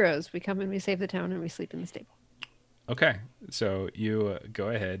heroes. We come and we save the town and we sleep in the stable. Okay, so you go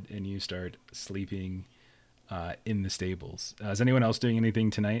ahead and you start sleeping in the stables. Is anyone else doing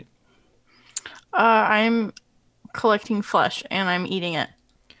anything tonight? I'm collecting flesh and I'm eating it.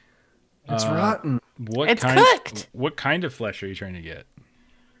 It's rotten. It's cooked. What kind of flesh are you trying to get?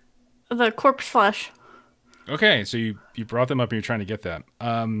 The corpse flesh. Okay, so you brought them up and you're trying to get them.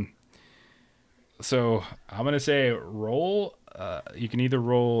 So I'm gonna say roll. You can either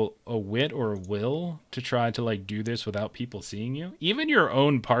roll a wit or a will to try to like do this without people seeing you. Even your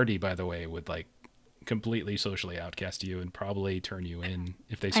own party, by the way, would like completely socially outcast you and probably turn you in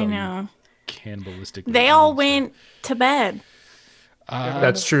if they saw you cannibalistically. They all went to bed.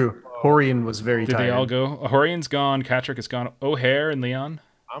 That's true. Hohrion was very Did tired. they all go? Horion's gone. Catrick is gone. O'Hare and Leon.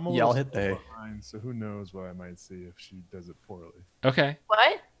 I'm a Yeah, I'll little hit the- behind, so who knows what I might see if she does it poorly. Okay.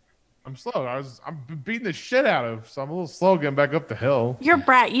 What? I'm slow. I'm beating the shit out of, so I'm a little slow getting back up the hill. You're a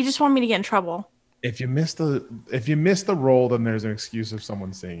brat. You just want me to get in trouble. If you miss the roll, then there's an excuse of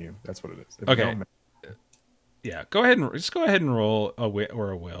someone seeing you. That's what it is. If you Okay. don't miss- Yeah, go ahead and roll a wit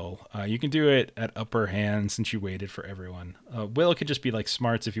or a will. You can do it at upper hand since you waited for everyone. Will could just be like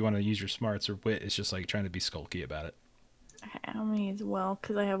smarts if you want to use your smarts, or wit is just like trying to be skulky about it. Okay, I'm gonna use well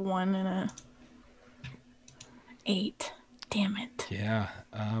because I have 1 and a 8. Damn it. Yeah.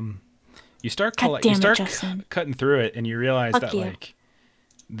 You start God damn it, start Justin. cutting through it, and you realize Fuck that you. like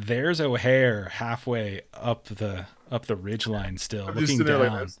there's O'Hare halfway up the ridge line still, I'm just looking sitting there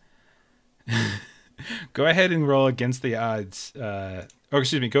down. like this. Go ahead and roll against the odds. Or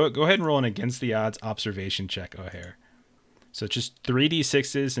excuse me. Go ahead and roll an against the odds observation check, O'Hare. So just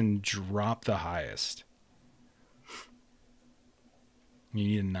 3d6s and drop the highest. You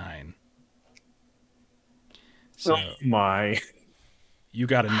need a 9. So My. you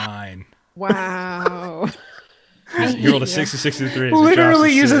got a 9. Wow. You rolled a 6, a 6, and a 3. So it drops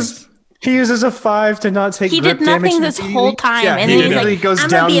Literally to 6. uses a 5 to not take He grip did damage nothing this immediately. whole time, Yeah, and he then he's literally like, goes "I'm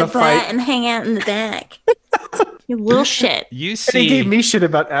down gonna be the a brat fight. and hang out in the back." You little shit. You And he gave see, me shit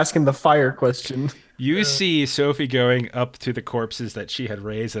about asking the fire question. you see Sophie going up to the corpses that she had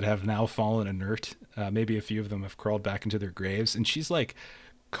raised that have now fallen inert. Maybe a few of them have crawled back into their graves, and she's like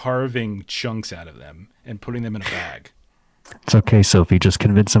carving chunks out of them and putting them in a bag. It's okay, Sophie. Just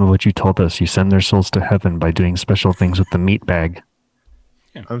convince them of what you told us. You send their souls to heaven by doing special things with the meat bag.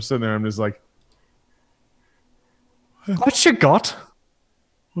 I'm sitting there. I'm just like, What you got?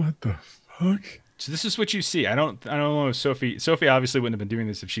 what the fuck? So this is what you see. I don't know if Sophie obviously wouldn't have been doing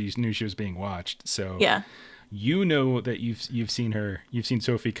this if she knew she was being watched. So Yeah. you know that you've seen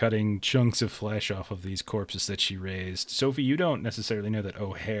Sophie cutting chunks of flesh off of these corpses that she raised. Sophie, you don't necessarily know that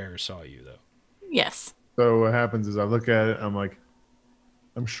O'Hare saw you though. Yes. So what happens is I look at it. I'm like,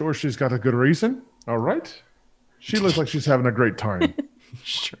 I'm sure she's got a good reason. All right. She looks like she's having a great time.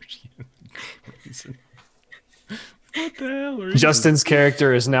 Sure. What the hell? Are Justin's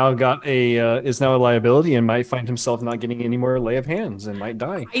character is now a liability and might find himself not getting any more lay of hands and might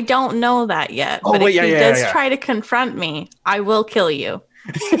die. I don't know that yet. Oh, but wait, if yeah, he yeah, does yeah. try to confront me, I will kill you.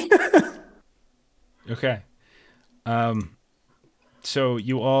 Okay. So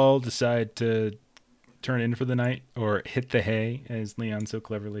you all decide to turn in for the night or hit the hay, as Leon so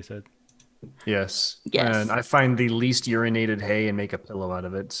cleverly said. Yes. Yes. And I find the least urinated hay and make a pillow out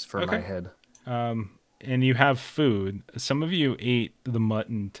of it for my Okay. head. And you have food. Some of you ate the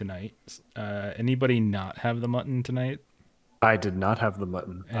mutton tonight. Anybody not have the mutton tonight? I did not have the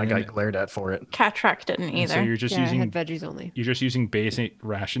mutton. I got glared at for it. Catrack didn't And either. so you're just Yeah, I using had veggies only. you're just using basic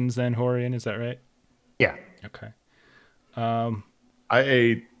rations then, Hohrion, is that right? Yeah. Okay. I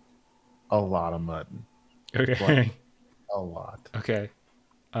ate a lot of mutton. Okay. A lot. Okay.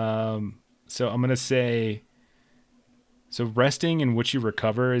 So I'm gonna say, so resting and what you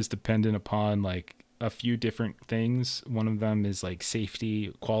recover is dependent upon like a few different things. One of them is like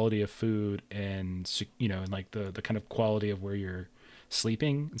safety, quality of food, and and like the kind of quality of where you're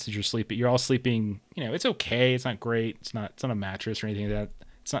sleeping. Since you're all sleeping. It's okay. It's not great. It's not a mattress or anything like that.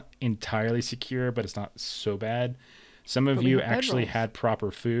 It's not entirely secure, but it's not so bad. Some of But we you have actually bedrolls. had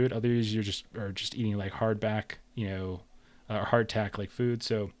proper food. Others are just eating like hardback, hardtack like food.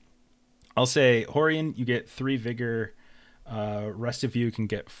 So I'll say, Hohrion, you get 3 vigor. Rest of you can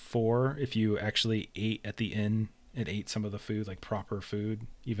get 4 if you actually ate at the inn and ate some of the food, like proper food,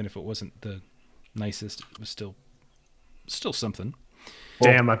 even if it wasn't the nicest. It was still something.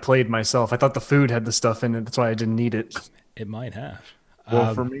 Damn, I played myself. I thought the food had the stuff in it. That's why I didn't eat it. It might have.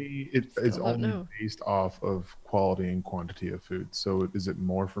 Well, for me, it's don't only know. based off of quality and quantity of food. So is it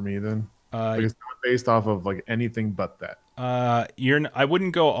more for me then? Uh, Like it's not based off of like anything but that. I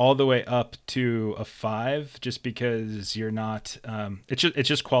wouldn't go all the way up to a 5 just because you're not. It's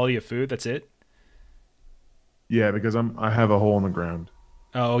just quality of food. That's it. Yeah, because I have a hole in the ground.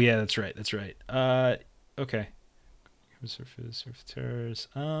 Oh yeah, that's right. That's right. Okay. Servitors.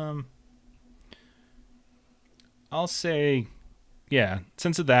 I'll say, yeah.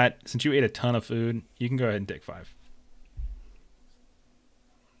 Since you ate a ton of food, you can go ahead and take 5.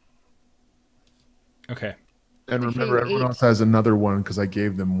 Okay. And Okay, remember, everyone 8. else has another one because I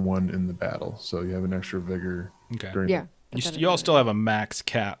gave them one in the battle, so you have an extra vigor. Okay. During Yeah. You all still have a max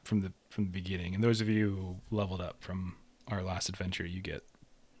cap from the beginning, and those of you who leveled up from our last adventure, you get,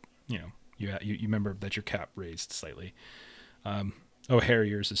 you remember that your cap raised slightly. O'Hare,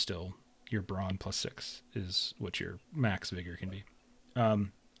 yours is still your brawn +6 is what your max vigor can be.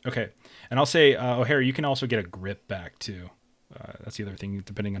 Okay, and I'll say O'Hare, you can also get a grip back too. That's the other thing.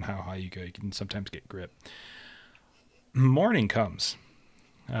 Depending on how high you go, you can sometimes get grip. Morning comes.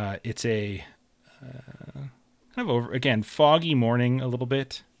 It's a kind of foggy morning a little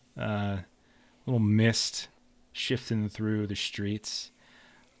bit. Little mist shifting through the streets.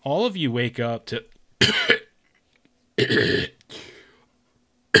 All of you wake up to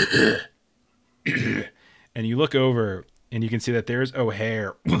and you look over and you can see that there's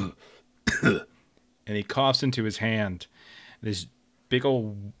O'Hare and he coughs into his hand this big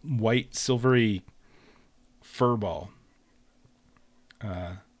old white silvery fur ball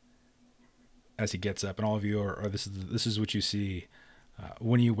as he gets up, and all of you are this is what you see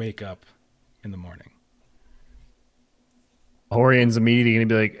when you wake up in the morning. Hohrion's immediately gonna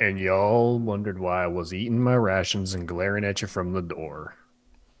be like, and y'all wondered why I was eating my rations and glaring at you from the door.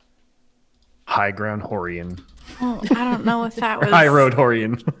 High ground Hohrion. Well, I don't know if that was High road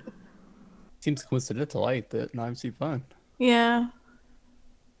Hohrion. Seems coincidental that knives see fun. Yeah.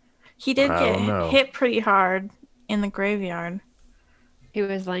 He did I don't know. get hit pretty hard in the graveyard. He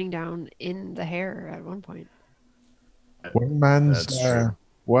was laying down in the hair at one point. One man's That's true.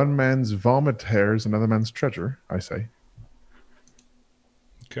 one man's vomit hair is another man's treasure, I say.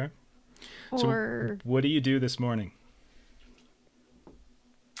 Okay. Or So what do you do this morning?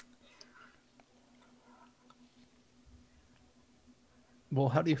 Well,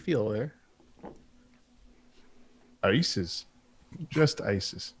 how do you feel there? Aces. Just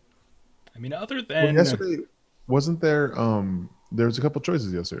aces. I mean, other Well, than yesterday, wasn't there there was a couple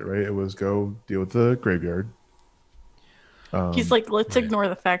choices yesterday, right? It was go deal with the graveyard. He's like, let's right. ignore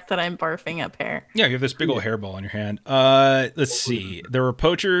the fact that I'm barfing up hair. Yeah, you have this big old hairball in your hand. Let's see. There were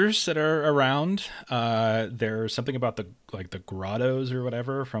poachers that are around. There's something about the grottos or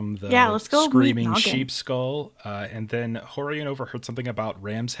whatever from the Let's go meet screaming Noggin. sheep skull. And then Hohrion overheard something about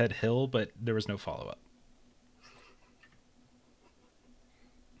Ram's Head Hill, but there was no follow up.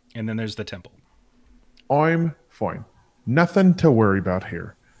 And then there's the temple. I'm fine. Nothing to worry about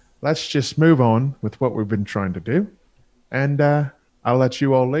here. Let's just move on with what we've been trying to do. And I'll let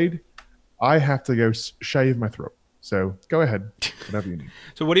you all lead. I have to go shave my throat. So go ahead, whatever you need.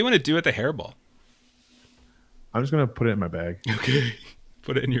 So what do you want to do with the hairball? I'm just going to put it in my bag. Okay.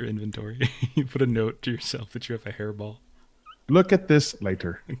 Put it in your inventory. You put a note to yourself that you have a hairball. Look at this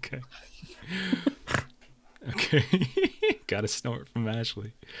later. Okay. Okay. Got a snort from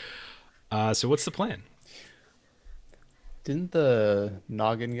Ashley. So what's the plan? Didn't the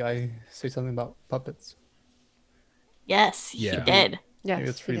noggin guy say something about puppets? Yes, Yeah. he did. yes, Maybe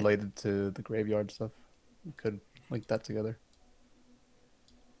it's he did. related to the graveyard stuff. We could link that together.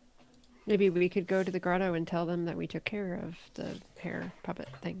 Maybe we could go to the grotto and tell them that we took care of the hair puppet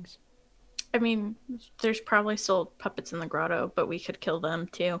things. I mean, there's probably still puppets in the grotto, but we could kill them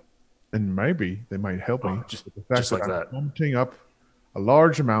too. And maybe they might help me. Just with the fact just like I'm that. vomiting up a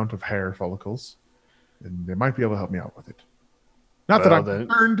large amount of hair follicles. And they might be able to help me out with it. Not that Well, I'm then-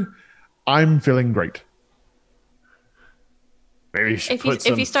 concerned. I'm feeling great. Maybe you should put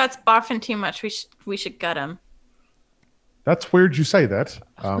If he starts barfing too much, we should gut him. That's weird you say that.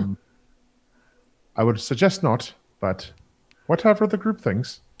 I would suggest not, but whatever the group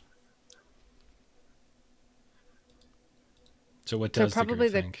thinks. So what So does probably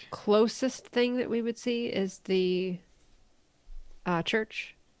the the group think? closest thing that we would see is the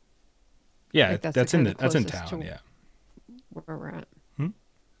church. Yeah, like, that's that's the in kind of that's in closest town. to- Yeah. Where we're at. Hmm?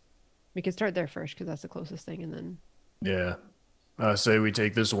 We could start there first because that's the closest thing, and then Yeah. Say we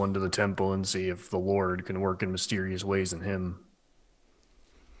take this one to the temple and see if the Lord can work in mysterious ways in him.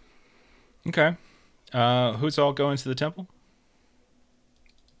 Okay. Who's all going to the temple?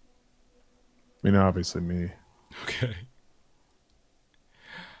 I mean, obviously me. Okay.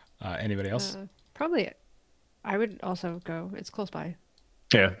 Anybody else? probably I would also go. It's close by.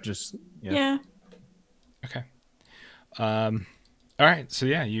 Yeah, just Yeah. Okay. All right. So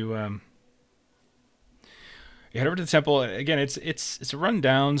yeah, you head over to the temple. Again, it's a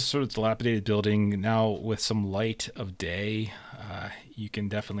rundown, sort of dilapidated building now with some light of day. You can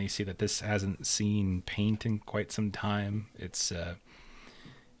definitely see that this hasn't seen paint in quite some time. It's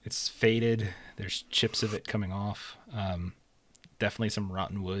faded. There's chips of it coming off. Definitely some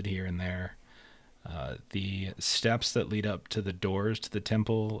rotten wood here and there. The steps that lead up to the doors to the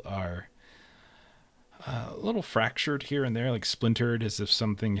temple are A little fractured here and there, like splintered, as if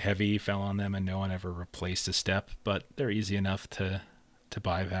something heavy fell on them and no one ever replaced a step. But they're easy enough to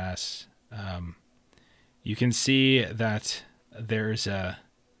bypass. You can see that there's like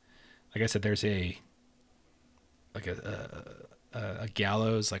I said, there's a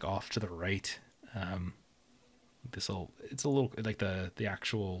gallows like off to the right. It's a little like the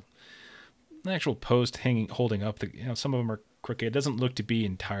actual post holding up. Some of them are crooked. It doesn't look to be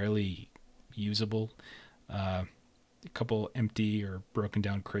entirely usable. A couple empty or broken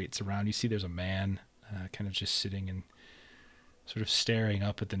down crates around. You see there's a man kind of just sitting and sort of staring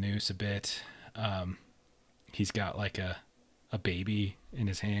up at the noose a bit. He's got like a baby in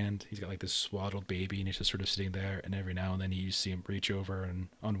his hand. He's got like this swaddled baby, and he's just sort of sitting there, and every now and then you see him reach over, and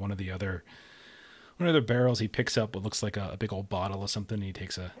on one of the other barrels he picks up what looks like a big old bottle of something, and he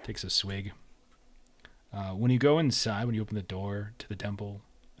takes a swig. When you go inside, when you open the door to the temple,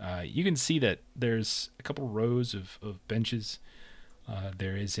 you can see that there's a couple rows of benches.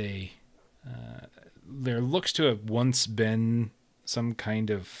 There is there looks to have once been some kind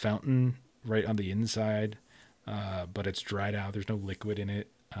of fountain right on the inside, but it's dried out. There's no liquid in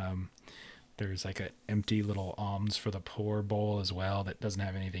it. There's like an empty little alms for the poor bowl as well that doesn't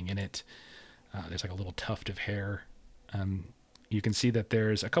have anything in it. There's like a little tuft of hair. You can see that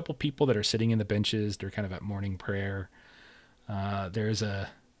there's a couple people that are sitting in the benches. They're kind of at morning prayer. There's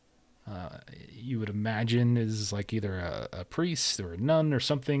you would imagine is like either a priest or a nun or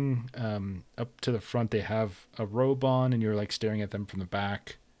something. Up to the front, they have a robe on, and you're like staring at them from the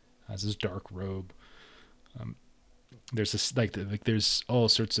back. It's this dark robe. There's this there's all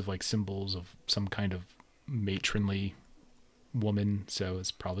sorts of like symbols of some kind of matronly woman. So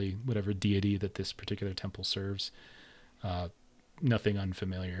it's probably whatever deity that this particular temple serves. Nothing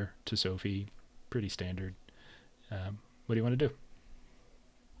unfamiliar to Sophie. Pretty standard. What do you want to do?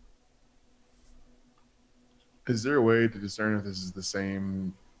 Is there a way to discern if this is the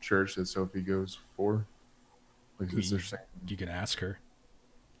same church that Sophie goes for? Like, is there You can ask her.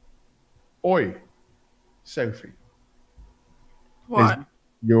 Oi, Sophie. What? Is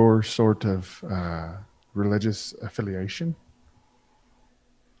your sort of religious affiliation?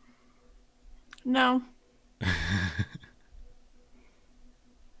 No.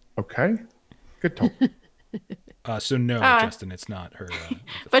 Okay. Good talk. So no, Justin, it's not her.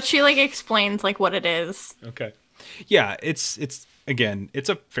 But she like explains like what it is. Okay. Yeah, it's again, it's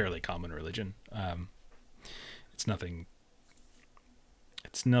a fairly common religion. It's nothing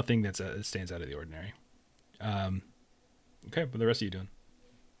that stands out of the ordinary. Okay, what are the rest of you doing?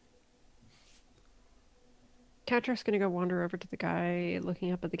 Catra's gonna go wander over to the guy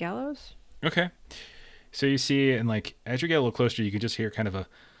looking up at the gallows. Okay. So you see, and like as you get a little closer, you can just hear kind of a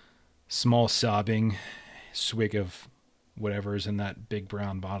small sobbing swig of whatever's in that big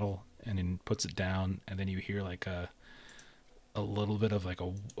brown bottle, and then puts it down, and then you hear like a little bit of like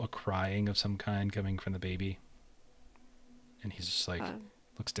a crying of some kind coming from the baby, and he's just like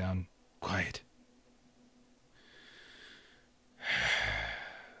looks down, quiet,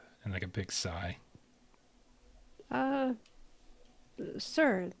 and like a big sigh.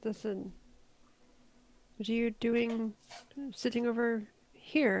 Sir, listen, what are you doing sitting over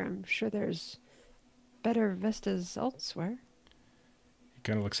here? I'm sure there's better vistas elsewhere. He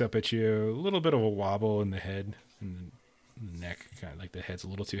kind of looks up at you, a little bit of a wobble in the head and the neck, kind of like the head's a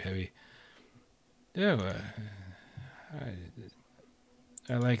little too heavy. Oh,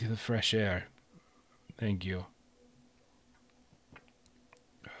 I like the fresh air. Thank you.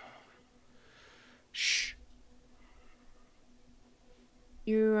 Shh.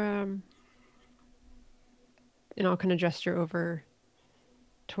 You, and I'll kind of gesture over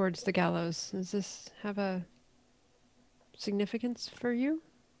towards the gallows. Does this have a significance for you?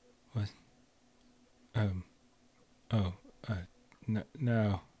 What?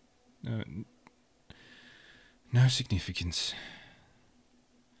 No, no significance.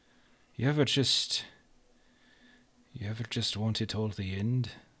 You ever just want it all the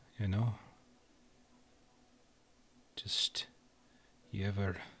end, you know? Just, you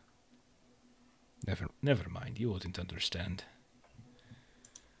ever... Never mind, you wouldn't understand.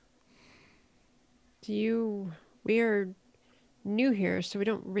 We are new here, so we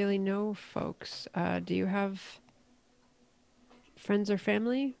don't really know folks. Do you have friends or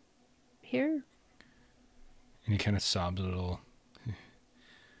family here? And he kind of sobs a little.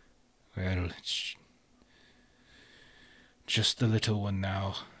 Well, it's just the little one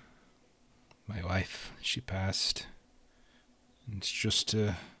now. My wife, she passed. And it's just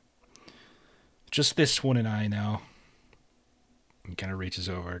this one and I now. He kind of reaches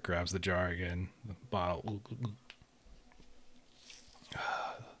over, grabs the jar again, the bottle.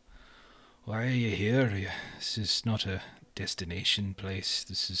 Why are you here? This is not a destination place.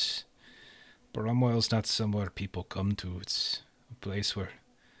 This is... Bromwell's not somewhere people come to. It's a place where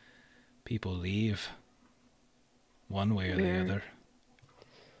people leave. One way or the other.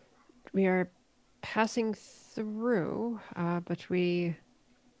 We are passing through, but we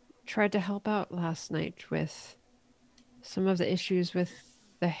tried to help out last night with some of the issues with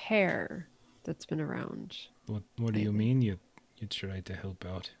the hair that's been around. What do you mean you tried to help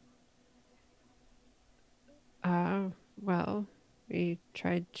out? Well, we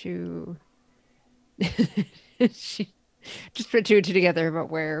tried to... She just put two and two together about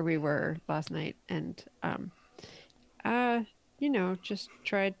where we were last night, and just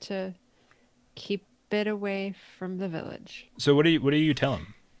tried to keep it away from the village. So what do you tell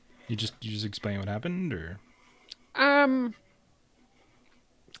him? You just explain what happened, or?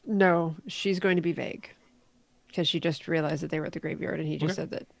 No, she's going to be vague because she just realized that they were at the graveyard, and he just said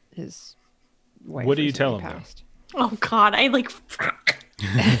that his wife. What do you tell him passed. Oh God, I like.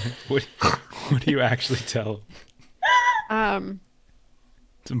 What do you actually tell him?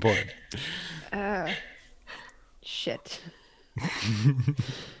 It's important. Shit.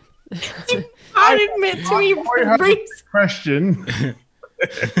 I admit to me, race. Question.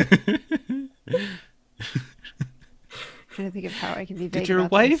 Trying to think of how I can be vague. Did your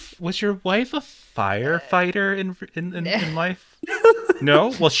about wife was your wife a firefighter in life?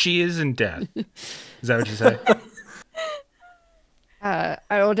 No. Well, she is in death. Is that what you say? I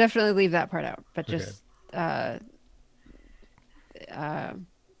will definitely leave that part out, but just Does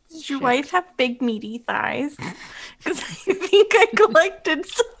your wife have big meaty thighs? Because I think I collected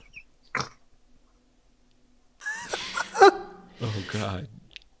some. Oh God.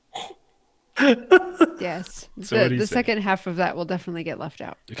 Yes. So The second half of that will definitely get left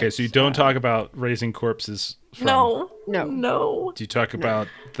out. Okay, so you don't talk about raising corpses from... No. Do you talk about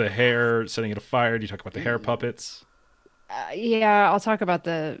the hair, setting it afire? Do you talk about the hair puppets? Yeah, I'll talk about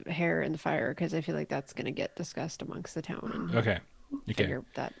the hair and the fire because I feel like that's going to get discussed amongst the town. And Okay. figure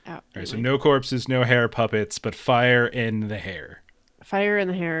that out. All right, so no corpses, no hair puppets, but fire in the hair. Fire in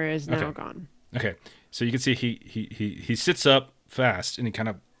the hair is now gone. Okay, so you can see he sits up fast and he kind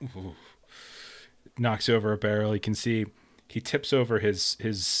of knocks over a barrel. You can see he tips over his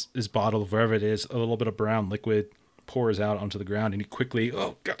bottle of wherever it is. A little bit of brown liquid pours out onto the ground, and he quickly,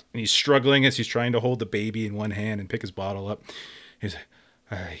 oh God, and he's struggling as he's trying to hold the baby in one hand and pick his bottle up. He's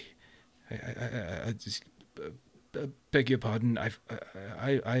like, I just beg your pardon.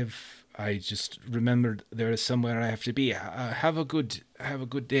 I just remembered there is somewhere I have to be. Have a good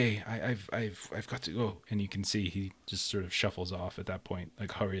day. I've got to go. And you can see he just sort of shuffles off at that point,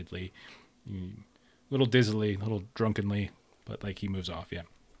 like hurriedly, a little dizzily, a little drunkenly, but like he moves off. Yeah.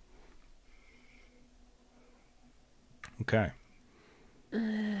 Okay.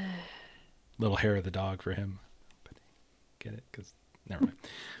 Little hair of the dog for him. Get it? Because never mind.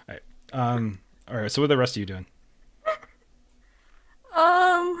 All right. All right. So what are the rest of you doing?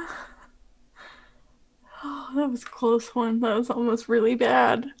 Oh, that was a close one. That was almost really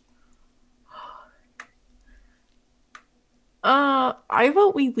bad. I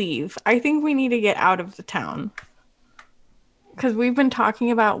vote we leave. I think we need to get out of the town. Because we've been talking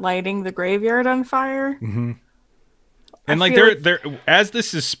about lighting the graveyard on fire. Mm-hmm. And like they're as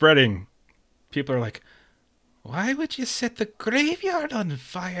this is spreading, people are like, why would you set the graveyard on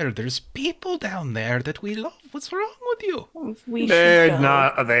fire? There's people down there that we love. What's wrong with you? They're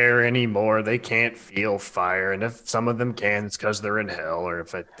not there anymore. They can't feel fire. And if some of them can, it's because they're in hell, or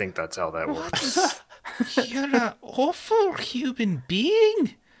if I think that's how that works. You're an awful human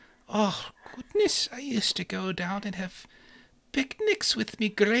being. Oh, goodness. I used to go down and have picnics with me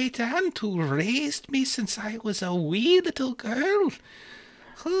great aunt who raised me since I was a wee little girl.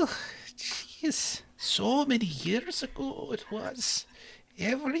 Oh, jeez. So many years ago it was.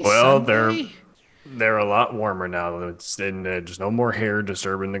 Every Sunday. They're a lot warmer now. There's no more hair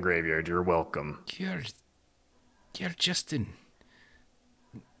disturbing the graveyard. You're welcome. You're just in...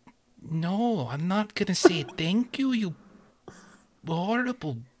 No, I'm not gonna say thank you, you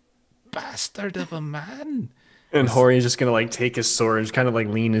horrible bastard of a man. And Hohrion's just gonna like take his sword and just kind of like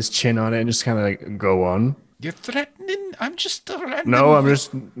lean his chin on it and just kind of like go on. You're threatening? I'm just a random... No, I'm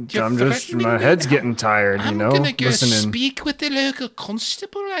just my head's getting tired, I'm gonna go speak with the local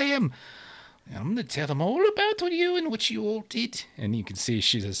constable, I am. I'm gonna tell them all about you and what you all did. And you can see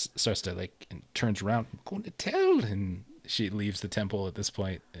she just starts to like, and turns around, I'm going to tell. And she leaves the temple at this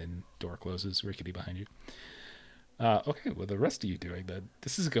point, and door closes rickety behind you. Okay, well, the rest of you doing that?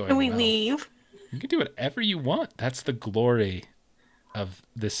 This is going Can we well. leave? You can do whatever you want. That's the glory of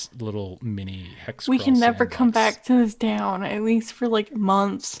this little mini hex. We can never sandbox. come back to this town, at least for like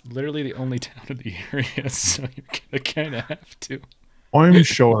months. Literally the only town in the area, so you're gonna kind of have to. I'm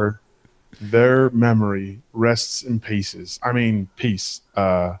sure their memory rests in pieces. I mean, peace.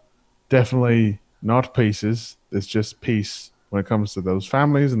 Definitely not pieces. It's just peace when it comes to those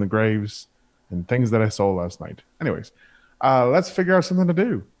families and the graves and things that I saw last night. Anyways, let's figure out something to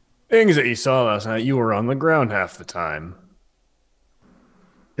do. Things that you saw last night, you were on the ground half the time.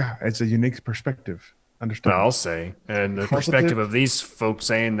 Yeah, it's a unique perspective. Understand? I'll say. And the perspective of these folks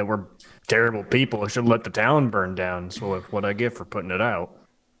saying that we're terrible people, I should let the town burn down. So what I get for putting it out.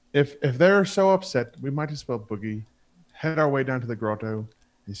 If they're so upset, we might as well boogie, head our way down to the grotto,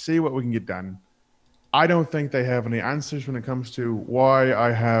 and see what we can get done. I don't think they have any answers when it comes to why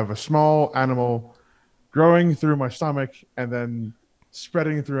I have a small animal growing through my stomach and then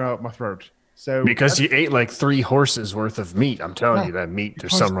spreading throughout my throat. So Because you ate like 3 horses worth of meat. I'm telling you that meat,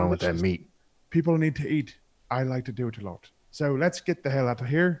 there's something wrong with that meat. people need to eat. I like to do it a lot. So let's get the hell out of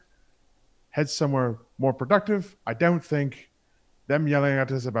here. Head somewhere more productive. I don't think them yelling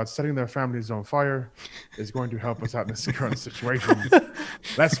at us about setting their families on fire is going to help us out in this current situation.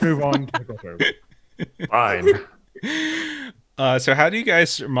 Let's move on to the grotto. Fine. So how do you guys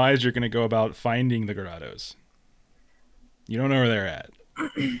surmise you're going to go about finding the grottos? You don't know where they're at.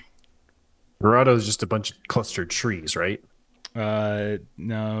 Grotto is just a bunch of clustered trees, right?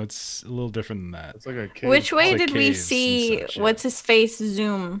 No, it's a little different than that. It's like a cave. Which way Like did we caves and see such, yeah. what's his face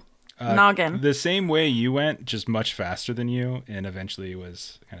zoom? Noggin. The same way you went, just much faster than you, and eventually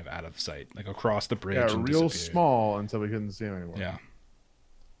was kind of out of sight, like across the bridge. Yeah, and real disappeared. small until we couldn't see him anymore. Yeah.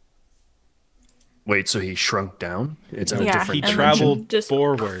 Wait, so he shrunk down? It's in a Yeah, different He and then traveled just-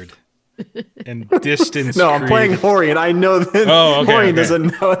 forward and distance. No, I'm playing Hohrion. I know that. Oh, okay, Hohrion okay.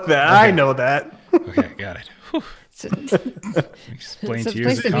 doesn't know that. I know that. Okay, got it. Whew. Explain So to you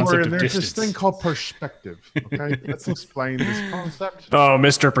place the the concept of There's distance. this thing called perspective. Okay, let's explain this concept. Oh,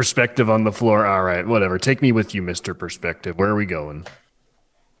 Mr. Perspective on the floor. All right, whatever. Take me with you, Mr. Perspective. Where are we going?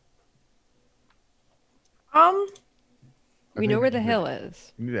 We know where the hill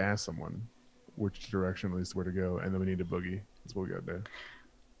is. We need to ask someone which direction, at least where to go, and then we need to boogie. That's what we got there.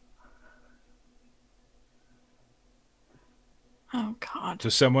 Oh God. So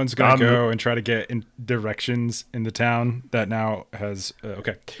someone's gonna go and try to get in directions in the town that now has.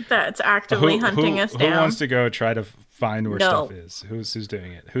 Okay. That's actively hunting us who down. wants to go try to find where No. stuff is? Who's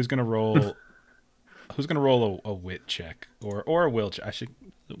doing it? Who's gonna roll? Who's gonna roll a wit check or a will check? I should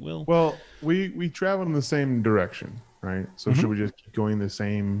will. Well, we travel in the same direction, right? So should we just keep going the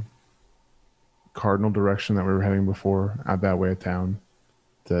same cardinal direction that we were heading before, out that way of town,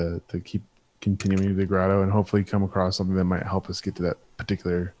 to keep continuing to the grotto and hopefully come across something that might help us get to that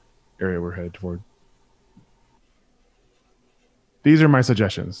particular area we're headed toward? These are my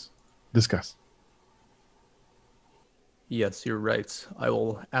suggestions. Discuss. Yes, you're right. I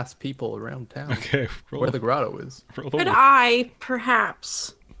will ask people around town Okay. Roll, where the grotto is. roll a Could wit. I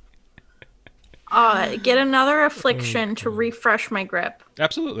perhaps get another affliction to refresh my grip?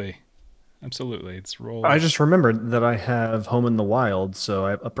 Absolutely. It's roll. I just remembered that I have Home in the Wild, so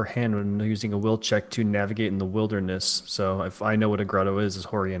I have upper hand when using a will check to navigate in the wilderness. So if I know what a grotto is as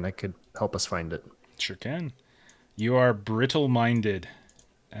Hohrion, I could help us find it. Sure can. You are brittle-minded,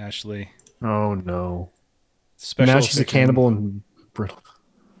 Ashley. Oh, no. Special Now she's a fiction. cannibal and brittle.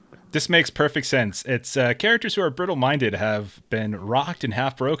 This makes perfect sense. It's characters who are brittle-minded have been rocked and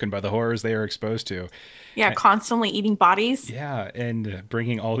half broken by the horrors they are exposed to. Yeah, constantly eating bodies. Yeah, and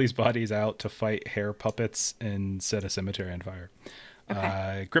bringing all these bodies out to fight hair puppets and set a cemetery on fire.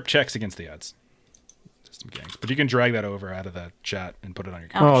 Okay. Grip checks against the odds. System gangs. But you can drag that over out of the chat and put it on your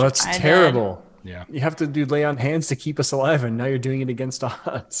Oh, Oh, that's I did. terrible. Yeah. You have to do lay on hands to keep us alive, and now you're doing it against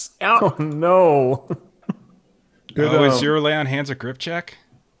odds. Yep. Oh, no. Oh, is your lay on hands a grip check?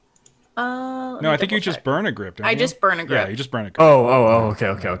 No, I think you just burn a grip. Don't I you? just burn a grip. Yeah, you just burn a grip. Oh, okay.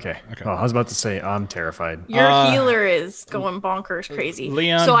 Okay. Oh, I was about to say, I'm terrified. Your healer is going bonkers crazy.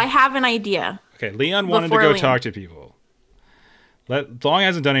 Leon- So I have an idea. Okay, Leon wanted to Before go Leon. talk to people. Long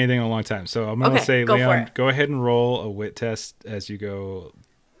hasn't done anything in a long time, so I'm gonna Okay, say, go for Leon, it. go ahead and roll a wit test as you go.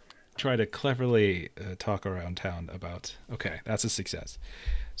 Try to cleverly talk around town about. Okay, that's a success.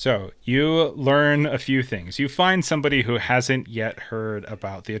 So you learn a few things. You find somebody who hasn't yet heard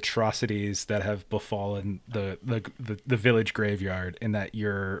about the atrocities that have befallen the village graveyard, and that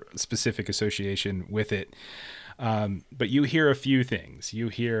your specific association with it. But you hear a few things. You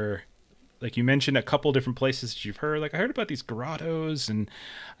hear, like you mentioned, a couple different places that you've heard. Like I heard about these grottos and,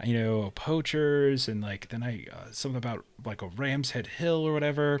 poachers, and like then something about like a Ram's Head Hill or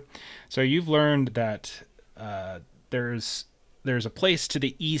whatever. So you've learned that there's there's a place to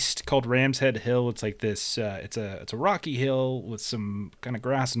the east called Ram's Head Hill. It's like this. It's a rocky hill with some kind of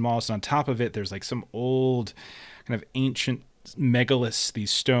grass and moss. And on top of it, there's like some old, kind of ancient megaliths.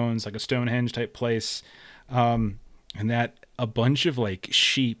 These stones, like a Stonehenge type place, and that a bunch of like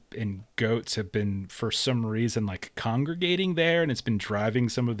sheep and goats have been for some reason like congregating there, and it's been driving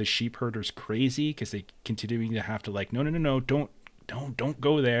some of the sheep herders crazy because they continuing to have to like no, don't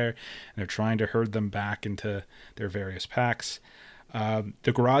go there, and they're trying to herd them back into their various packs.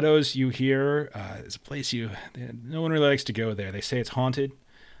 The grottos, you hear, is a place no one really likes to go there. They say it's haunted,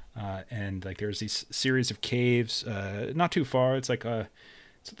 and like there's these series of caves, not too far. It's like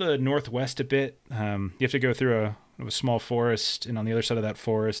it's to the northwest a bit. You have to go through a small forest, and on the other side of that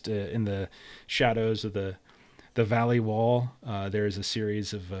forest, in the shadows of the valley wall, there's a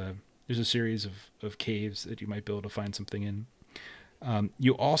series of caves that you might be able to find something in.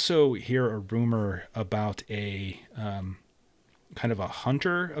 You also hear a rumor about a kind of a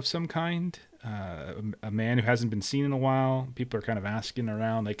hunter of some kind, a man who hasn't been seen in a while. People are kind of asking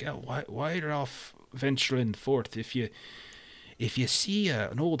around, like, oh, why are off venturing forth? If you see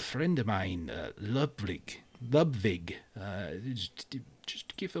an old friend of mine, Ludwig, just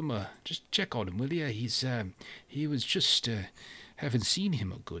give him just check on him, will you? He was just haven't seen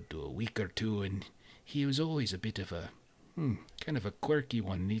him a week or two, and he was always a bit of a kind of a quirky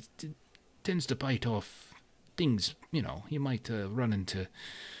one. He tends to bite off things, he might run into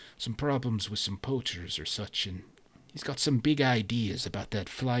some problems with some poachers or such, and he's got some big ideas about that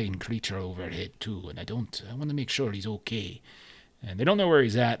flying creature overhead too, and I want to make sure he's okay. And they don't know where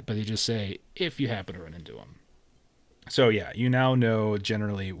he's at, but they just say, if you happen to run into him. So yeah, you now know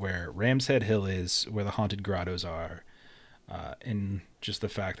generally where Ram's Head Hill is, where the haunted grottos are, and just the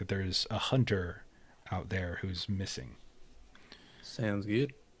fact that there's a hunter out there who's missing. Sounds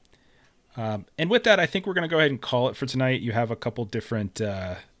good. And with that, I think we're going to go ahead and call it for tonight. You have a couple different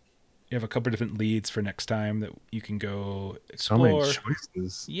leads for next time that you can go explore. So many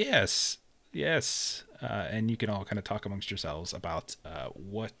choices. Yes. And you can all kind of talk amongst yourselves about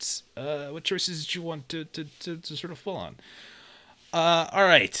what choices you want to sort of pull on. All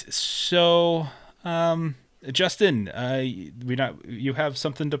right. So, Justin, you have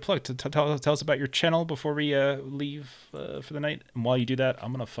something to plug to tell us about your channel before we leave for the night. And while you do that,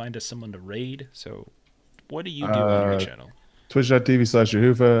 I'm gonna find us someone to raid. So, what do you do on your channel?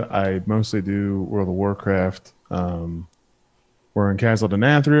 Twitch.tv/Yehufa. I mostly do World of Warcraft. We're in Castle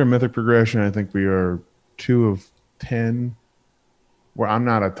Denathria, Mythic Progression. I think we are 2 of 10. Where I'm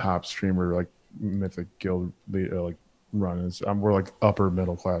not a top streamer like Mythic Guild like runners. We're like upper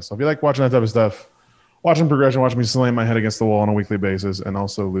middle class. So if you like watching that type of stuff, watching progression, watch me slam my head against the wall on a weekly basis, and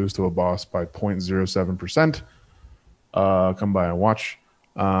also lose to a boss by 0.07%. Come by and watch.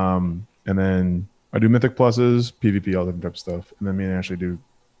 And then I do Mythic Pluses, PvP, all different types of stuff. And then me and Ashley do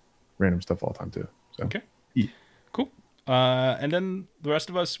random stuff all the time too. So. Okay. Yeah. Cool. And then the rest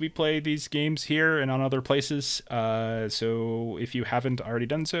of us, we play these games here and on other places. So if you haven't already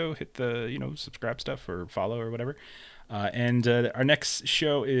done so, hit the, subscribe stuff or follow or whatever. And our next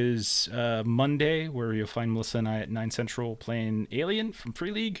show is Monday, where you'll find Melissa and I at 9 Central playing Alien from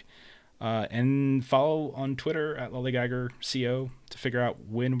Free League. And follow on Twitter at LollyGaggerCO to figure out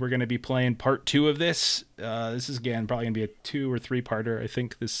when we're going to be playing part 2 of this. This is, again, probably going to be a 2 or 3-parter, I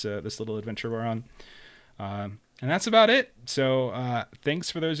think, this little adventure we're on. And that's about it. So thanks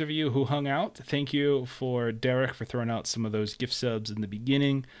for those of you who hung out. Thank you for Derek for throwing out some of those gift subs in the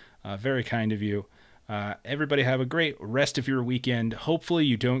beginning. Very kind of you. Everybody have a great rest of your weekend. Hopefully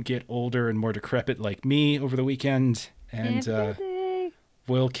you don't get older and more decrepit like me over the weekend. And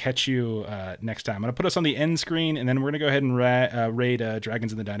we'll catch you next time. I'm going to put us on the end screen, and then we're going to go ahead and raid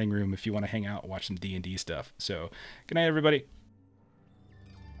Dragons in the Dining Room if you want to hang out and watch some D&D stuff. So good night, everybody.